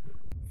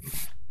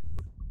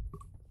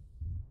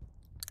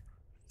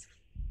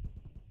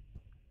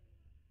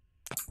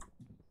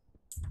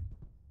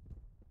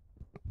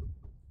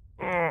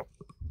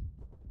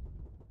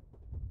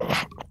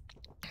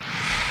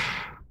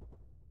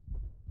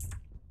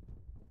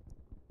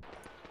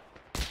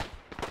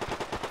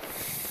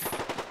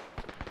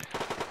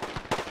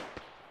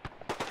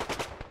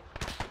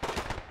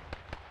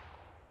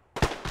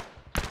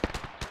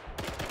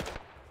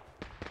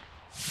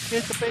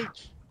 Hit the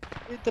beach.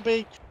 Hit the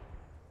beach.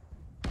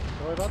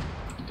 Sorry, bud.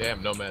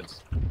 Damn, no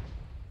meds.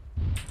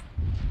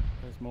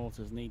 Those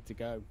mortars need to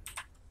go.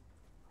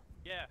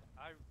 Yeah,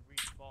 I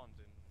respawned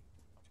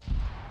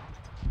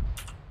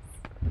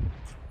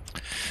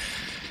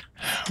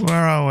in...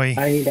 Where are we?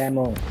 I need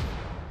ammo.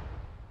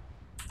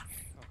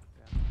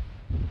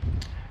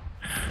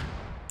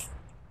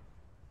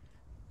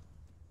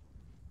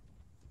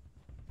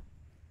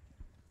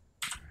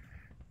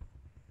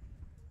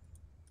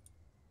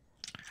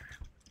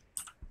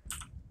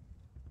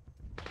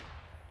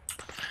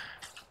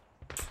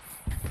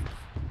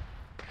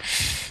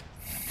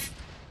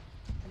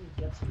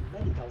 Get some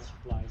medical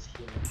supplies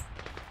here.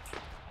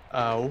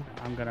 Oh.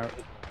 I'm gonna...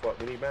 What,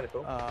 we need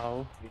medical?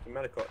 Oh. You can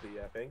medical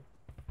the thing.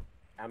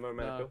 Ammo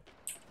medical.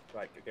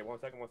 Right, okay, one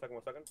second. What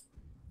happened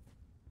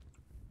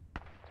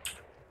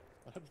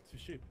to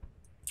ship?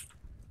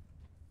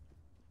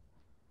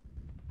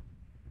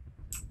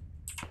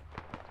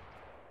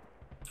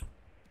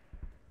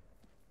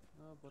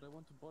 No, but I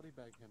want to body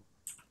bag him.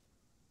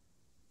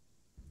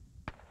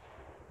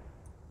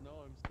 No,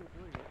 I'm still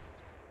doing it.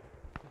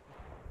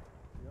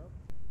 Yep.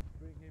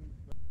 Bring him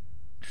back.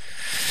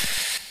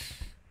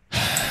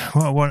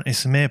 What I want is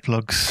some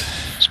earplugs.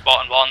 Spot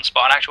on one,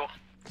 spot on actual.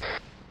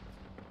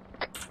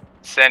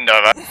 Send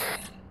over.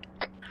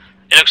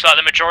 It looks like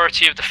the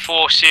majority of the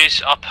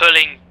forces are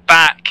pulling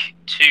back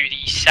to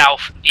the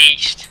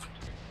southeast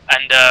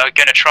and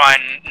going to try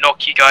and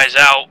knock you guys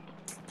out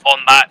on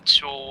that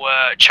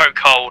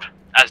chokehold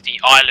as the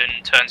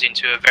island turns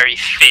into a very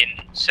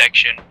thin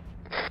section.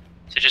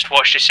 So just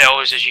watch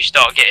yourselves as you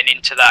start getting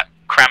into that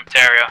cramped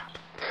area.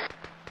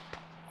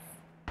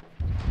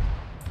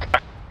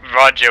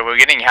 Roger, we're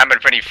getting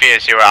hammered pretty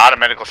fierce here. We're out of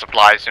medical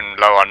supplies and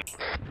low on.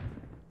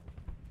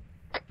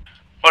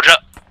 Roger.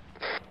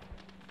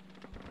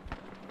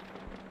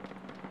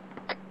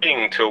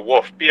 To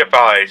Wolf, be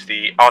advised,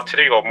 the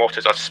artillery or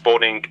mortars are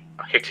spawning,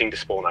 hitting the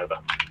spawn over.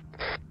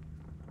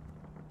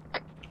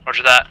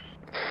 Roger that.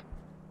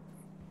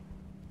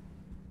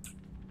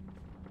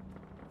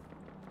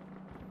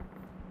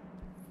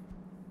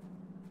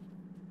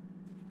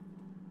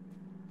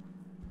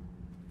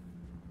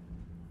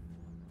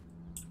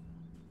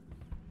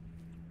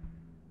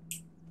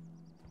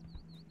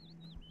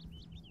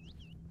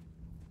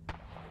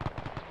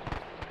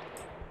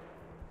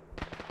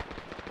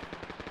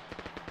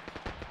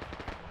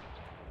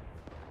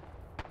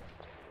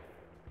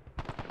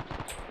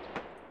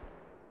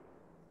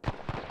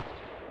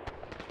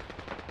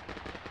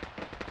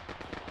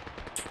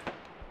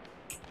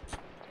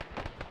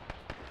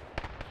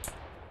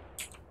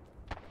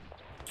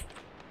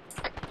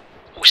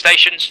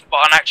 stations, but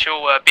on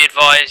actual, be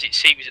advised, it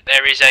seems that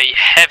there is a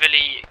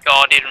heavily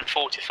guarded and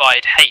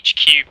fortified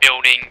HQ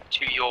building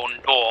to your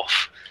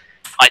north,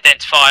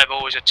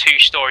 identifiable as a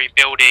 2-story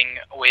building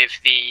with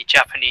the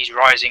Japanese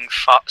rising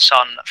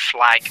sun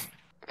flag.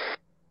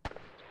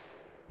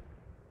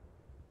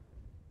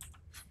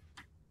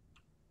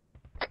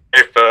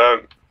 If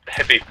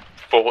heavy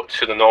fort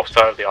to the north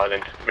side of the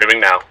island, moving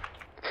now.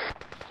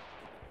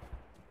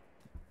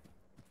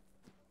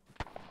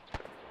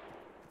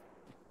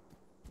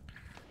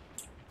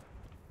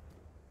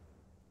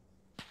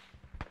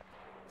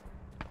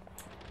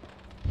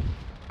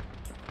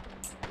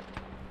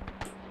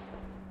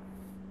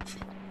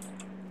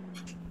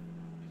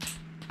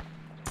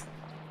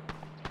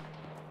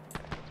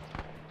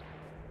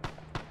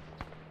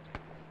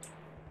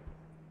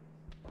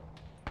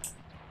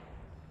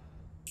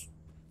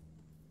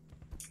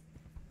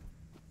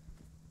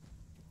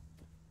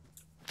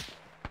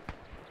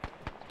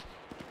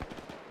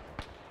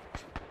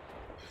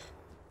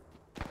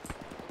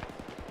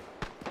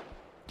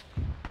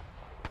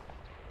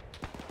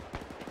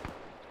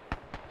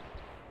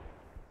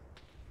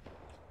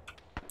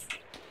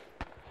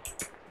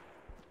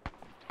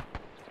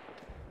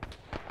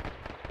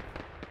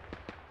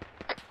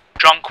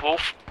 Drunk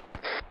Wolf.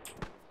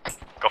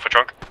 Go for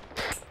drunk.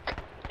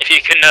 If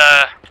you can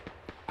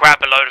grab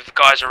a load of the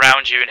guys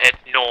around you and head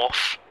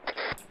north,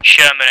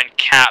 Sherman and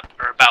Cap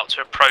are about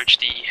to approach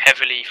the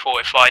heavily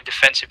fortified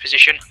defensive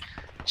position,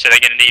 so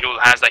they're going to need all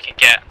the hands they can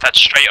get. That's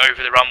straight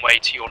over the runway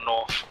to your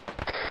north.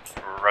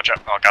 Roger,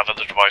 I'll gather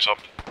the device up.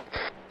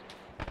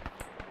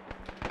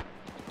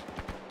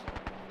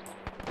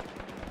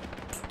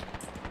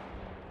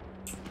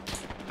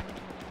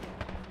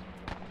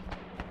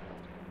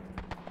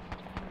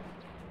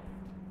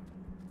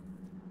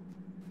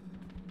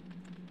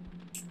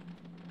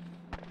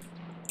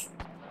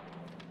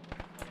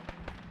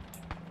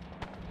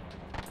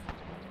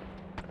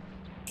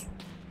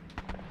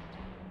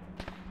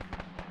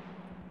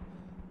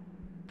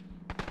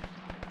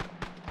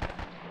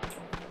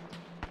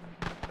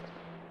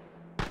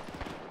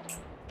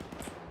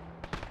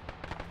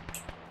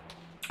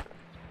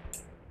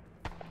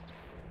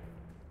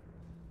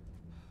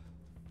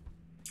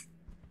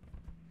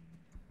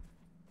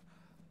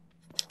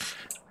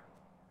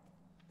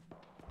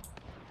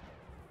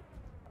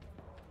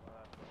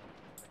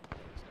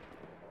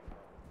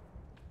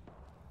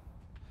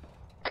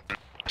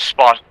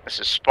 This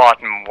is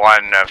Spartan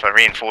 1 for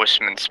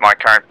reinforcements. My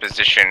current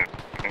position,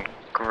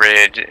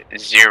 grid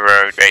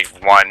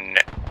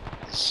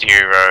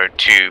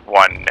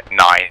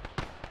 0810219.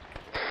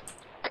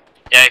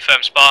 Yeah,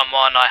 firm Spartan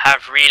 1, I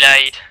have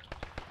relayed.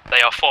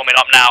 They are forming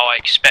up now. I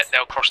expect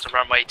they'll cross the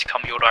runway to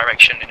come your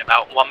direction in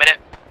about 1 minute.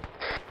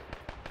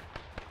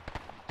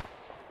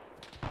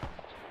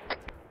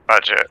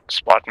 Roger,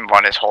 Spartan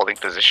 1 is holding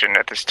position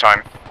at this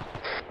time.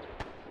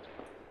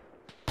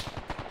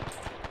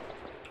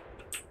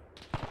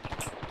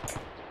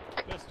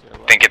 I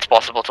think it's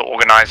possible to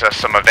organize us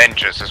some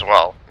Avengers as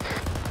well.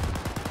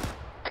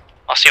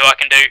 I'll see what I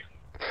can do.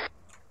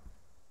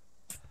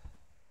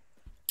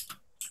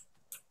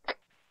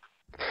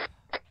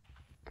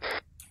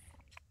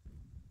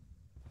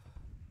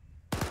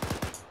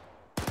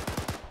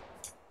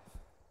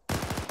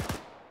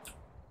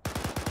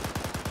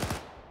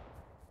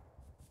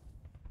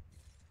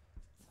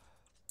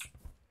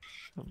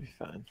 I'll be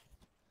fine.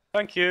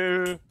 Thank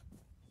you.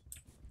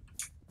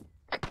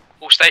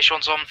 All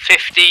stations on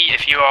 50.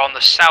 If you are on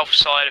the south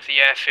side of the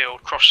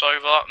airfield, cross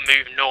over,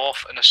 move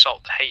north and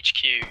assault the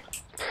HQ.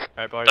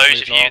 Right, boys,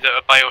 Those of you that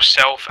are by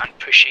yourself and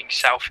pushing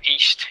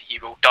southeast, you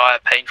will die a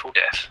painful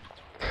death.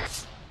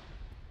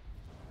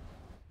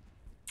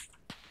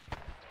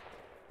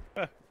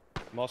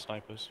 More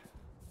snipers.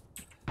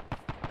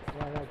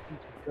 Got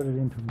it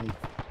into me.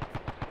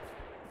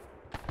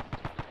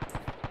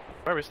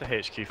 Where is the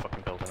HQ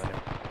fucking building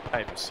anyway? I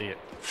can't even see it.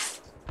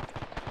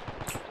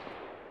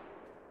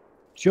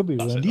 Should be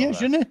around here,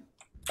 shouldn't it?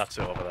 That's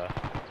it over there.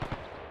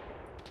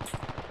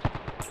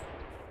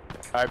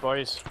 Alright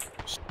boys,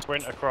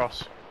 sprint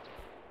across.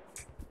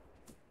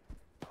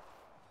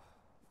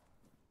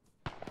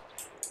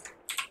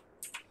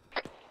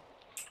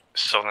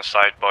 Southern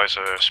side boys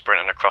are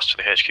sprinting across to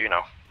the HQ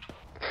now.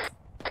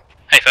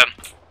 Hey firm.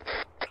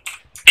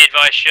 Be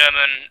advised,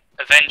 Sherman,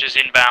 Avengers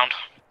inbound.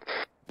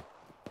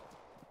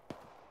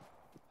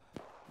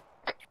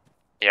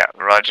 Yeah,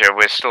 roger,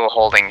 we're still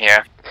holding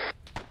here.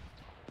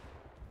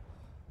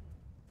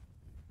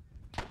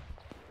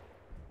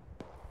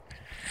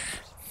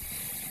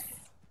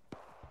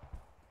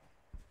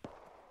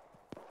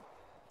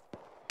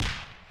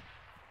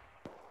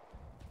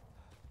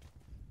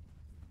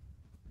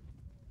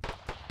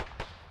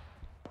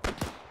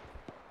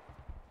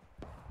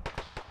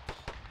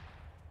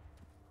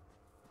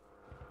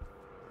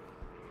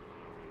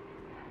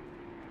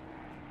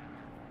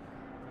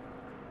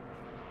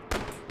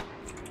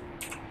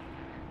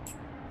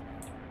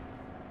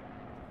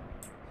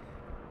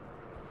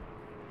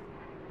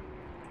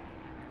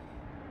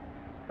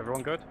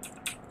 Everyone good?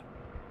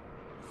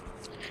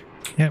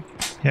 Yep.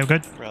 Yeah,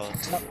 good.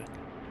 Relatively.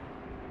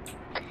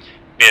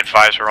 Be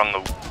advised, we're on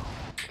the.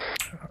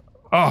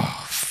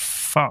 Oh,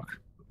 fuck.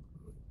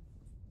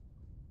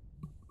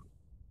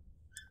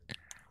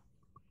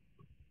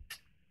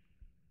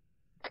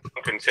 I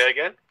couldn't say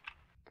again.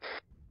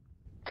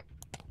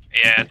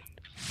 Yeah,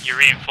 your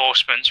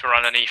reinforcements were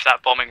underneath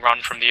that bombing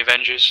run from the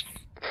Avengers.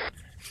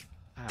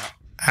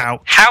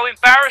 Ow. How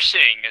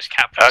embarrassing, as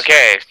Captain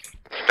Okay,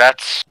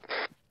 that's.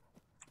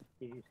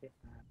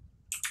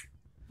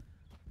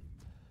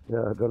 Yeah,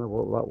 I don't know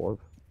what that was.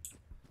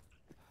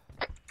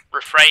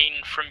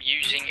 Refrain from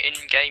using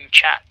in-game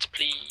chat,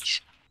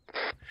 please.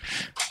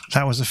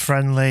 That was a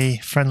friendly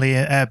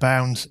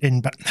airbound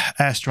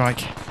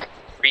airstrike.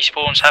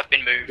 Respawns have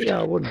been moved. Yeah,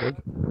 I wondered.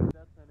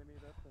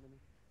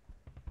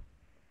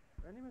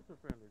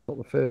 Not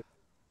the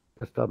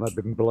first time I've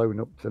been blown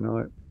up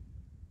tonight.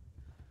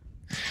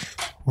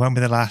 Won't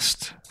be the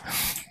last.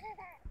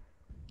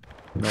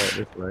 Not at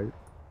this rate.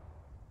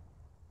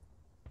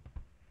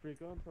 3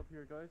 guns up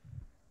here, guys.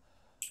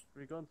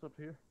 3 guns up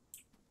here.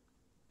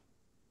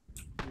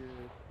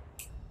 Yeah.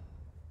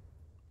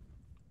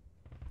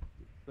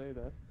 Say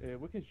that.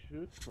 We can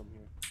shoot from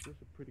here.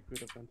 There's a pretty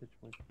good advantage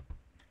point.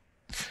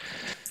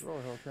 Roll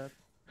Hellcat.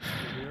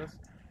 You hear us?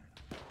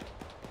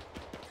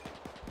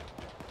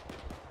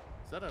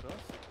 Is that at us?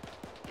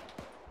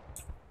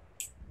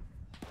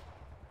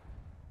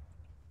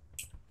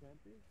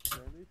 Can't be.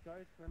 Friendlies,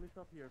 guys. Friendlies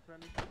up here.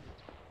 Friendlies up here.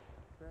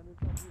 Friendlies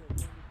up here.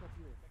 Friendlies up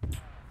here.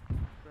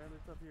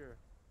 Friendlies up here.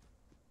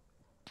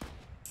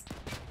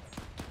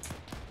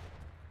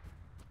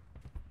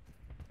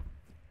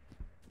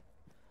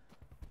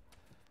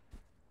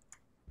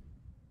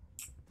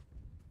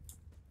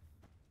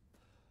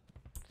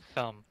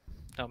 Some.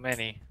 Not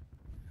many.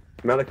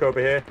 Malico over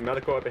here.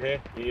 Malico over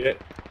here. You need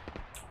it.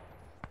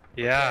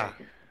 Yeah.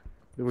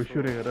 They were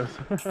shooting at us.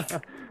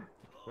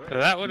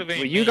 That would have been.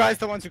 Were you guys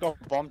the ones who got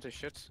bombed to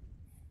shit?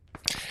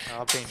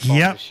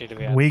 Yep,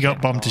 we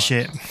got bombed to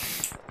shit.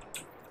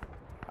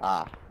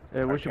 Ah.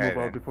 Yeah, we should okay, move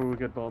out then. before we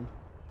get bombed.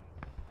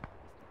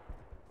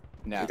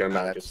 No, Go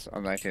mad. that's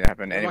unlikely to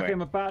happen I anyway. gave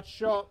him a bad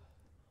shot.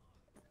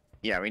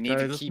 Yeah, we need Guys,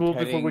 to let's keep move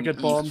before heading we get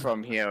east bombed.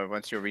 from here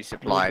once you're Move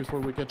resupplied. before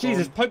we get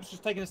Jesus, bombed. Pope's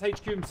just taking his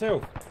HQ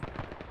himself.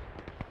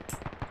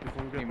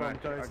 Before we Pretty get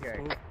much. bombed, guys. let's Okay.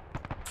 move.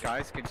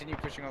 Guys, continue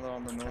pushing on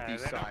the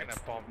northeast they're not side.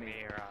 gonna bomb me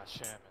or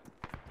Sherman.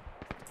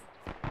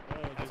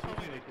 Oh, they That's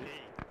probably should the make key.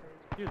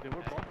 it. Dude, they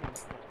were bombing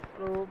us.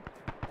 So,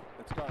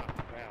 Let's go. Wow.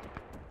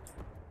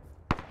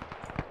 I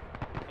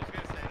was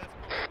gonna say that's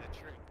probably the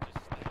trick. Just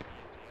stay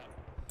near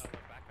the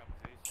other backup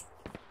position.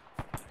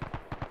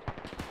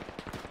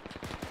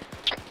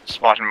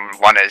 Spartan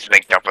 1 is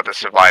linked up with the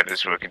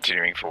survivors who are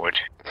continuing forward.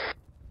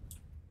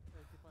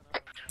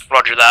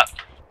 Roger that.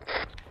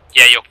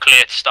 Yeah, you're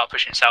clear to start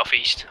pushing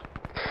southeast.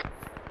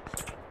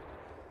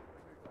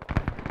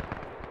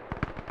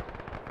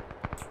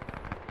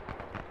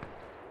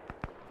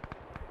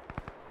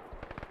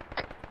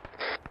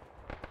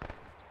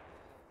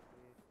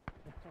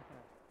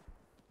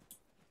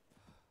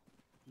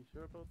 you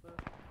sure about that?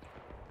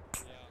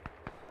 Yeah.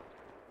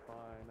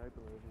 Fine, I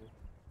believe you.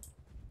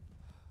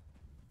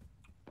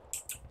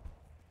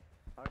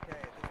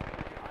 Okay, at this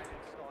point the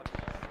island starts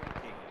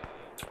shrinking.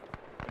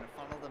 Gonna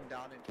funnel them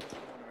down into the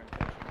corner and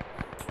push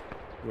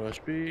them. Rush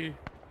B.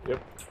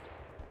 Yep.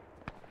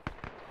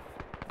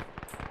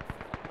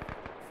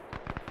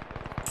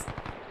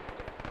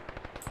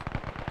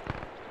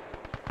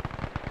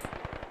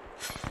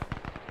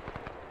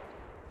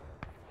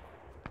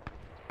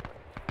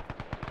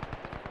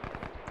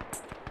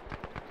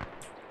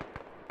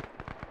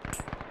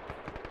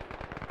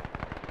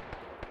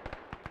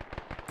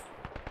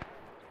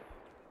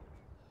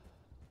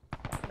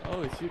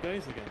 Oh, it's you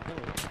guys again.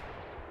 Hello.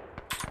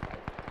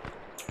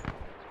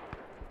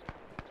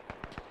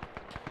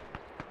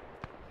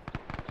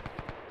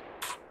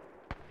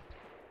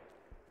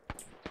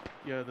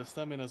 Yeah, the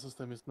stamina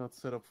system is not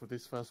set up for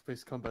this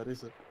fast-paced combat,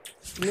 is it?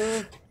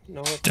 No,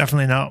 no.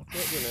 Definitely not.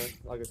 But, you know,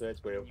 like I said,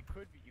 it's real. You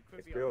could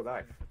It's be real on the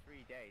life. island for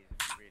 3 days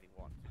if you really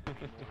want. Be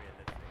more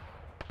realistic.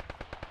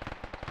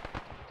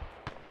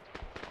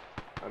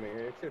 I mean,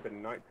 it should have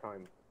been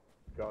nighttime.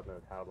 God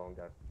knows how long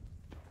ago.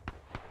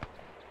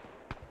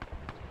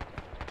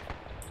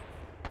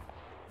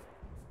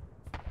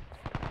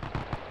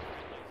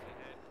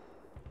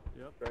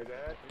 Yep. Right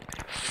there.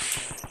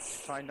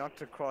 Try not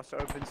to cross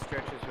open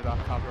stretches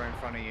without cover in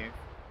front of you.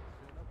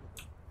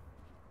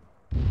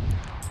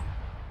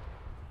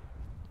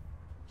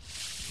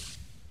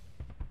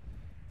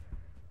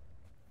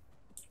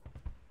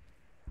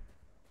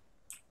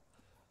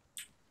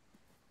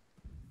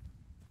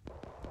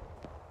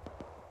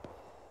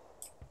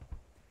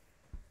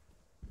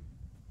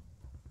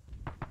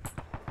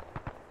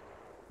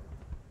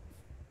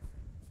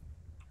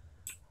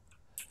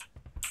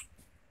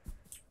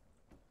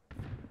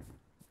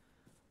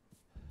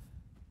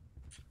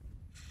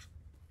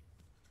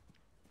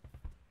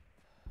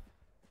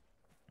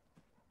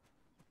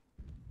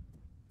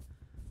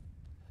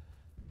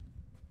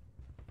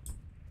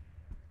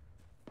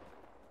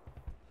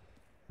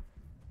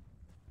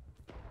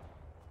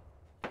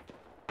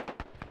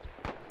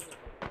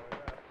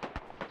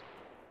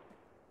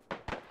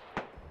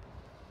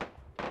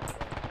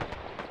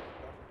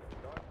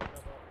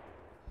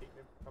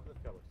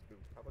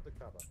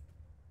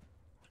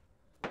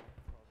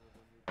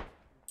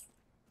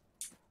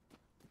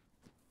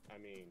 I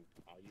mean,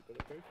 are you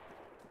bulletproof?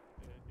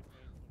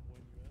 Depends on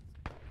when you ask.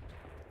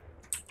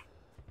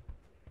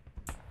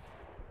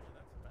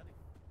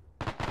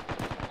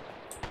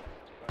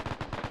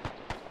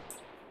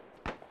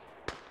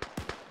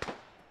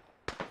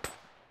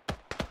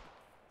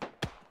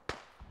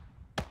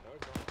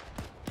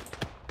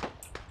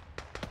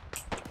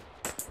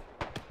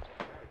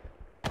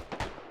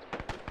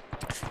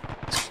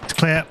 It's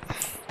clear.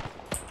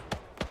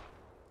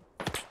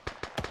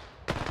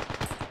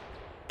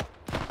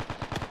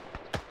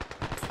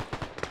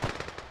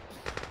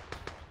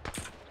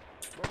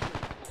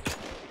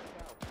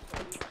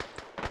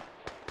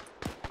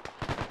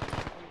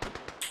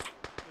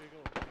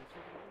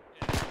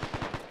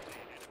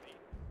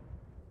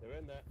 They're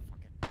in there.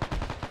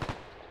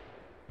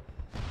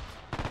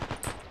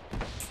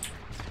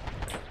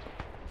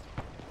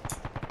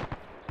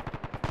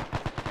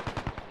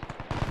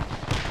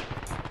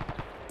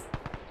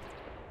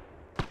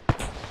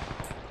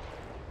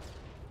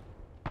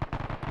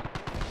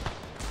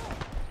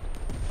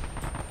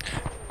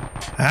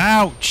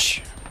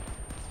 Ouch!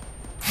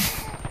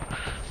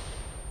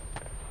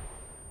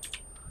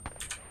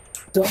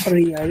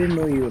 Sorry, I didn't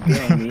know you were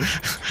behind me.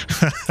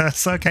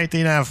 It's okay,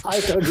 DNAV. I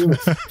thought you were...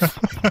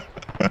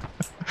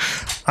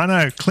 I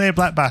know, clear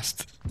black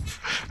bast.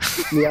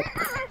 Yep.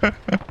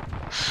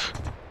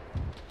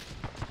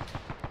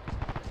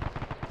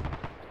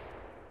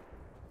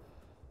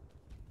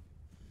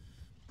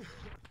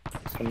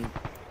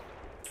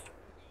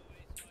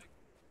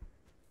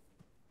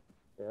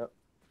 Yep.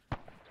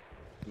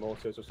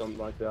 Mortars or something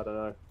like that, I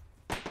don't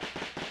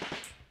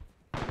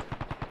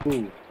know.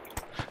 Ooh.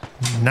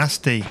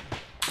 Nasty.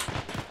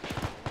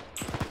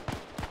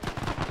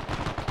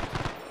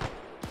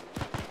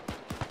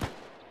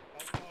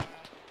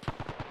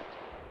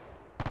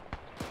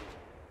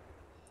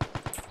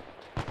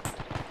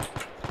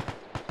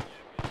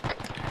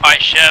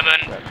 Alright,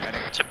 Sherman,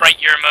 to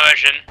break your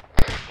immersion,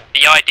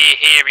 the idea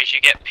here is you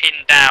get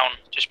pinned down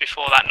just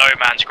before that no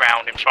man's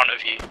ground in front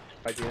of you.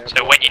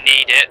 So when you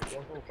need it,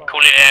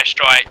 call in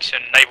airstrikes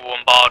and naval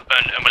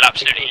bombardment and we'll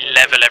absolutely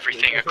level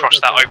everything across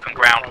that open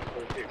ground.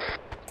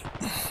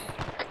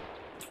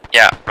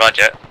 Yeah,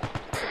 roger.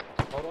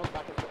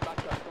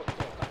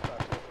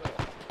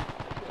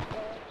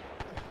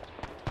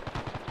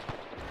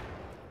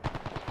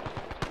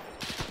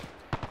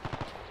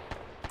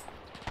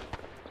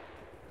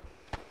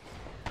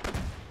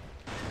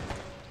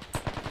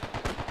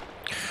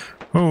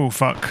 Oh,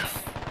 fuck.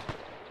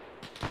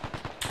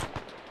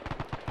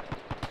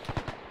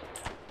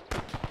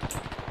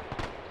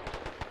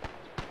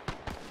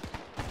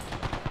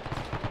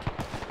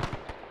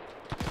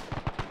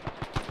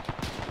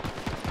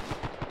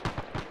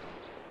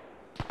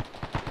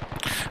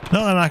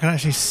 Not that I can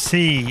actually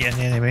see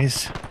any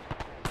enemies.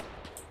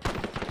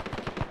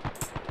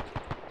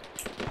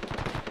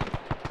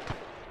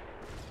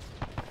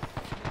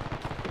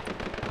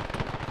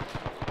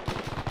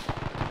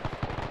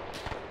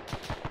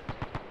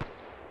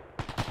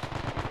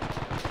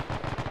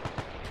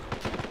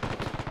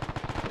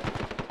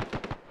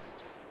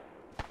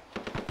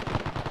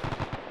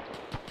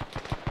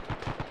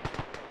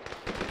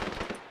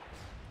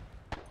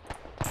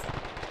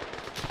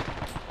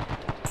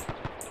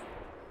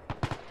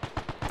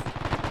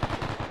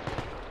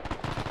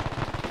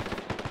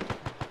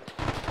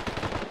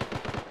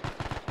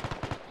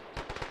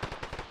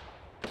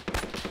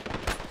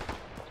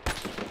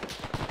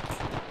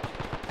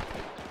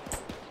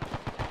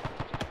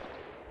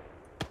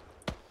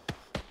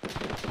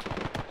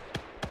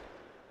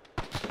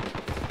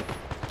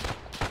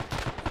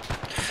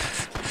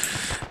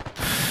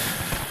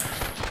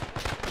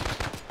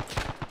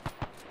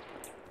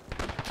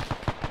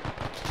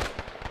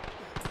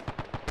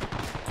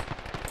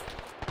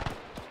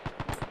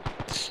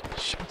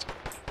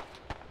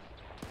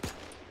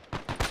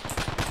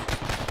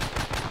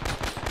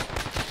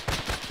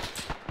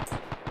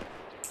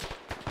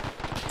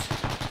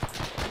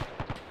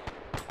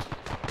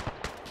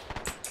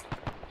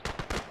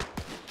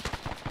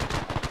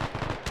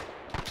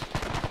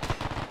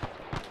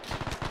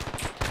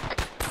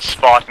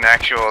 Spartan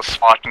actual,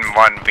 Spartan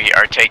 1, we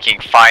are taking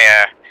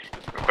fire.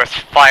 Request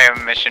fire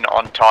mission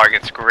on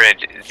targets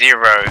grid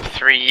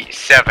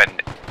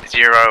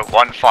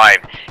 037015.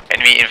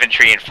 Enemy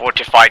infantry in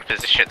fortified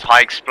positions,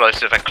 high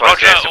explosive and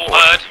close air support. Roger,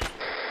 all heard.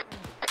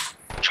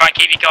 Try and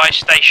keep you guys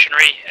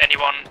stationary.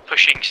 Anyone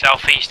pushing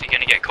southeast are going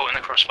to get caught in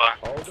the crossfire.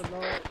 Hold the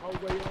line,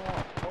 hold where you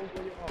are, hold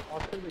where you are.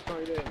 Artillery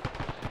coming in.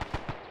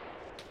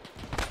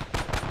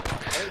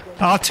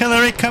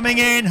 Artillery coming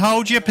in,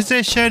 hold your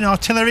position,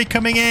 artillery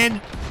coming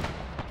in.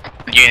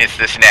 Units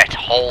this net,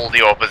 hold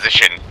your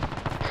position.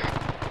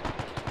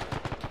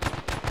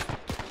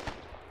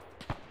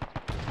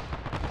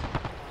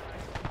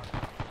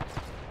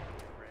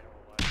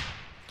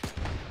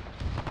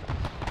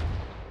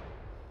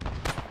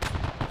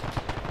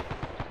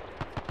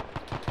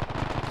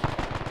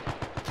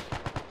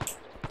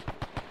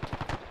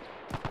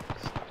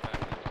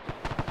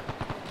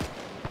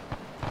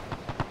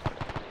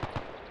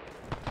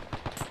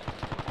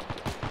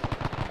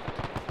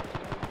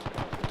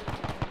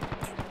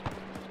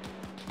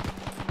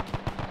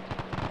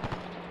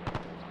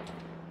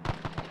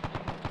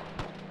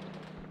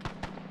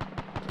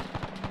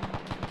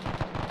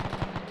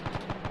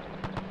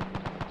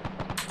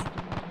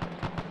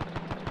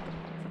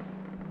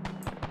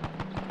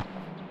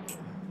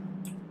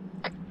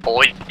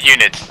 All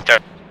units, tell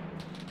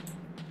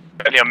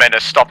your men to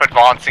stop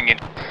advancing in.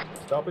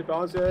 Stop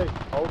advancing.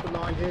 Hold the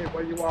line here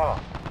where you are.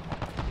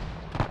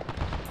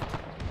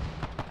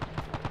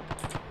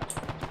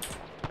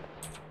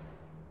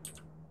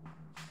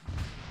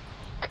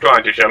 Try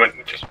and do, gentlemen.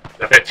 Just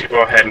a bit too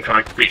far ahead and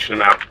try and reach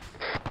them out.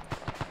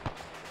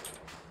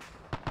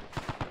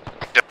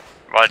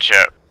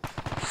 Roger.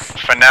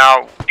 For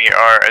now, we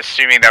are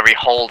assuming that we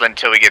hold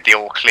until we get the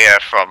all clear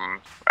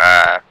from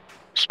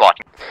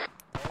Spartan.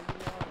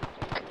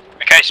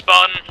 Okay,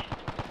 Spartan.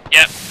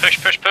 Yeah,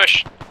 push, push,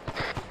 push.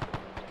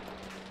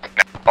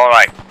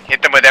 Alright,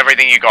 hit them with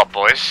everything you got,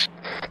 boys.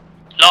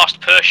 Last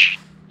push.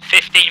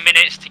 15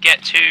 minutes to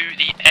get to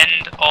the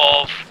end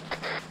of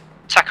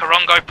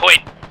Takarongo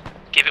Point.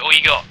 Give it all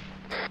you got.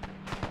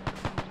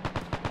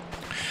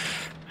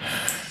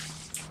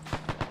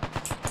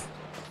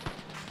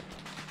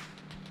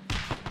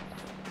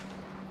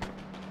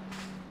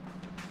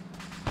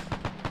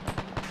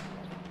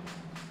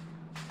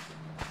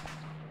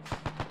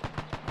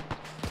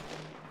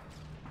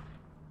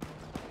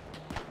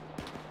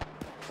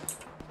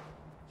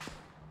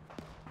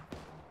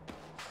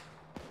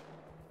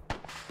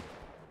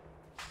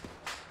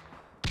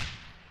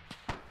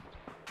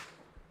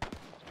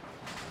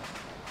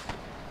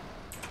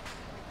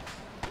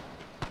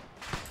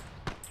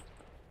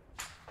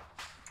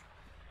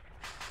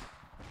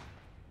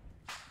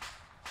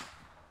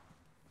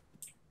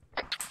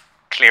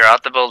 Clear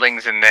out the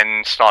buildings and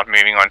then start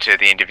moving on to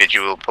the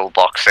individual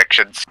pillbox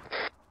sections.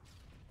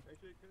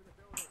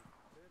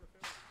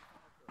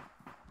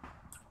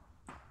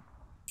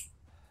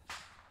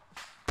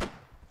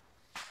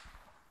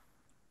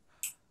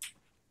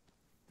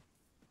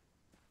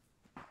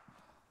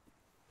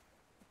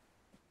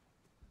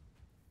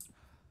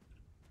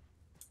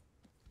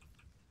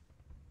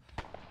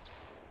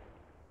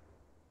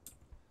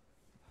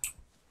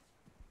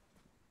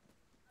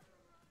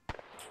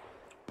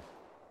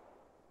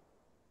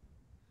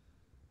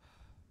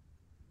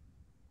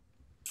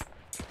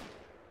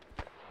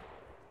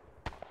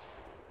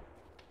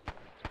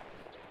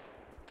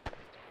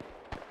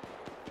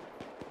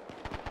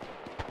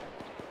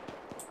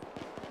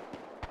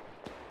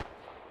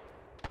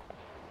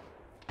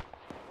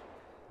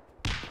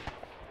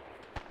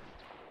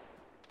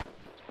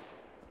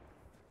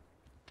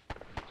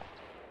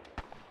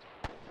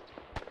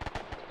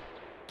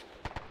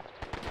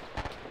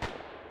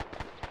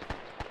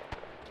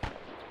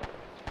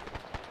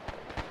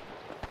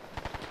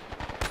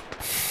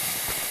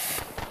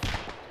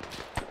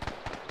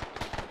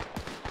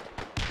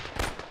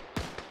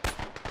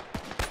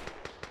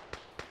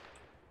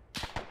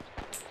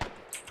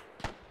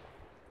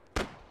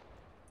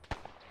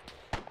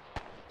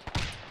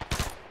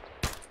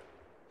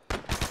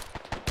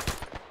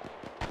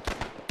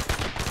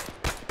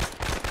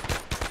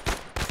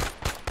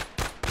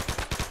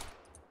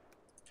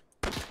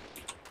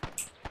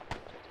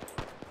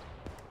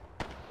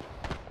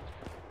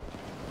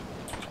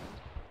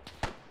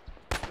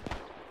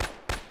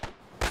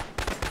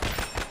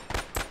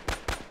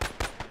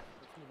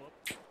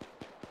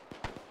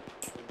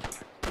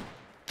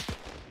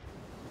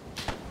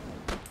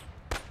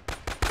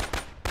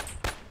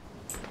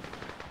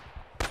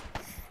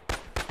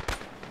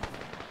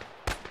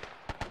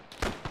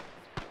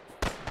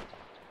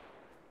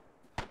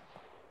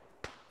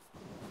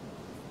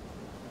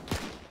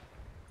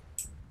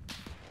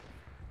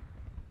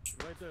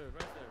 Right there,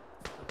 right there.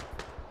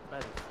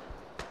 Battle.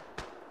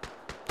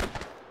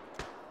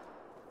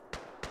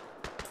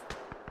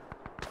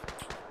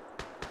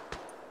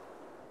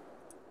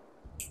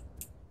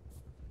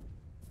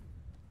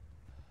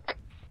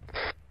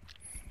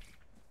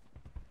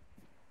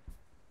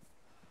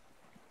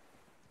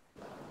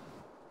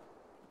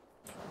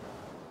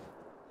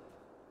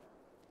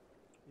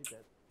 He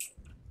dead.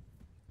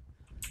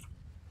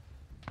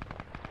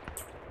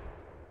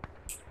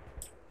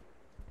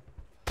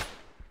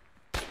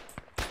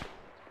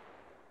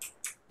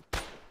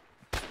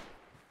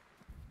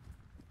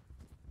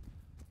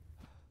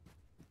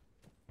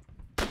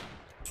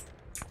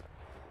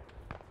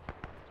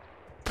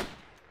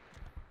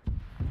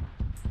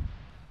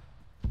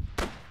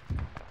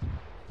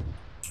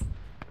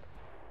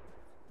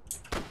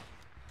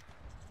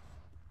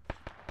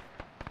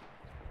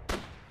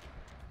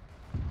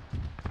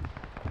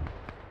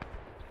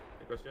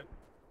 Question?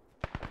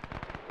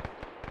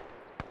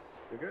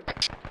 You good?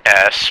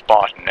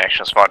 Spartan,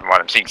 actual Spartan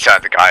 1. I'm seeing some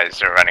of the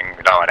guys are running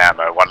low on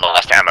ammo. One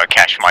last ammo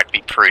cache might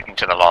be prudent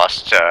to the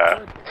last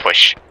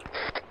push.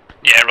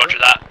 Yeah, roger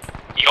that.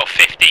 You got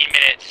 15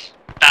 minutes.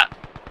 That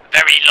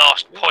very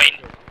last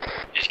point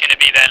is going to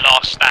be their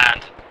last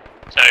stand.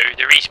 So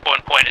the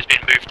respawn point has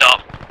been moved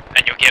up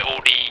and you'll get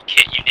all the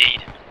kit you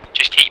need.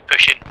 Just keep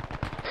pushing.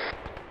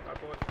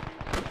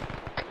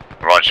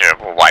 Roger,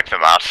 we'll wipe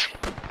them out.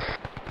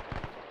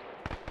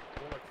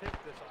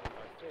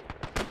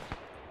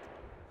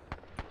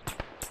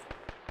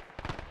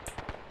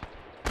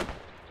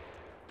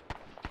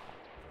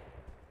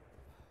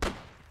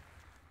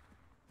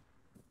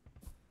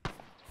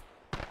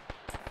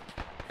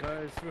 Can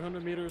Guys,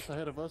 300 meters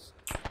ahead of us.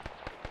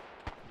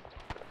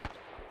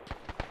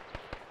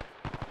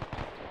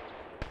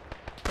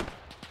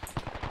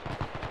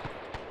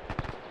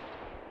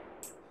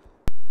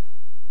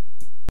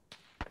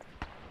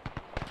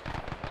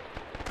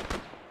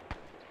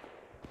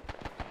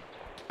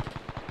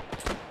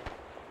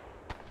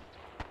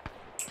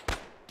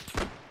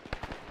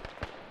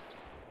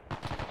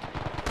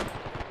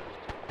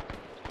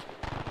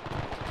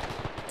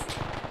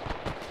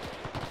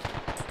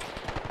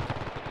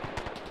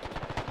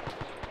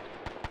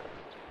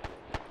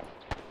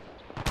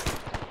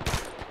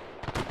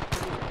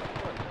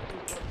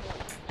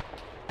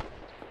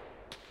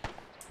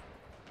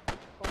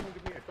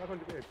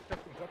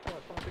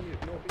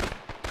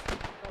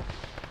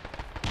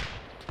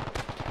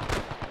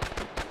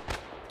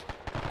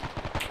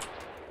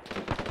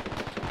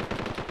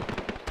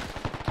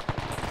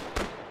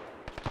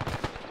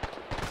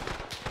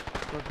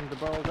 Crossing the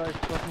barrel, guys,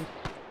 crossing.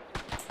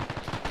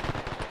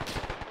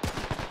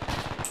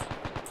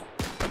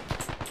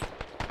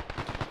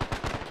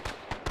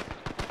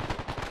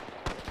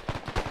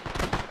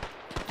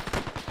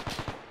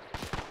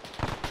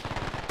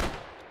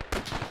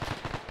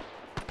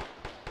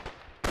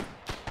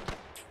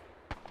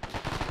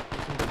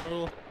 Crossing the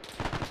barrel.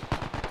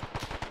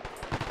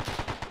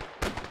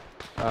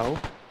 Ow.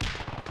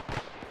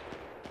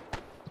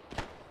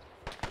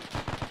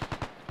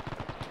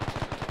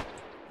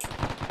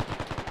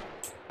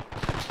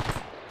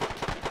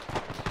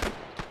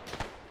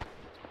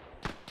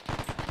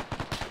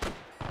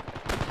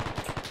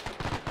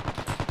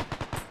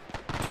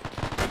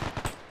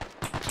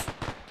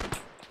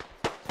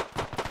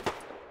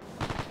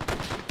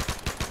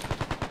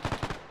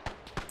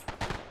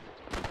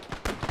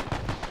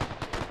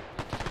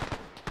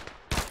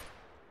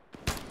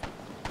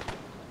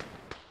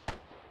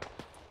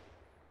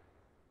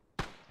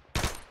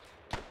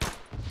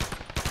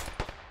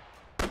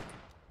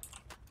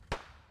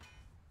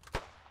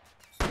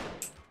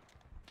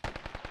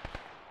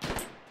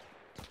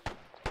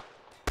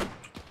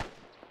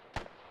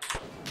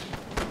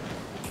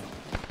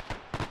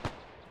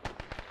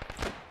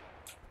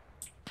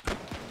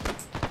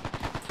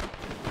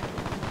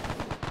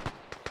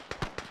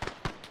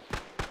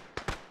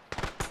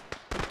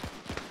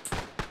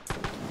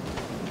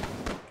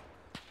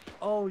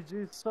 Oh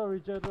jeez, sorry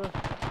Jedra.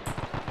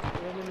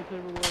 Enemy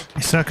everywhere.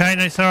 It's okay,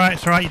 no, it's alright,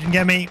 it's alright, you didn't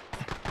get me.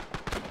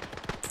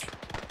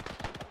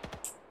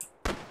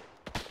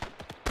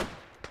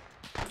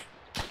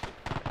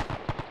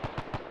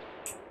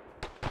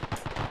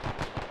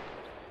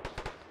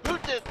 Who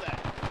did that?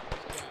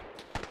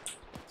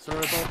 Sorry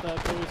about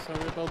that, boys,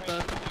 sorry about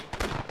that.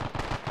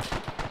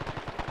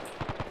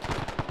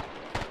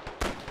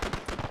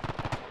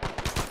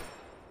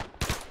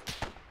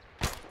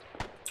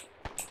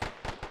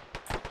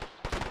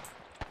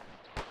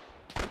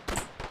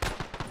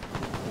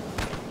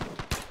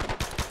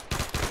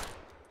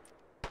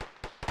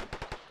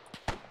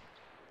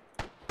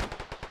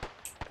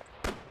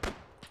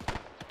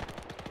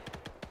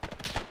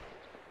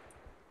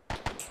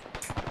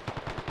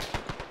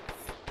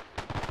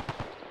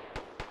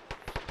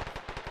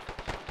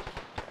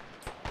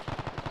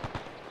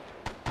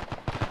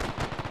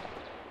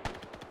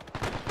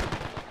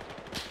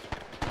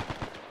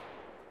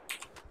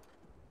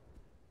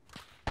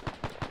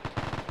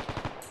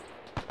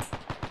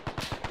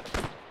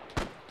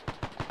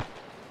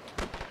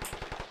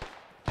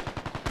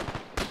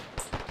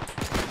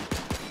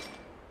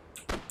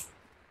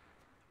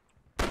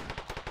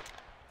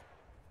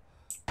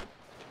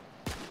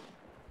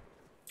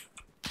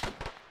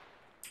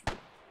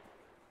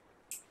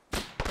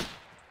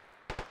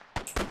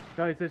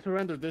 Guys, they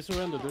surrendered, they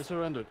surrendered, they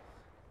surrendered.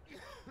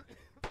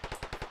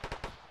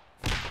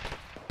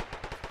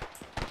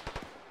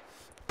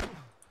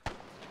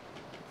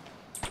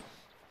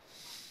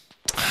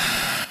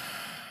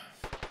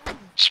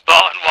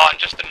 Spartan 1,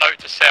 just a note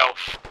to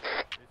self.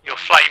 Your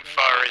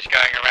flamethrower is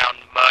going around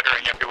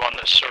murdering everyone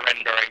that's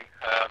surrendering.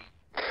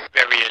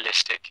 Very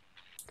realistic.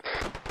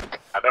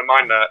 I don't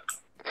mind that.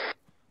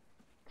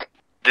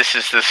 This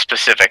is the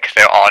specific.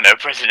 There are no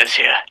prisoners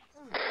here.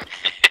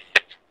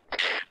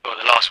 Well,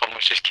 the last one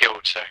was just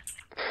killed, so.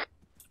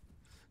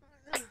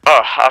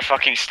 Oh, our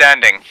fucking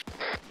standing.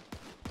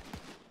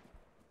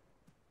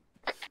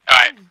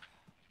 Alright.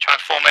 Try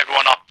and form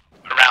everyone up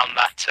around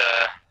that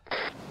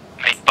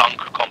main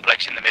bunker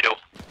complex in the middle.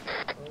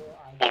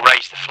 We'll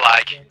raise the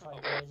flag.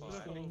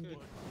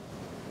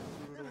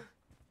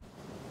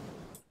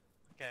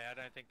 Okay, I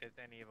don't think there's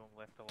any of them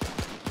left alive.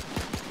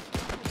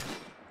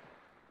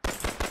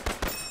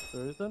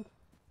 There isn't?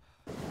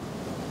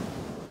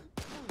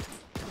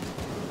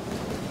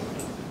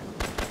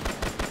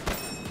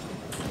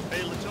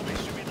 Hey, Latomi,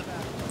 shoot me in the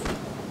back.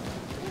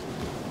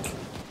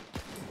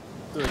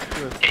 Good,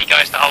 good. Get you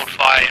guys to hold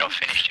fire, you're not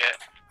finished yet.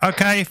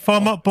 Okay,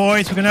 form up,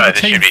 boys. We're gonna have a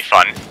This team. should be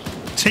fun.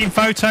 Team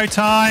photo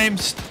time.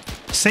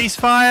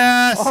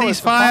 Ceasefire! Oh, it's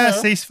a Ceasefire! fire.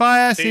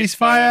 Ceasefire!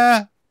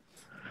 Ceasefire!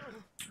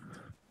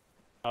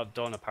 Not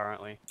done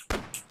apparently.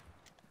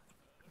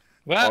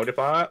 What? Hold it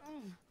fire.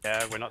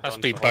 Yeah, we're not Must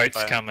done be for the whole boats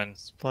day. coming.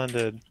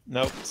 Splendid.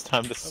 Nope, it's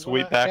time to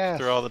sweep back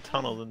through all the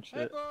tunnels and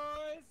shit.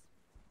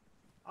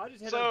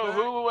 So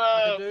who?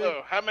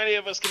 How many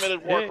of us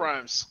committed war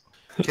crimes?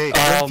 Okay,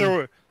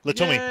 flamethrower.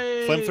 Latomi,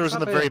 flamethrowers in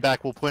the very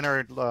back. We'll point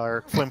our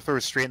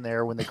flamethrowers straight in the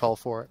air when they call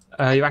for it.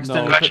 You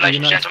accidentally put the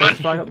United States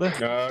flag up there?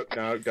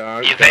 No.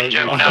 The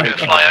Avenger will now do a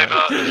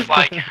flyover. The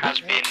flag has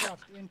been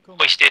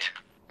hoisted.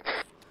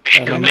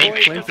 Mission complete,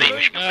 mission complete,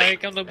 mission complete.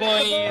 Come the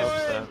boys!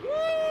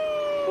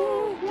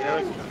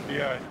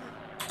 Yeah.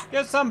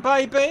 Get some,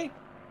 baby!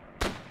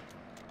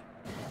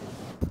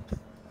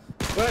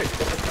 Wait,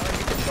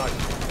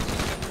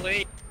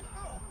 Complete.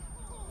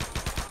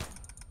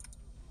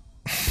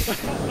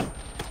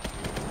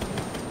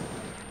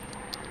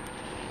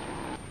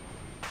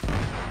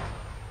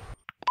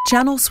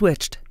 Channel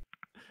switched.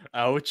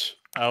 Ouch.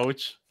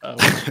 Ouch.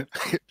 Ouch.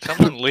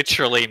 Someone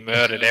literally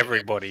murdered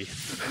everybody.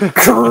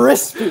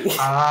 Crispy!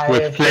 I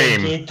With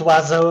flame. think it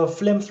was a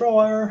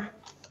flamethrower.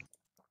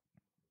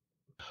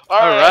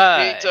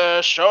 Alright,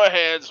 Pete, show of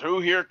hands.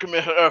 Who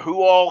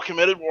all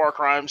committed war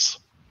crimes?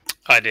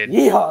 I did.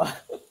 Yeah.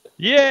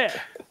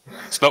 Yeah.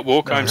 It's not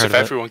war crimes if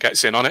everyone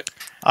gets in on it.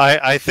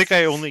 I think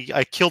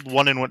I killed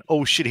one and went,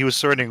 oh shit, he was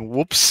starting.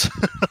 Whoops.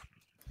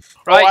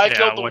 Right. I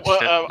killed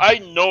the. I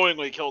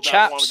knowingly killed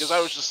that one because I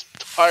was just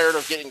tired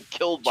of getting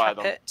killed by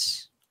them.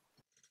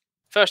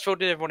 First of all,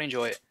 did everyone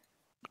enjoy it?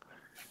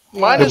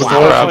 Mine is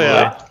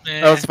That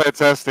was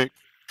fantastic.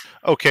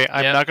 Okay,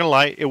 I'm not gonna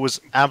lie, it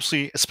was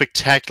absolutely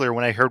spectacular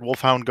when I heard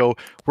Wolfhound go,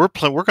 we're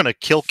gonna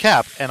kill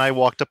Cap, and I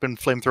walked up and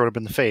flamethrowed him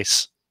in the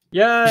face.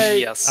 Yay!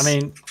 Yes. I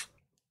mean,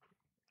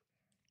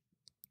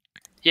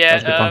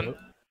 yeah.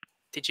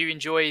 Did you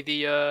enjoy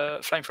the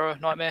flamethrower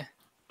nightmare?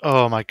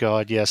 Oh my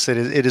god, yes, it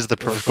is the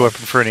perfect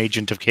weapon for an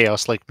agent of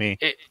chaos like me.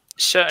 It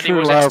certainly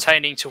was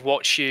entertaining to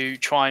watch you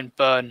try and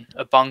burn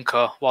a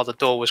bunker while the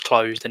door was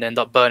closed and end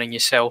up burning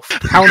yourself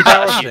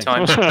a few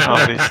times.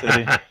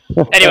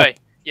 Anyway,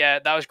 yeah,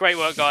 that was great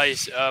work,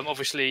 guys.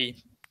 Obviously,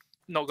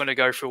 not going to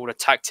go through all the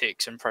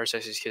tactics and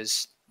processes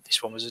because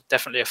this one was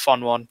definitely a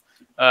fun one.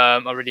 I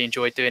really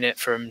enjoyed doing it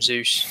from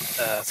Zeus.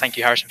 Thank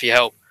you, Harrison, for your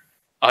help.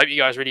 I hope you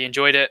guys really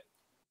enjoyed it.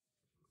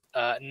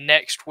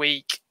 Next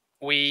week,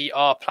 we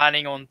are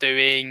planning on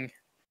doing...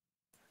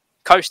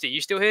 Coasty,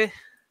 you still here?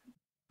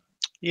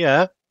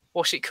 Yeah.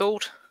 What's it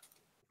called?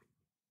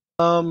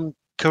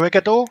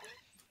 Corregidor?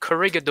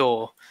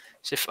 Corregidor.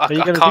 So Are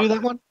you going to do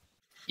that one?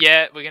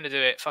 Yeah, we're going to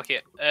do it. Fuck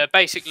it.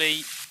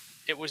 Basically,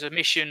 it was a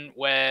mission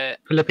where...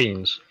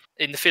 Philippines.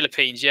 In the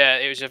Philippines, yeah.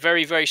 It was a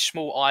very, very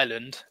small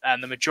island,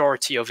 and the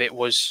majority of it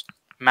was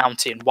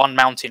mountain. One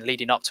mountain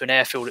leading up to an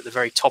airfield at the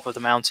very top of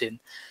the mountain.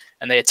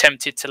 And they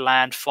attempted to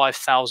land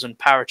 5,000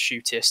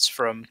 parachutists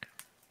from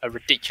a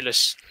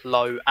ridiculous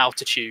low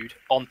altitude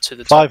onto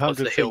the top of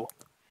the hill.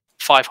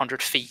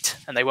 500 feet.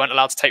 And they weren't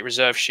allowed to take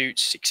reserve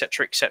shoots,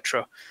 etc.,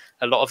 etc.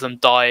 A lot of them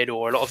died,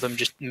 or a lot of them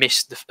just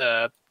missed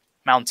the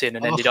mountain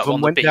and ended up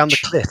on the beach. Down the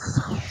cliff.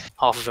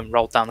 Half of them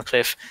rolled down the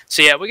cliff.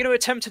 So yeah, we're going to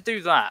attempt to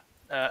do that.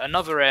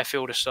 Another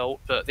airfield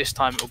assault, but this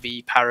time it will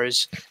be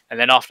paras. And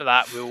then after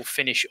that, we'll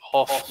finish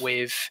off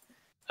with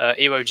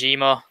Iwo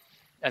Jima.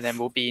 And then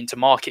we'll be into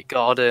Market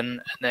Garden,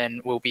 and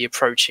then we'll be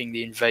approaching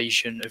the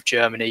invasion of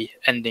Germany,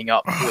 ending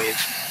up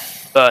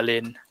with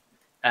Berlin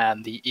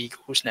and the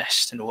Eagle's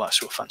Nest and all that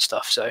sort of fun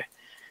stuff. So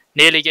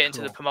nearly getting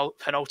to the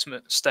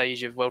penultimate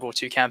stage of World War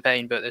II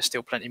campaign, but there's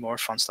still plenty more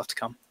fun stuff to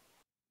come.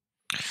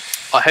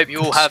 I hope you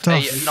all have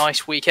a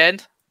nice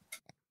weekend.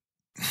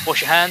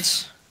 Wash your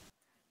hands.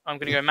 I'm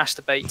going to go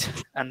masturbate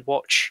and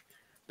watch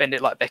Bend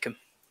It Like Beckham.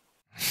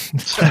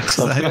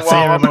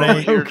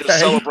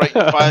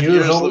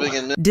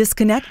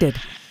 Disconnected.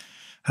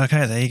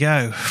 Okay, there you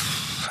go.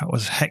 That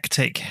was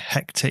hectic.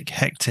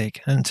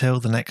 Until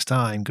the next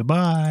time.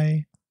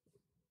 Goodbye.